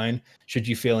war is mine. Should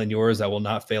you fail in yours, I will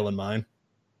not fail in mine.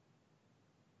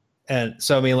 And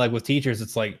so I mean, like with teachers,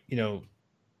 it's like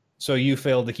so you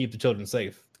failed to keep the children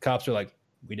safe. The cops are like,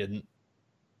 we didn't,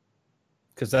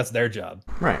 because that's their job,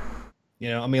 right?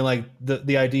 I mean, like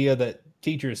the idea that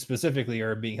teachers specifically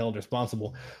are being held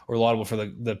responsible or liable for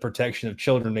the protection of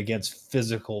children against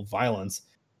physical violence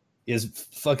is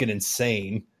fucking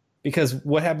insane. Because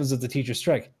what happens if the teachers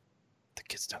strike? The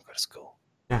kids don't go to school.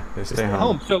 Yeah, they stay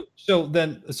home. So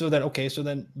then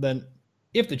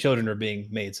if the children are being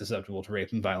made susceptible to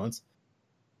rape and violence,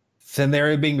 then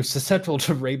they're being susceptible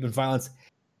to rape and violence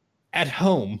at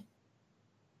home.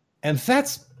 And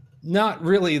that's not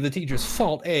really the teacher's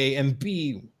fault, A, and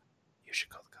B, you should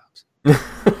call the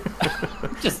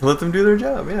cops. Just let them do their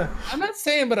job, yeah. I'm not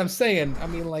saying, but I'm saying, I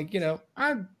mean, like, you know,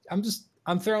 I'm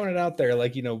throwing it out there,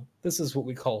 like, you know, this is what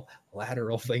we call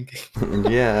lateral thinking.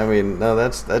 Yeah, I mean, no,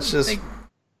 that's just...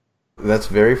 That's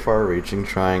very far-reaching,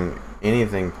 trying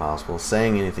anything possible,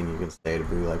 saying anything you can say to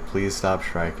be like, please stop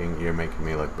striking, you're making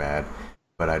me look bad,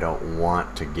 but I don't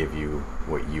want to give you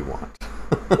what you want.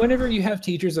 Whenever you have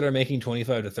teachers that are making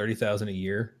 $25,000 to $30,000 a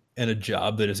year and a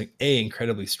job that is A,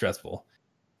 incredibly stressful,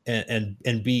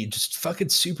 and B, just fucking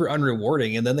super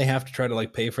unrewarding, and then they have to try to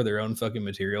like pay for their own fucking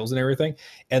materials and everything,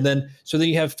 and then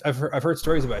you have I've heard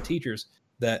stories about teachers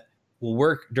that will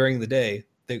work during the day.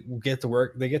 They get to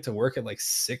work at like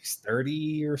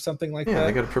 6:30 or something like that. Yeah,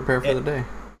 they got to prepare for the day.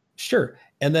 Sure.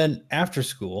 And then after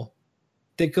school,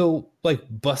 they go like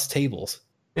bust tables.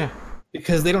 Yeah.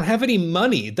 Because they don't have any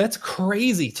money. That's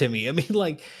crazy to me. I mean,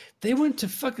 like, they went to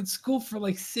fucking school for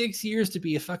like 6 years to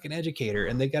be a fucking educator,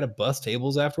 and they got to bust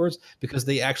tables afterwards because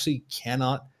they actually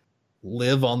cannot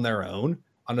live on their own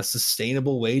on a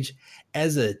sustainable wage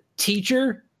as a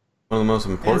teacher. One of the most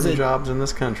important jobs in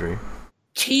this country.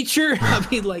 Teacher? I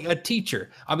mean, like a teacher.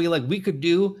 I mean, like we could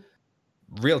do,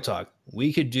 real talk,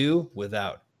 we could do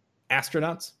without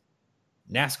astronauts,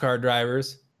 NASCAR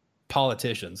drivers,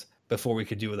 politicians before we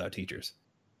could do without teachers.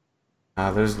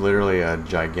 There's literally a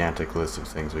gigantic list of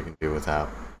things we can do without.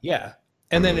 Yeah.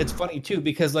 And then it's funny too,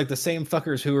 because like the same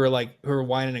fuckers who are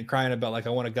whining and crying about like, I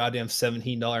want a goddamn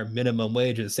 $17 minimum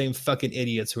wage are the same fucking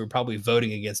idiots who are probably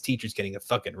voting against teachers getting a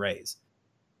fucking raise.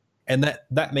 And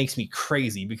that makes me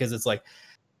crazy because it's like,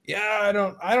 yeah, I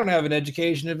don't have an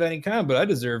education of any kind, but I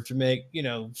deserve to make, you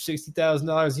know,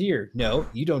 $60,000 a year. No,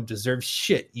 you don't deserve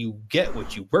shit. You get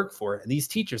what you work for. And these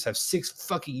teachers have 6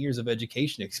 fucking years of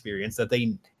education experience that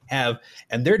they have,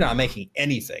 and they're not making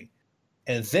anything.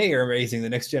 And they are raising the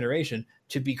next generation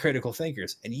to be critical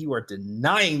thinkers. And you are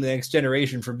denying the next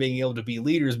generation from being able to be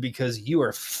leaders because you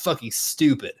are fucking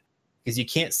stupid. Because you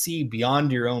can't see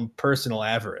beyond your own personal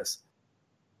avarice.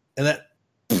 And that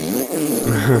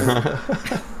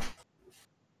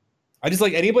I just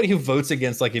like anybody who votes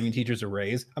against like giving teachers a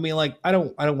raise. I mean, like I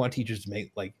don't want teachers to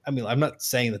make like, I mean, I'm not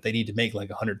saying that they need to make like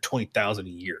 $120,000 a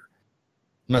year.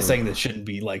 I'm not saying that shouldn't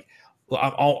be like, what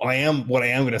I am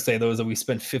going to say though is that we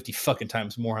spend 50 fucking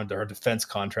times more on our defense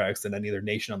contracts than any other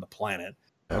nation on the planet.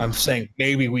 Yep. I'm saying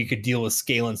maybe we could deal with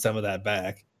scaling some of that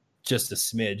back just a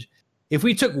smidge. If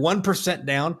we took 1%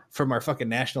 down from our fucking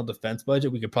national defense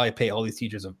budget, we could probably pay all these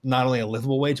teachers not only a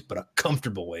livable wage, but a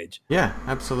comfortable wage. Yeah,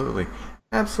 absolutely.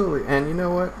 Absolutely. And you know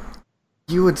what?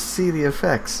 You would see the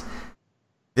effects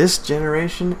this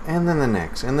generation and then the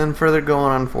next, and then further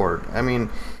going on forward. I mean,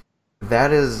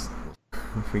 that is,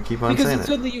 if we keep on saying it. Because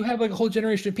suddenly you have like a whole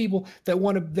generation of people that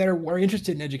are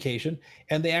interested in education,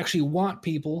 and they actually want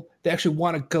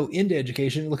to go into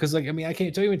education. Because like, I mean, I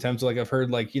can't tell you how many times like I've heard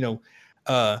like, you know,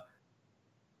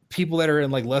 people that are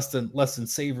in like less than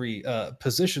savory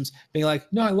positions being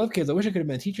like, no, I love kids. I wish I could have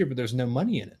been a teacher, but there's no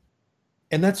money in it.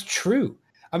 And that's true.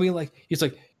 I mean, like, it's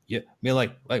like, yeah, I mean,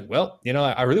 like, well, you know,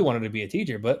 I really wanted to be a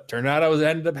teacher, but turned out I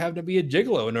ended up having to be a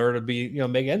gigolo in order to be, you know,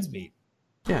 make ends meet.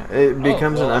 Yeah, it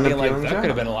becomes an unappealing job. That could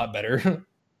have been a lot better. It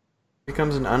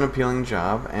becomes an unappealing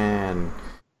job, and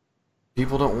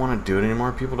people don't want to do it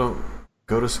anymore. People don't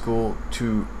go to school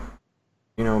to,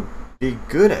 you know, be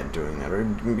good at doing that, or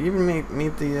even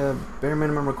meet the bare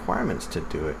minimum requirements to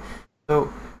do it.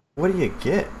 So, what do you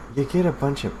get? You get a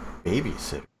bunch of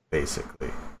babysitters, basically.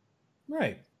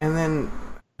 Right. And then,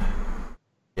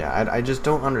 yeah, I just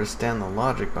don't understand the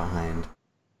logic behind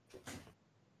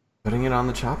putting it on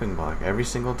the chopping block every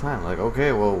single time. Like,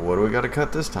 okay, well, what do we got to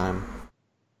cut this time?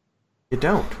 You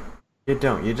don't.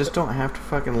 You just don't have to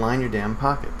fucking line your damn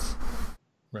pockets.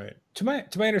 Right. To my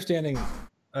understanding,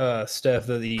 Steph,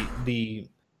 I mean,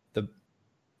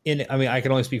 I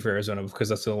can only speak for Arizona because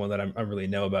that's the only one that I really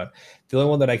know about. The only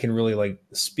one that I can really like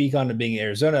speak on to being in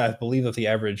Arizona, I believe that the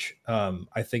average,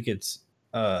 I think it's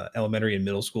elementary and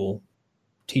middle school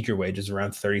teacher wage is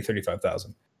around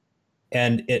 35,000,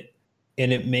 and it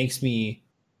makes me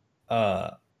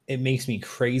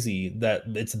crazy that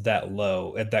it's that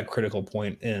low at that critical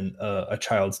point in a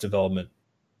child's development,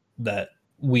 that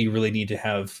we really need to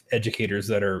have educators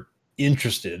that are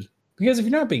interested. Because if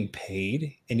you're not being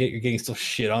paid and yet you're getting still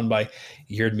shit on by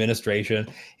your administration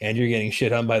and you're getting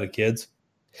shit on by the kids,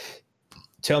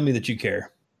 tell me that you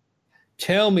care.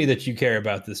 Tell me that you care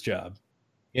about this job.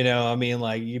 You know, I mean,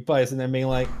 like, you probably sitting there being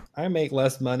like, I make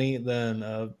less money than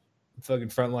a fucking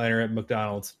frontliner at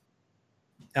McDonald's,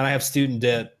 and I have student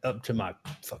debt up to my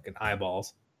fucking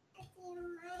eyeballs.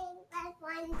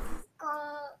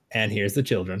 And here's the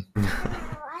children.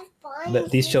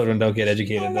 These children don't get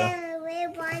educated though.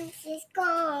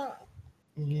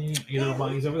 Your little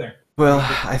bunny's over there. Well,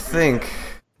 I think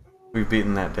we've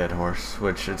beaten that dead horse,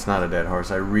 which it's not a dead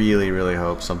horse. I really, really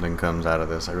hope something comes out of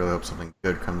this. I really hope something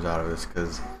good comes out of this,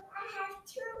 because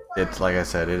it's, like I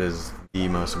said, it is the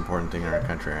most important thing in our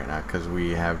country right now, because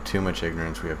we have too much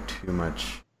ignorance. We have too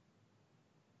much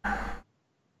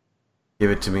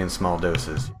give it to me in small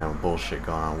doses, bullshit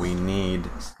going on. We need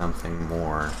something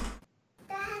more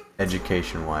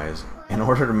education-wise in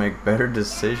order to make better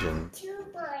decisions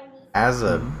as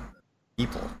a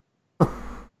people.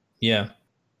 Yeah.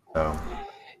 So.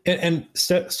 And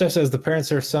Steph says the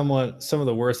parents are some of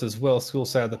the worst as well. School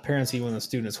side, the parents, even when the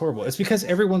student is horrible. It's because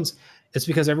everyone's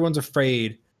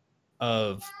afraid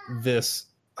of this,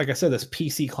 like I said, this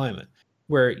PC climate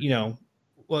where, the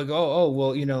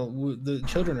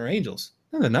children are angels.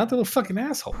 No, they're not. They're little fucking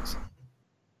assholes.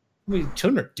 I mean,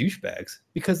 children are douchebags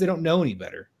because they don't know any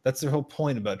better. That's their whole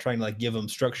point about trying to give them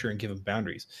structure and give them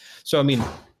boundaries. So, I mean,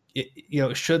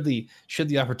 should the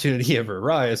opportunity ever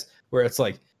arise where it's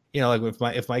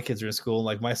if my kids are in school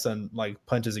and my son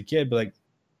punches a kid, but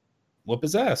whoop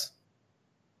his ass.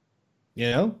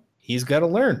 He's got to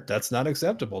learn. That's not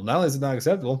acceptable. Not only is it not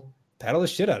acceptable, paddle the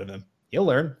shit out of him. He'll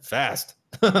learn fast.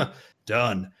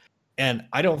 Done. And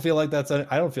I don't feel like that's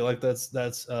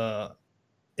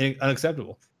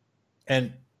unacceptable.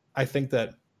 And I think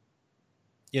that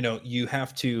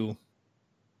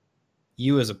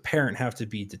you as a parent have to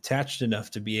be detached enough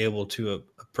to be able to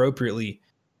appropriately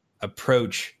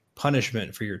approach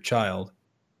punishment for your child,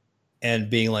 and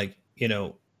being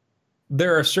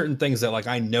there are certain things that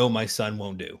I know my son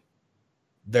won't do.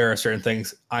 There are certain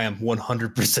things I am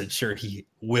 100% sure he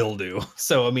will do.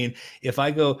 So, I mean,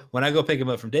 when I go pick him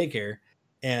up from daycare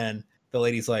and the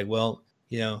lady's like, well,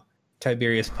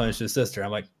 Tiberius punched his sister. I'm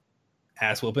like,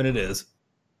 ass whooping it is.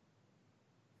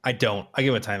 I give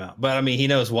him a timeout, but I mean, he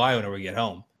knows why whenever we get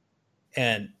home.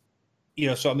 And,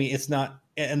 so I mean, it's not,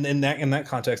 and in that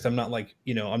context, I'm not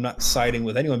I'm not siding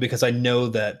with anyone, because I know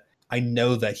that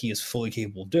he is fully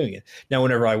capable of doing it. Now,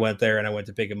 whenever I went there and I went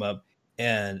to pick him up,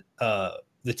 and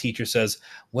the teacher says,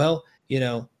 well,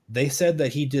 they said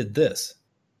that he did this.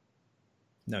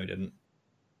 No, he didn't.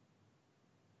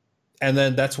 And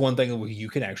then that's one thing you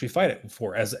can actually fight it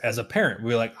for as a parent.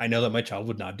 We're I know that my child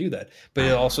would not do that, but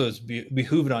it also is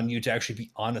behooved on you to actually be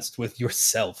honest with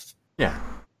yourself. Yeah.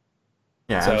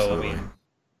 Yeah. So, absolutely. I mean,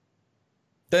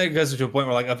 that goes to a point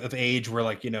where of age where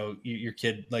your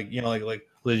kid, well,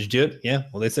 did you do it? Yeah.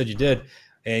 Well, they said you did,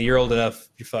 and you're old enough.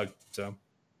 You're fucked. So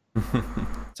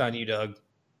it's on you, Doug.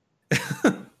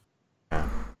 Yeah.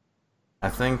 I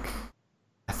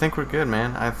think we're good,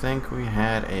 man. I think we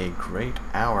had a great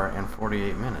hour and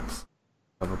 48 minutes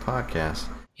of a podcast.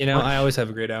 I always have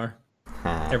a great hour.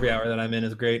 Every hour that I'm in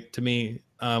is great. To me,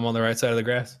 I'm on the right side of the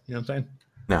grass. You know what I'm saying?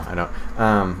 No, I don't.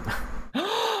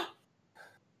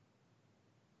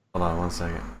 Hold on 1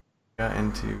 second. Got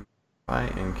into a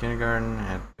fight in kindergarten. I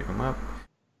had to pick him up.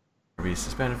 Be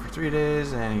suspended for 3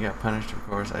 days, and he got punished, of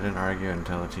course. I didn't argue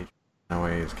until the teacher. No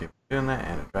way he was capable of doing that,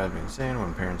 and it drives me insane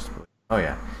when parents believe. Oh,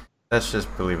 yeah. That's just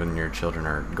believing your children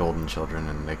are golden children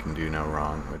and they can do no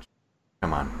wrong, which,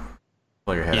 come on.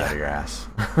 Pull your head out of your ass.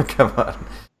 Come on.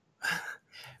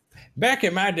 Back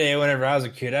in my day, whenever I was a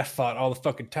kid, I fought all the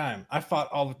fucking time. I fought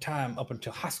all the time up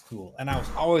until high school, and I was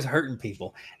always hurting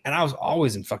people, and I was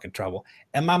always in fucking trouble.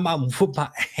 And my mom whooped my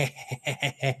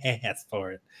ass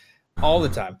for it all the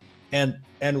time. And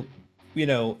in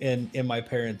my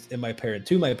parents'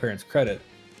 credit,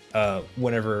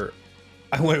 whenever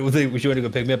I went with she went to go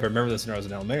pick me up, I remember this when I was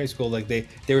in elementary school. They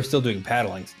were still doing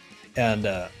paddlings, and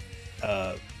the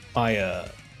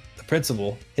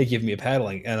principal had given me a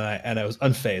paddling, and I was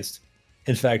unfazed.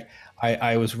 In fact,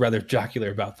 I was rather jocular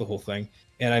about the whole thing,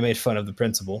 and I made fun of the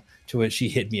principal, to which she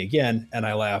hit me again, and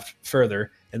I laughed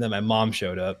further. And then my mom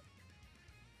showed up,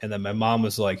 and then my mom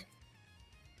was like,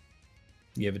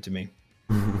 "Give it to me."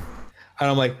 And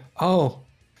I'm like, "Oh,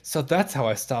 so that's how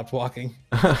I stopped walking."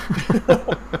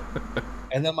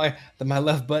 And then my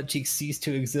left butt cheek ceased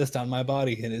to exist on my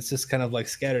body, and it's just kind of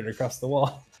scattered across the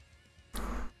wall.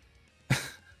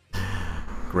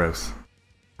 Gross.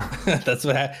 That's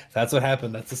what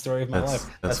happened. That's the story of my life.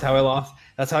 That's how I lost.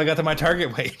 That's how I got to my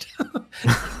target weight.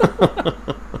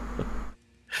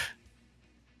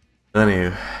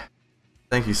 Anywho,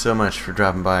 thank you so much for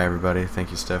dropping by, everybody.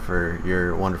 Thank you, Steph, for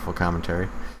your wonderful commentary.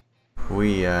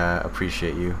 We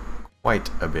appreciate you quite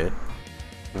a bit.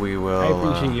 We will. I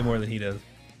appreciate you more than he does.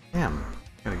 Damn.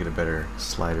 Gotta get a better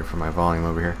slider for my volume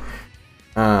over here.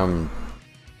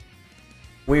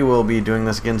 We will be doing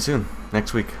this again soon.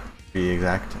 Next week, to be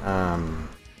exact.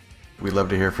 We'd love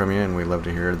to hear from you, and we'd love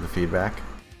to hear the feedback.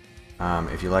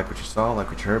 If you like what you saw, like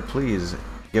what you heard, please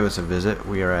give us a visit.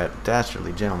 We are at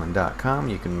dastardlygentleman.com.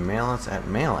 You can mail us at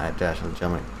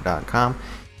mail@dastardlygentleman.com.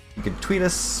 You can tweet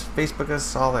us, Facebook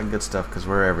us, all that good stuff, because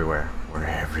we're everywhere. We're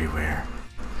everywhere.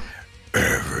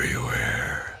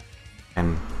 Everywhere.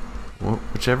 And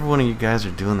whichever one of you guys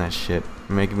are doing that shit,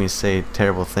 making me say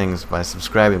terrible things by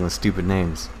subscribing with stupid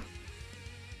names,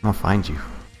 I'm gonna find you.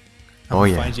 I'm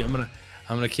gonna find you. I'm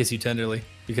gonna kiss you tenderly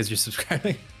because you're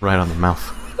subscribing. Right on the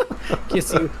mouth.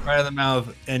 Kiss you right on the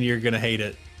mouth, and you're gonna hate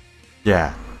it.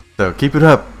 Yeah. So keep it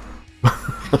up.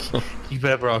 Keep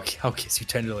it up, or I'll kiss you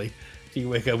tenderly. You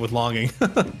wake up with longing.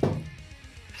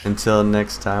 Until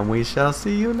next time, we shall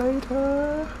see you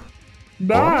later.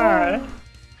 Bye.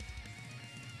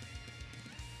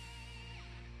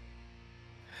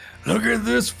 Look at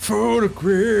this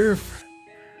photograph.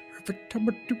 Every time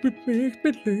I do it makes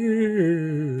me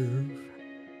laugh.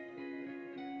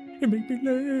 It makes me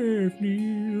laugh,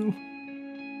 Neil.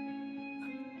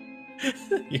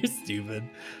 You're stupid.